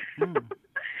thing. And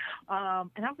I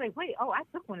was like, wait, I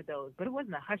took one of those, but it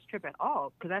wasn't a Hush trip at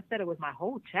all, because I said it was my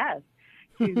whole chest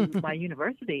to my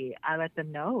university. I let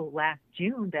them know last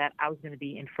June that I was going to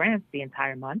be in France the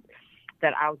entire month,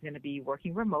 that I was going to be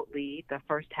working remotely the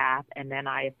first half, and then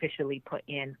I officially put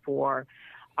in for,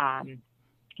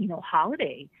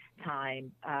 holiday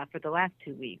time for the last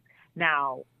 2 weeks.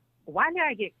 Now, why did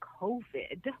I get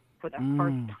COVID for the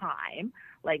first time,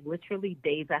 like literally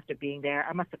days after being there?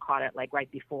 I must have caught it like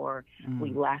right before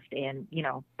we left, and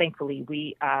thankfully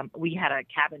we had a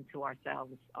cabin to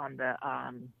ourselves on the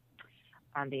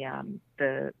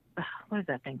what is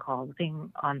that thing called? The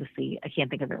thing on the sea. I can't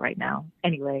think of it right now.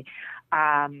 Anyway,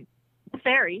 the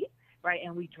ferry, right?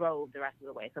 And we drove the rest of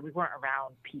the way, so we weren't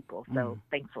around people. So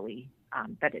thankfully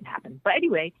that didn't happen. But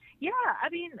anyway, yeah, I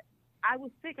mean, I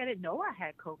was sick. I didn't know I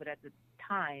had COVID at the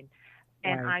time.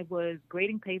 And I was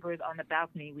grading papers on the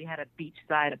balcony. We had a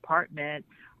beachside apartment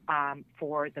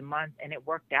for the month, and it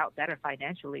worked out better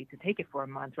financially to take it for a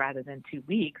month rather than 2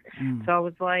 weeks. So I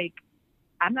was like,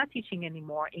 I'm not teaching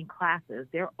anymore in classes.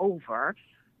 They're over.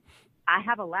 I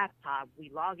have a laptop. We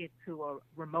log into a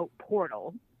remote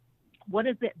portal. What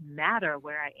does it matter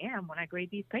where I am when I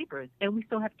grade these papers? And we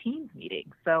still have Teams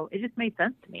meetings. So it just made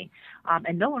sense to me.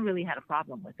 And no one really had a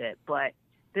problem with it. But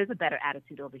there's a better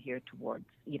attitude over here towards,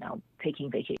 taking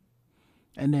vacation.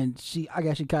 And then I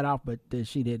guess she cut off, but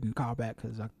she didn't call back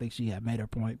because I think she had made her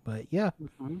point. But yeah,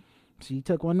 she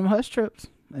took one of them Hush trips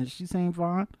and she seemed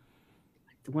fine.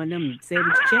 One of them said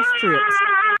with your chest trips.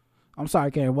 I'm sorry,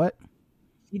 Karen, what?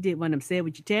 You did one of them said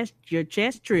with your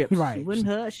chest trips. Right. She wouldn't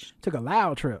hush. Took a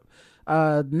loud trip.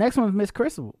 Next one is Miss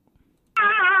Crystal.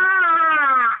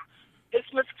 It's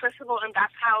Miss Crystal, and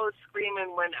that's how I was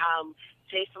screaming when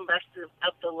Jason Lester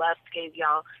of the Left gave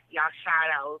y'all shout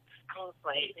outs. I was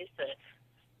like, they said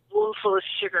spoonful of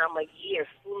sugar. I'm like, yeah,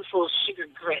 spoonful of sugar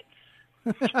grits.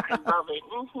 I love it.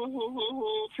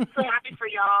 So happy for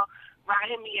y'all.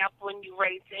 Riding me up when you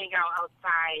ready to hang out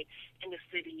outside in the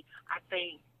city. I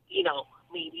think,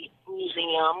 maybe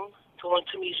museum, going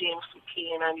to museums from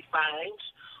K95s,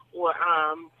 or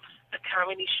a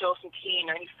comedy show from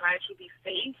K95 would be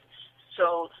safe.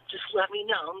 So just let me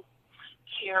know.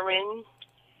 Karen,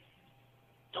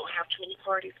 don't have too many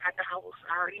parties at the house.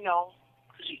 I already know,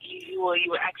 because you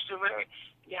an extrovert.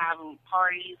 You're having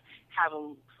parties,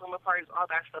 having summer parties, all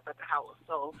that stuff at the house.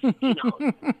 So,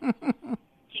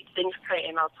 keep things straight,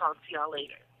 and I'll talk to y'all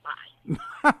later.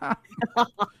 Bye.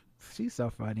 She's so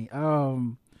funny.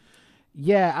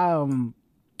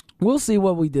 We'll see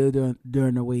what we do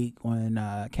during the week when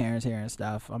Karen's here and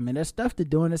stuff. I mean, there's stuff to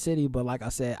do in the city, but like I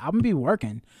said, I'm gonna be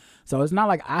working, so it's not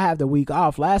like I have the week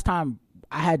off. Last time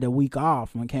I had the week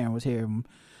off when Karen was here,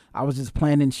 I was just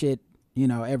planning shit,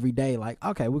 every day. Like,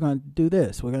 okay, we're gonna do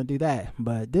this, we're gonna do that.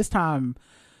 But this time,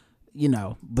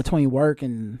 between work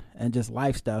and just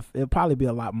life stuff, it'll probably be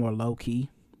a lot more low key.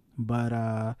 But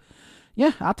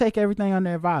I'll take everything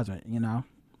under advisement,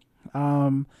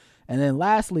 And then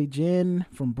lastly, Jen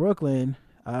from Brooklyn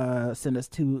sent us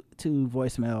two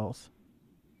voicemails.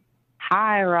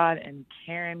 Hi, Rod and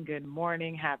Karen. Good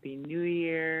morning. Happy New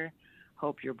Year.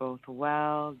 Hope you're both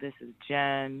well. This is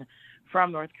Jen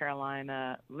from North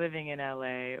Carolina, living in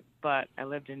LA, but I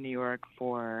lived in New York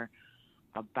for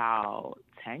about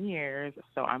 10 years,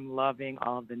 so I'm loving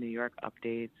all of the New York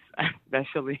updates,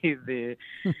 especially the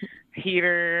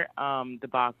heater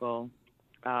debacle.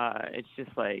 It's just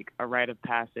like a rite of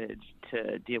passage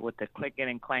to deal with the clicking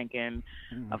and clanking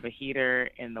of a heater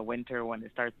in the winter when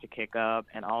it starts to kick up,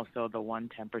 and also the one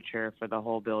temperature for the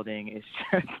whole building is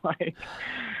just like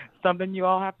something you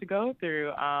all have to go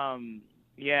through.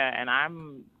 Yeah, and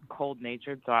I'm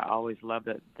cold-natured, so I always loved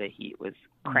that the heat was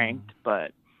cranked,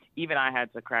 but even I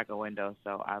had to crack a window,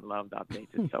 so I love the updates.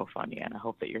 It's so funny, and I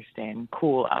hope that you're staying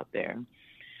cool out there.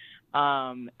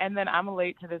 And then I'm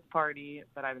late to this party,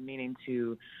 but I've been meaning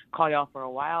to call y'all for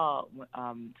a while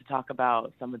to talk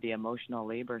about some of the emotional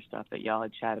labor stuff that y'all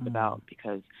had chatted about,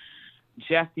 because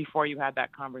just before you had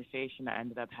that conversation, I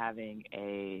ended up having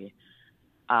a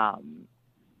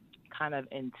kind of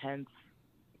intense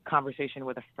conversation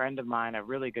with a friend of mine, a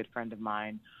really good friend of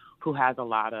mine, who has a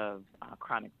lot of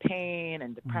chronic pain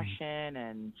and depression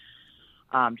and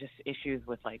just issues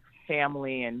with like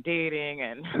family and dating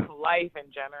and life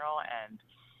in general.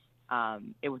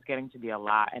 And it was getting to be a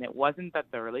lot. And it wasn't that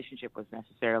the relationship was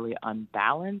necessarily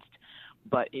unbalanced,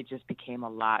 but it just became a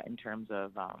lot in terms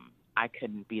of I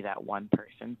couldn't be that one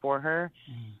person for her.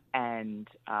 And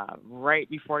right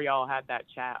before y'all had that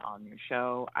chat on your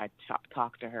show, I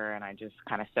talked to her and I just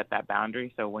kind of set that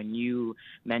boundary. So when you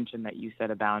mentioned that you set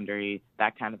a boundary,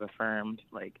 that kind of affirmed,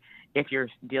 like, if you're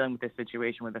dealing with this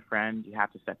situation with a friend, you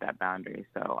have to set that boundary.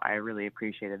 So I really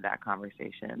appreciated that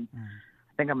conversation.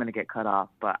 I think I'm going to get cut off,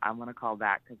 but I'm going to call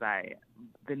back because I've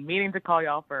been meaning to call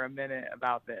y'all for a minute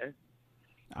about this.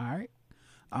 All right.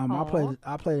 I'll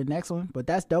play the next one, but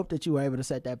that's dope that you were able to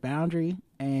set that boundary.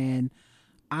 And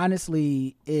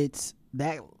honestly, it's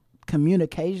that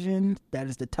communication that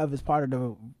is the toughest part of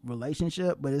the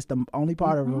relationship, but it's the only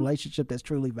part of a relationship that's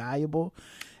truly valuable,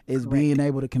 is being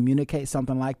able to communicate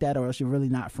something like that, or else you're really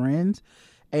not friends.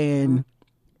 And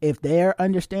if they're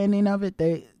understanding of it,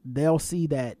 they'll see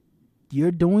that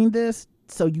you're doing this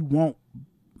so you won't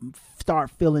start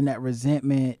feeling that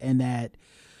resentment and that,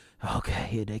 okay,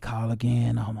 here they call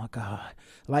again, oh my God.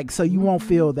 Like, so you won't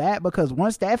feel that, because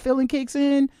once that feeling kicks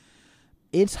in,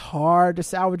 it's hard to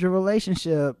salvage a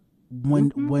relationship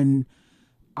when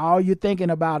all you're thinking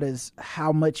about is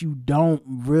how much you don't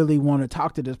really want to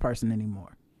talk to this person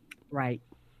anymore. Right.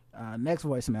 Next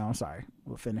voicemail, I'm sorry.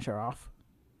 We'll finish her off.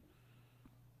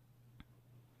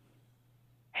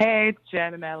 Hey, it's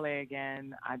Jen in LA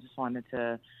again. I just wanted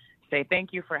to say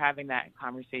thank you for having that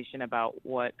conversation about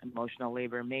what emotional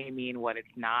labor may mean, what it's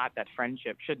not, that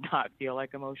friendship should not feel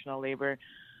like emotional labor.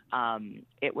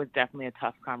 It was definitely a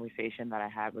tough conversation that I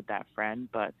had with that friend,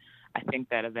 but I think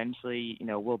that eventually,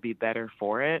 we'll be better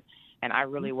for it. And I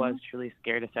really was truly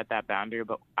scared to set that boundary,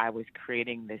 but I was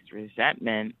creating this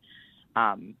resentment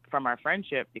from our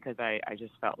friendship because I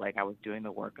just felt like I was doing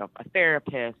the work of a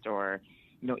therapist or,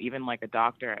 even like a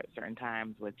doctor at certain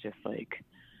times with just like,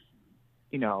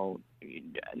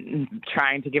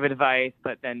 trying to give advice,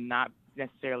 but then not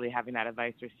necessarily having that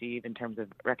advice received in terms of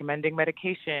recommending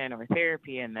medication or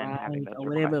therapy, and then having those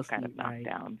requests kind of knocked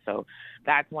down. So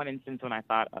that's one instance when I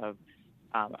thought of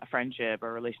a friendship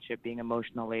or relationship being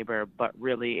emotional labor, but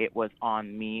really it was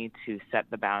on me to set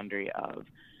the boundary of,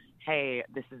 hey,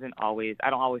 this isn't always, I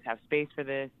don't always have space for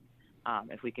this.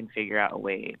 If we can figure out a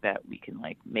way that we can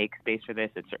like make space for this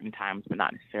at certain times, but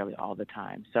not necessarily all the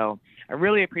time. So I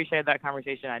really appreciated that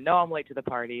conversation. I know I'm late to the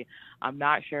party. I'm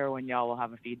not sure when y'all will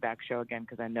have a feedback show again,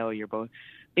 because I know you're both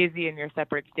busy in your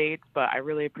separate states, but I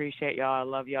really appreciate y'all. I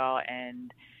love y'all,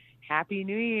 and Happy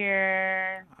New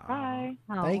Year. Bye.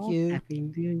 Thank you. Happy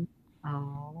New Year.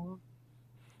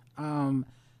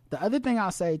 The other thing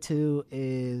I'll say too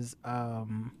is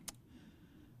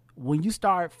when you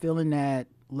start feeling that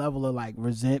level of like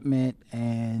resentment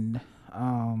and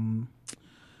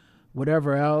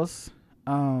whatever else,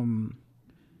 the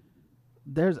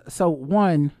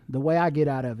way I get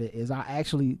out of it is I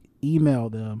actually email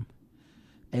them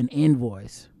an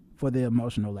invoice for the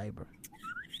emotional labor.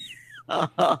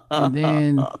 And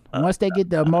then once they get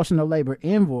the emotional labor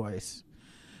invoice,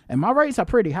 and my rates are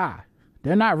pretty high,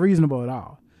 they're not reasonable at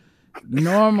all.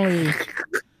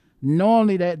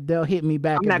 Normally that they'll hit me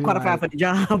back. I'm not qualified for the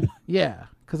job. Yeah,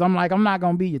 because I'm like, I'm not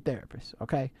gonna be your therapist,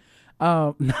 okay?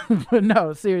 But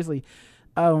no, seriously,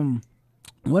 one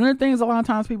of the things a lot of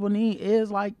times people need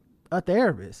is like a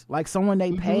therapist, like someone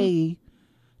they pay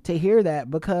to hear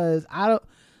that, because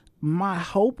my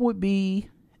hope would be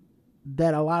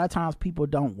that a lot of times people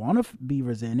don't want to be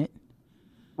resented.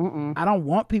 I don't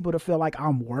want people to feel like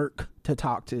I'm work to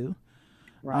talk to.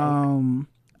 Right.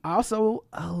 Also,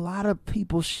 a lot of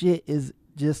people's shit is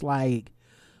just like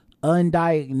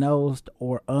undiagnosed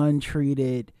or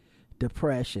untreated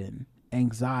depression,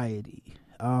 anxiety,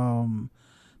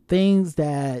 things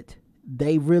that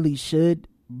they really should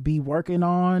be working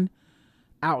on,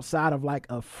 outside of like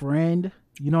a friend.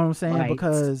 You know what I'm saying? Right.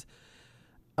 Because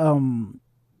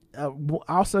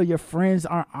also your friends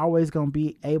aren't always going to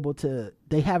be able to,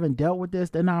 they haven't dealt with this.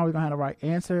 They're not always going to have the right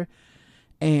answer.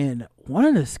 And one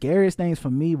of the scariest things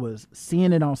for me was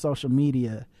seeing it on social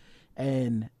media,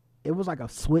 and it was like a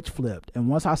switch flipped. And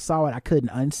once I saw it, I couldn't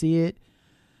unsee it.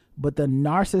 But the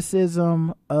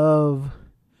narcissism of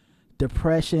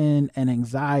depression and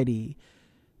anxiety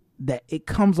that it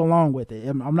comes along with it.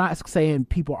 I'm not saying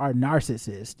people are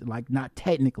narcissists, like not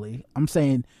technically. I'm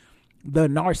saying the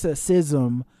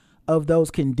narcissism of those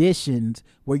conditions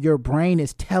where your brain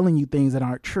is telling you things that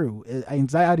aren't true.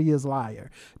 Anxiety is a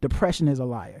liar. Depression is a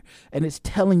liar. And it's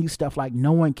telling you stuff like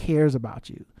no one cares about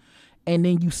you. And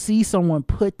then you see someone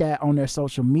put that on their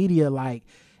social media, like,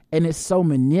 and it's so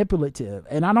manipulative.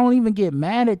 And I don't even get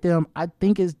mad at them. I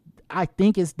think it's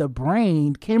the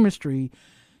brain chemistry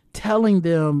telling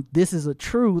them this is a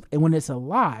truth and when it's a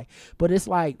lie. But it's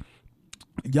like,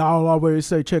 y'all always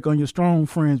say check on your strong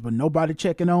friends, but nobody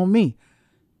checking on me.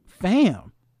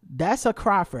 Fam, that's a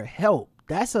cry for help.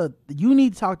 You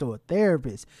need to talk to a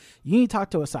therapist. You need to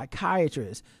talk to a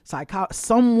psychiatrist,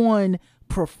 someone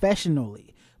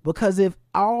professionally. Because if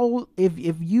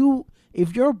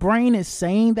your brain is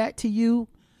saying that to you,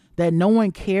 that no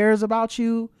one cares about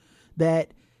you,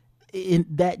 that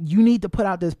you need to put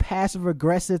out this passive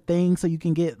aggressive thing so you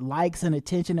can get likes and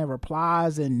attention and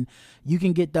replies, and you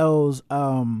can get those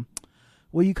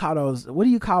what do you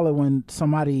call it when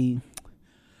somebody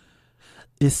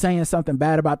is saying something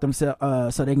bad about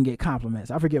themselves so they can get compliments?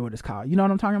 I forget what it's called. You know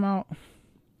what I'm talking about?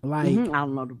 Like, I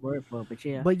don't know the word for it, but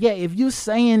yeah. But yeah, if you're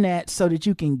saying that so that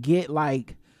you can get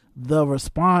like the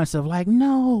response of like,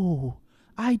 no,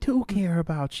 I do care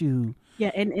about you. Yeah,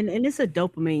 and it's a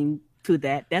dopamine to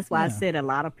that. That's why I said a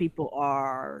lot of people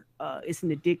are it's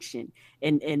an addiction,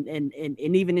 and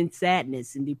even in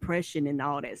sadness and depression and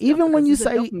all that stuff. Even when you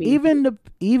say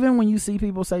even when you see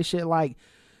people say shit like,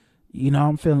 you know,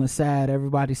 I'm feeling sad,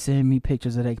 everybody send me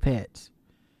pictures of their pets.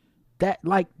 That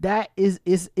is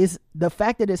the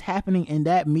fact that it's happening in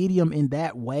that medium in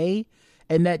that way,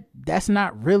 and that's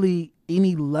not really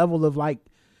any level of like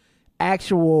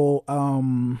actual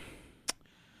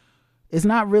it's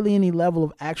not really any level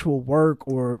of actual work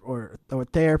or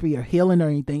therapy or healing or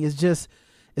anything. It's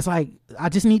like I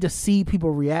just need to see people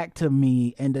react to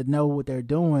me and to know what they're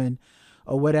doing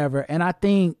or whatever. And I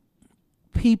think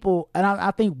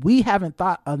I think we haven't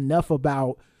thought enough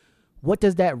about what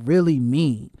does that really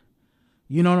mean.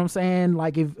 You know what I'm saying?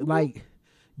 Like if like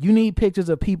you need pictures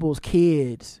of people's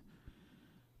kids,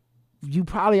 you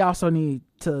probably also need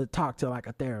to talk to like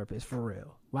a therapist for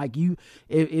real. Like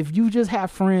if you just have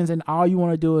friends and all you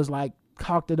want to do is like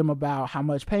talk to them about how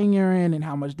much pain you're in and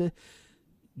how much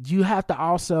you have to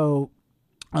also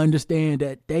understand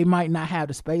that they might not have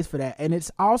the space for that. And it's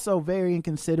also very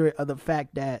inconsiderate of the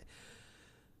fact that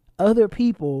other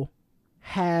people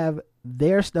have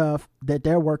their stuff that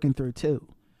they're working through too.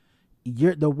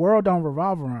 The world don't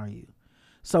revolve around you.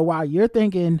 So while you're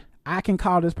thinking I can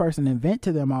call this person and vent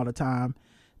to them all the time,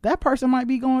 that person might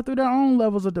be going through their own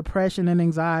levels of depression and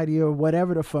anxiety or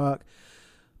whatever the fuck.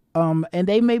 And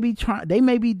they may be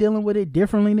dealing with it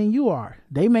differently than you are.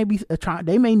 They may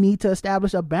need to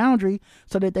establish a boundary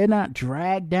so that they're not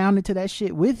dragged down into that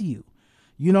shit with you.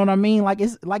 You know what I mean?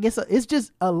 It's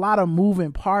just a lot of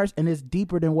moving parts, and it's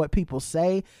deeper than what people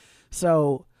say.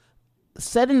 So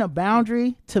setting a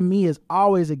boundary to me is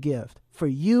always a gift for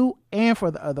you and for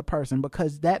the other person,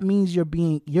 because that means you're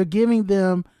giving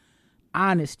them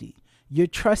honesty. You're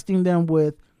trusting them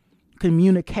with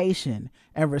communication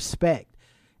and respect.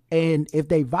 And if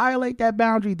they violate that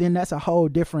boundary, then that's a whole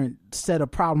different set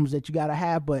of problems that you got to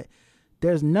have. But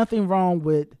there's nothing wrong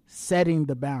with setting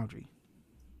the boundary.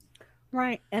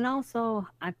 Right. And also,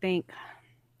 I think,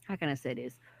 how can I say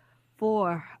this?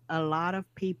 For a lot of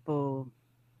people,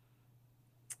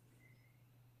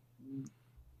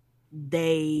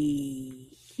 they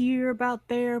hear about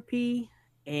therapy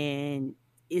and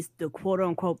it's the quote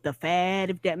unquote the fad,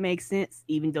 if that makes sense,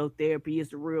 even though therapy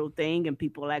is the real thing and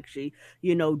people actually,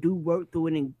 do work through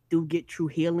it and do get true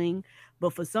healing.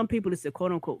 But for some people, it's a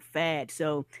quote unquote fad.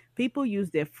 So people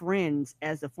use their friends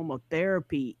as a form of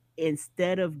therapy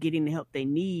instead of getting the help they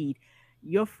need.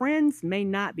 Your friends may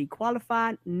not be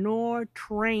qualified nor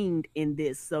trained in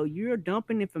this. So you're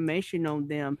dumping information on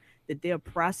them that they're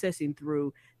processing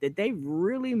through that they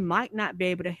really might not be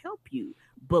able to help you.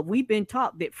 But we've been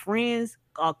taught that friends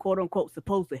are quote unquote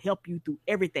supposed to help you through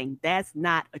everything. That's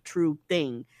not a true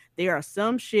thing. There are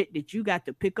some shit that you got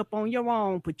to pick up on your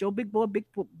own, put your big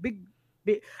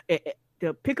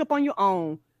to pick up on your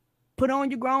own, put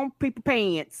on your grown people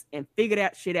pants and figure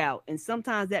that shit out. And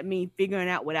sometimes that means figuring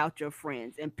out without your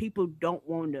friends. And people don't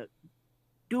want to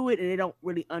do it, and they don't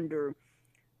really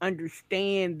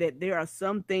understand that there are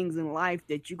some things in life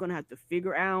that you're gonna have to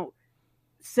figure out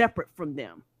separate from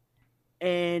them.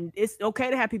 And it's okay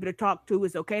to have people to talk to.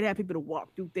 It's okay to have people to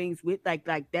walk through things with, like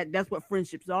that. That's what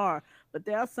friendships are. But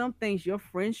there are some things your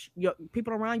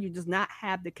people around you does not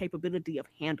have the capability of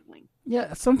handling.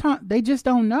 Yeah, sometimes they just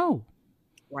don't know.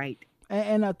 Right.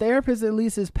 And a therapist at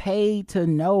least is paid to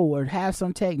know or have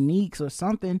some techniques or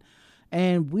something.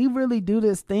 And we really do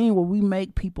this thing where we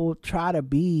make people try to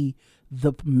be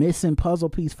the missing puzzle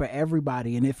piece for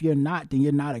everybody. And if you're not, then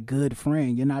you're not a good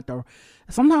friend. You're not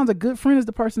sometimes a good friend is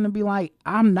the person to be like,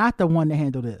 I'm not the one to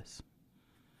handle this.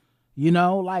 You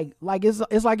know, like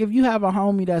it's like if you have a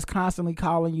homie that's constantly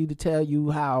calling you to tell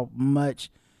you how much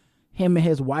him and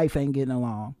his wife ain't getting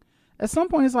along. At some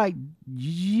point, it's like,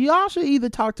 y'all should either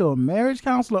talk to a marriage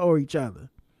counselor or each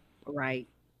other. Right.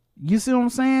 You see what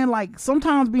I'm saying? Like,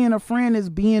 sometimes being a friend is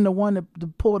being the one to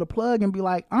pull the plug and be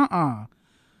like,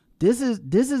 this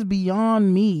is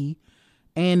beyond me.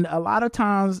 And a lot of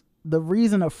times, the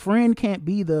reason a friend can't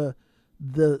be the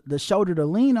shoulder to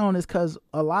lean on is because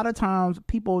a lot of times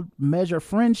people measure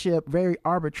friendship very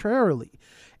arbitrarily,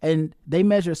 and they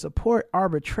measure support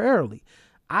arbitrarily.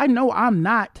 I know I'm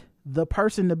not the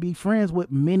person to be friends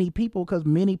with many people because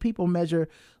many people measure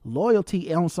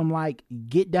loyalty on some like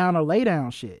get down or lay down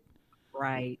shit.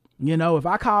 Right. You know, if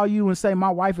I call you and say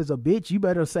my wife is a bitch, you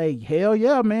better say, hell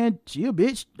yeah, man, she a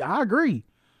bitch. I agree.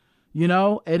 You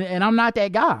know, and I'm not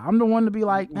that guy. I'm the one to be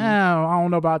like, I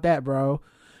don't know about that, bro.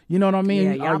 You know what I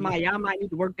mean? Yeah, y'all might need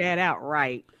to work that out.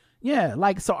 Right. Yeah.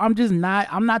 Like, so I'm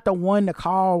not the one to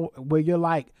call where you're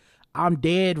like, I'm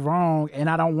dead wrong and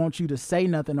I don't want you to say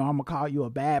nothing or I'm gonna call you a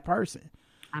bad person.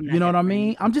 You know what I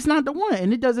mean? I'm just not the one.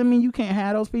 And it doesn't mean you can't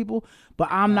have those people, but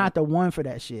I'm not the one for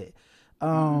that shit.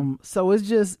 So it's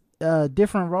just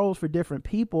different roles for different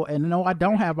people. And no, I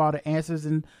don't have all the answers,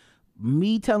 and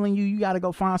me telling you got to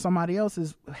go find somebody else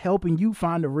is helping you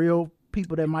find the real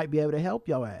people that might be able to help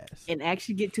your ass and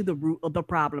actually get to the root of the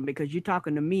problem, because you're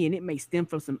talking to me and it may stem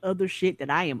from some other shit that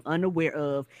I am unaware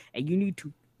of, and you need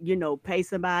to, pay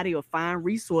somebody or find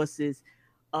resources,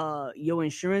 your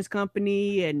insurance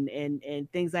company and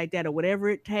things like that, or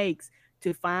whatever it takes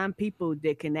to find people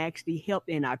that can actually help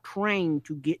and are trained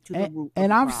to get to the root.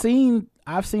 And I've seen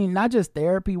not just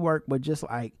therapy work, but just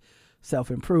like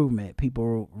self-improvement,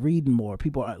 people reading more,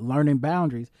 people are learning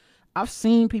boundaries. I've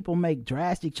seen people make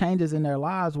drastic changes in their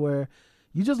lives where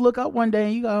you just look up one day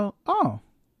and you go, oh,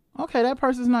 okay, that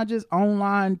person's not just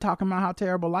online talking about how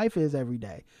terrible life is every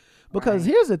day. Because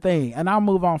here's the thing, and I'll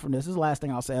move on from this. This is the last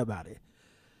thing I'll say about it.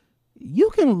 You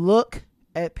can look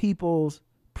at people's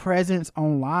presence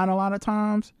online a lot of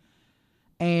times,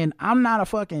 and I'm not a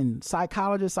fucking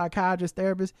psychologist,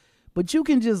 therapist, but you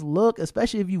can just look,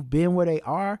 especially if you've been where they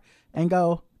are, and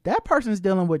go, that person's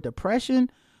dealing with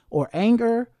depression or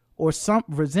anger or some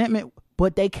resentment,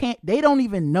 but they don't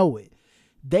even know it.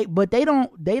 They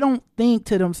don't think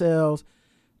to themselves,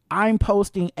 I'm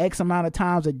posting X amount of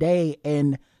times a day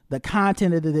and the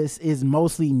content of this is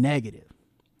mostly negative.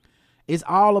 It's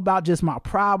all about just my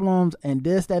problems and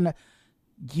this, that, and that.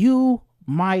 You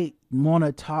might want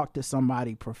to talk to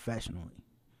somebody professionally.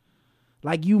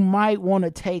 Like, you might want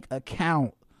to take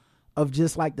account of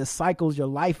just like the cycles your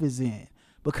life is in,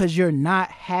 because you're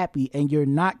not happy and you're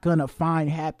not going to find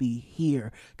happy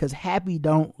here, because happy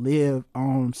don't live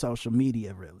on social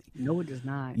media, really. No, it does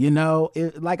not.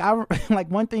 Like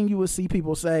one thing you would see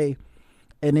people say,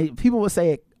 and people would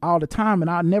say it all the time,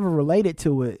 and I never related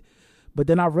to it, but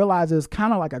then I realized it's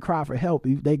kind of like a cry for help.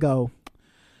 They go,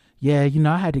 yeah,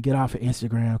 I had to get off of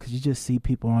Instagram because you just see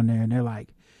people on there and they're like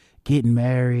getting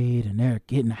married and they're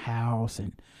getting a house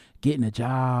and getting a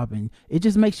job, and it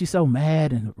just makes you so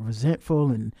mad and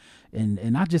resentful, and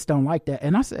I just don't like that.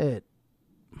 And I said,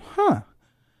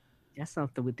 that's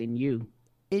something within you.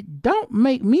 It don't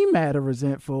make me mad or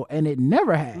resentful, and it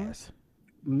never has.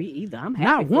 Me either. I'm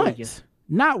happy for you.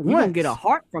 Not once. You don't get a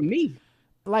heart from me.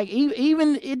 Like,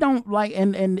 even it don't, like,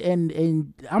 and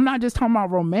I'm not just talking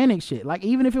about romantic shit. Like,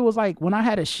 even if it was like when I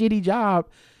had a shitty job,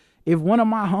 if one of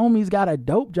my homies got a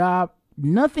dope job,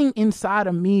 nothing inside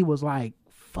of me was like,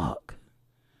 fuck,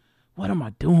 what am I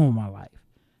doing with my life?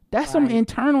 That's some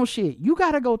internal shit. You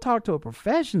got to go talk to a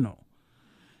professional.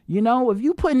 If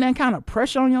you putting that kind of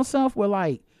pressure on yourself where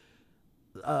like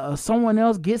someone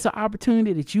else gets an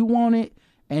opportunity that you wanted,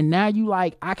 and now you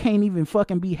like, I can't even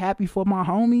fucking be happy for my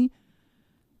homie.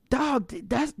 Dog,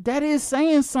 that is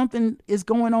saying something is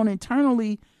going on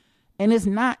internally, And it's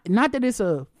not that it's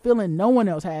a feeling no one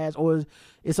else has, or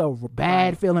it's a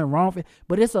bad feeling, wrong feeling,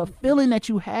 but it's a feeling that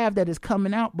you have that is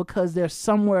coming out because there's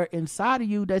somewhere inside of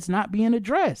you that's not being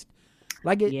addressed.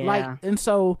 And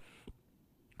so,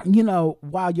 you know,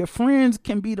 while your friends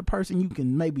can be the person you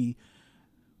can maybe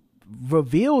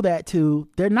reveal that to,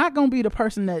 they're not going to be the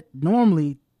person that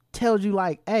normally tells you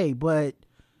like, hey, but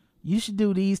you should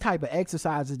do these type of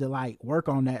exercises to like work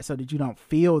on that so that you don't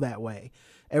feel that way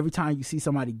every time you see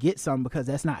somebody get something, because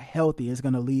that's not healthy. It's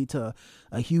going to lead to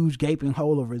a huge gaping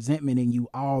hole of resentment in you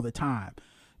all the time.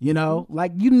 You know,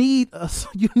 like you need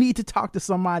to talk to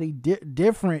somebody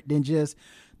different than just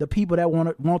the people that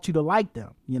want you to like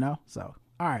them, you know? So,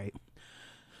 all right.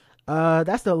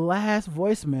 That's the last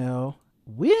voicemail.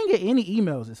 We didn't get any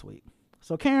emails this week.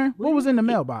 So Karen, what was in the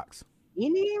mailbox?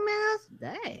 Any emails?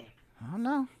 Dang. I don't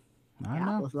know.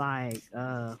 I was like,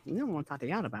 we don't want to talk to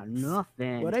y'all about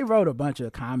nothing. Well, they wrote a bunch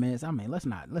of comments. I mean, let's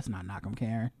not knock them,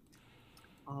 Karen.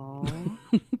 Oh,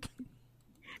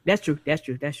 that's true.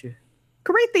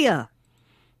 Carithia.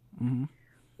 Mm-hmm.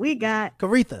 We got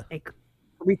Caritha.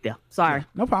 Caritha. Sorry. Yeah,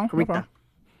 no problem. Caritha. No problem.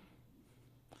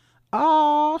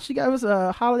 Oh, she gave us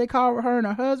a holiday card with her and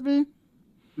her husband.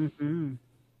 Mm-hmm.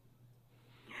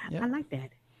 Yep. I like that.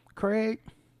 Craig.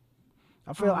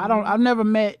 I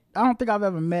don't think I've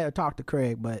ever met or talked to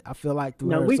Craig, but I feel like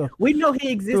we know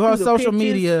he exists through her social pictures.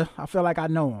 Media. I feel like I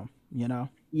know him, you know?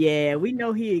 Yeah, we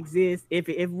know he exists. If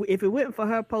it wasn't for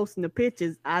her posting the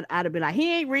pictures, I'd have been like,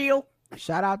 he ain't real.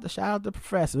 Shout out the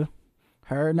professor.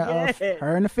 Her and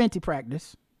the Fenty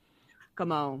practice.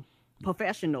 Come on.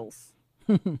 Professionals.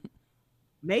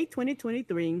 May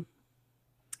 2023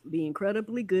 be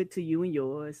incredibly good to you and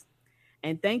yours.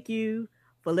 And thank you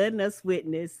for letting us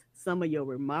witness some of your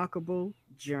remarkable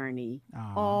journey.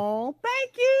 Oh,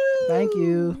 thank you. Thank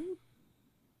you.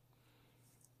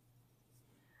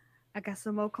 I got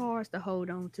some more cards to hold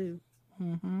on to.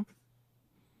 Mm-hmm.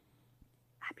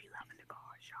 I be loving the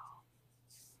cards, y'all.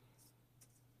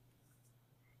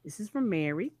 This is from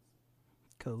Mary.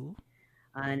 Cool.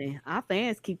 And our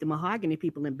fans keep the mahogany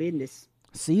people in business.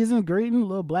 Season greeting,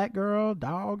 little black girl,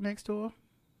 dog next to her.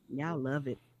 Y'all love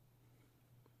it.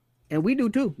 And we do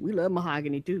too. We love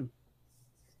mahogany too.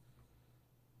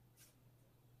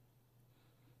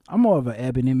 I'm more of an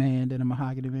ebony man than a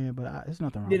mahogany man, but there's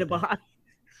nothing wrong with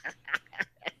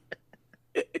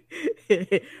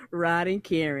that. Rod and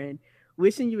Karen,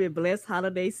 wishing you a blessed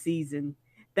holiday season.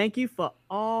 Thank you for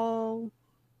all.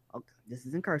 Oh, this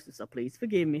is in cursive, so please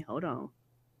forgive me. Hold on.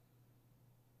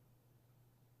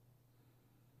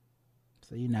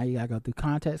 So now you gotta go through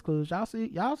context clues. Y'all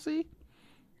see?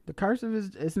 The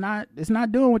cursive is not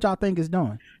doing what y'all think it's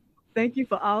doing. Thank you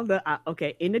for all the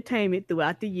entertainment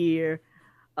throughout the year.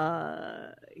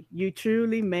 You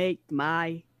truly make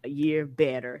my year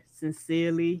better.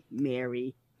 Sincerely,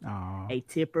 Mary. Aww. A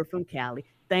tipper from Cali.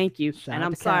 Thank you. And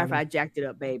I'm sorry if I jacked it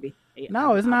up, baby.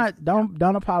 No, it's not.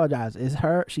 Don't apologize. It's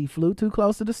her. She flew too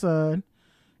close to the sun.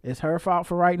 It's her fault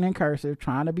for writing in cursive,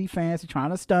 trying to be fancy,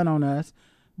 trying to stun on us.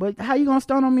 But how you gonna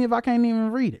stun on me if I can't even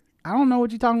read it? I don't know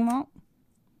what you're talking about.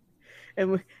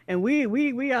 And we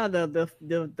are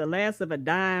the last of a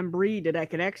dying breed that I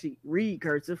can actually read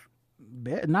cursive.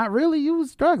 Not really. You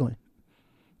was struggling.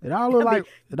 It all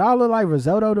look like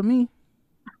risotto to me.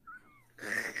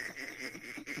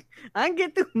 I can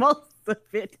get through most of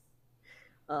it.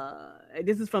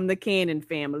 This is from the Cannon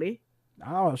family.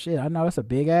 Oh shit! I know it's a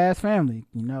big ass family.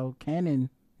 You know,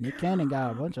 Nick Cannon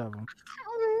got a bunch of them.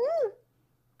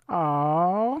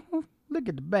 Oh, look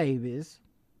at the babies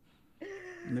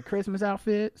and the Christmas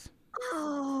outfits.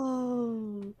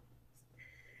 Oh,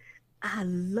 I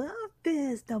love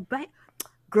this.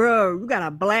 Girl, you got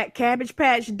a black Cabbage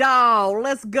Patch doll.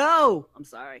 Let's go. I'm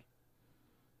sorry.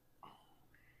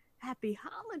 Happy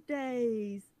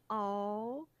holidays.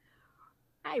 Oh,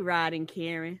 hi, Rod and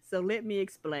Karen. So let me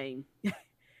explain.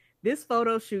 This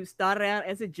photo shoot started out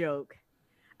as a joke.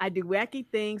 I do wacky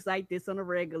things like this on a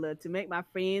regular to make my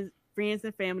friends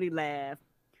and family laugh.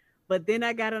 But then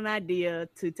I got an idea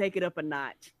to take it up a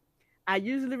notch. I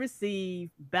usually receive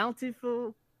a bounty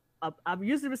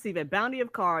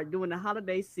of cards during the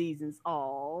holiday seasons.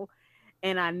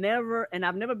 And I've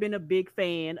never been a big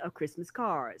fan of Christmas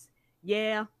cards.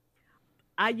 Yeah.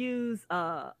 I used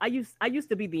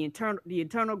to be the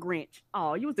eternal Grinch.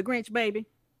 Oh, you was the Grinch, baby.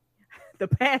 The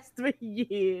past 3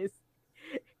 years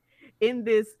in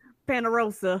this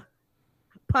Ponderosa,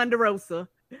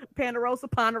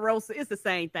 it's the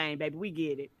same thing, baby. We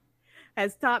get it.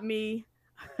 Has taught me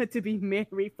to be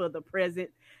merry for the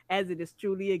present, as it is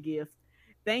truly a gift.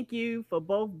 Thank you for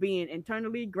both being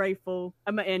internally grateful.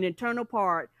 I'm an internal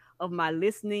part of my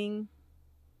listening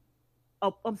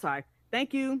Oh, I'm sorry.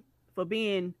 Thank you for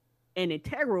being an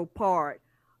integral part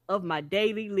of my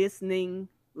daily listening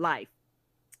life.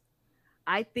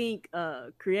 I think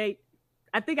I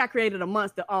created a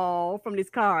monster all from these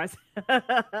cards.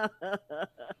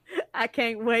 I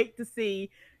can't wait to see.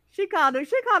 She called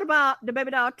about the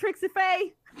baby doll Trixie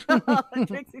Faye.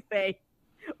 Trixie Faye,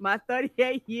 my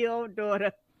 38-year-old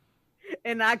daughter,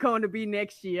 and not going to be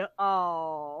next year.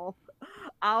 Oh,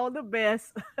 all the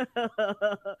best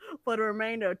for the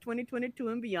remainder of 2022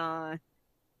 and beyond.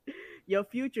 Your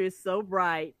future is so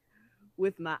bright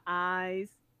with my eyes.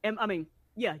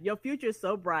 Your future is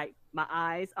so bright. My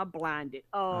eyes are blinded.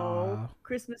 Oh,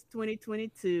 Christmas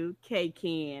 2022,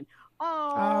 K-Can.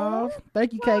 Oh,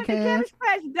 thank you, K-Can.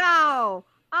 Scratch doll.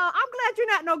 I'm glad you're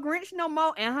not no Grinch no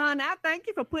more. And honey, I thank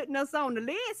you for putting us on the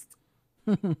list.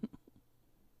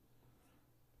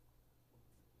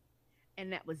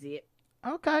 And that was it.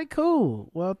 Okay, cool.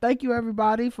 Well, thank you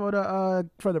everybody for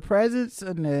the presents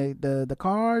and the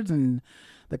cards and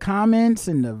the comments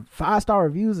and the 5-star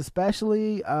reviews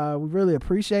especially. We really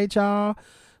appreciate y'all.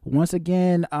 Once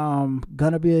again,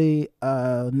 gonna be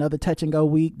another touch and go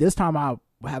week. This time I'll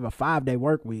have a 5-day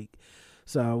work week.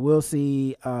 So we'll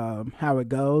see how it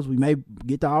goes. We may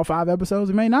get to all 5 episodes,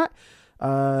 we may not.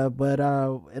 But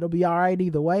it'll be all right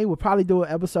either way. We'll probably do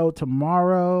an episode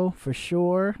tomorrow for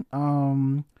sure.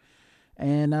 Yeah,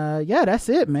 that's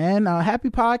it, man. Happy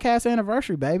podcast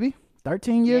anniversary, baby.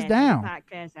 13 years down.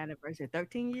 Podcast anniversary.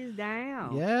 13 years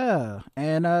down. Yeah.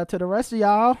 And to the rest of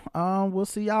y'all, we'll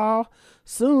see y'all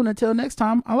soon. Until next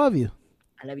time, I love you.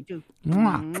 I love you too.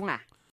 Mwah. Mwah.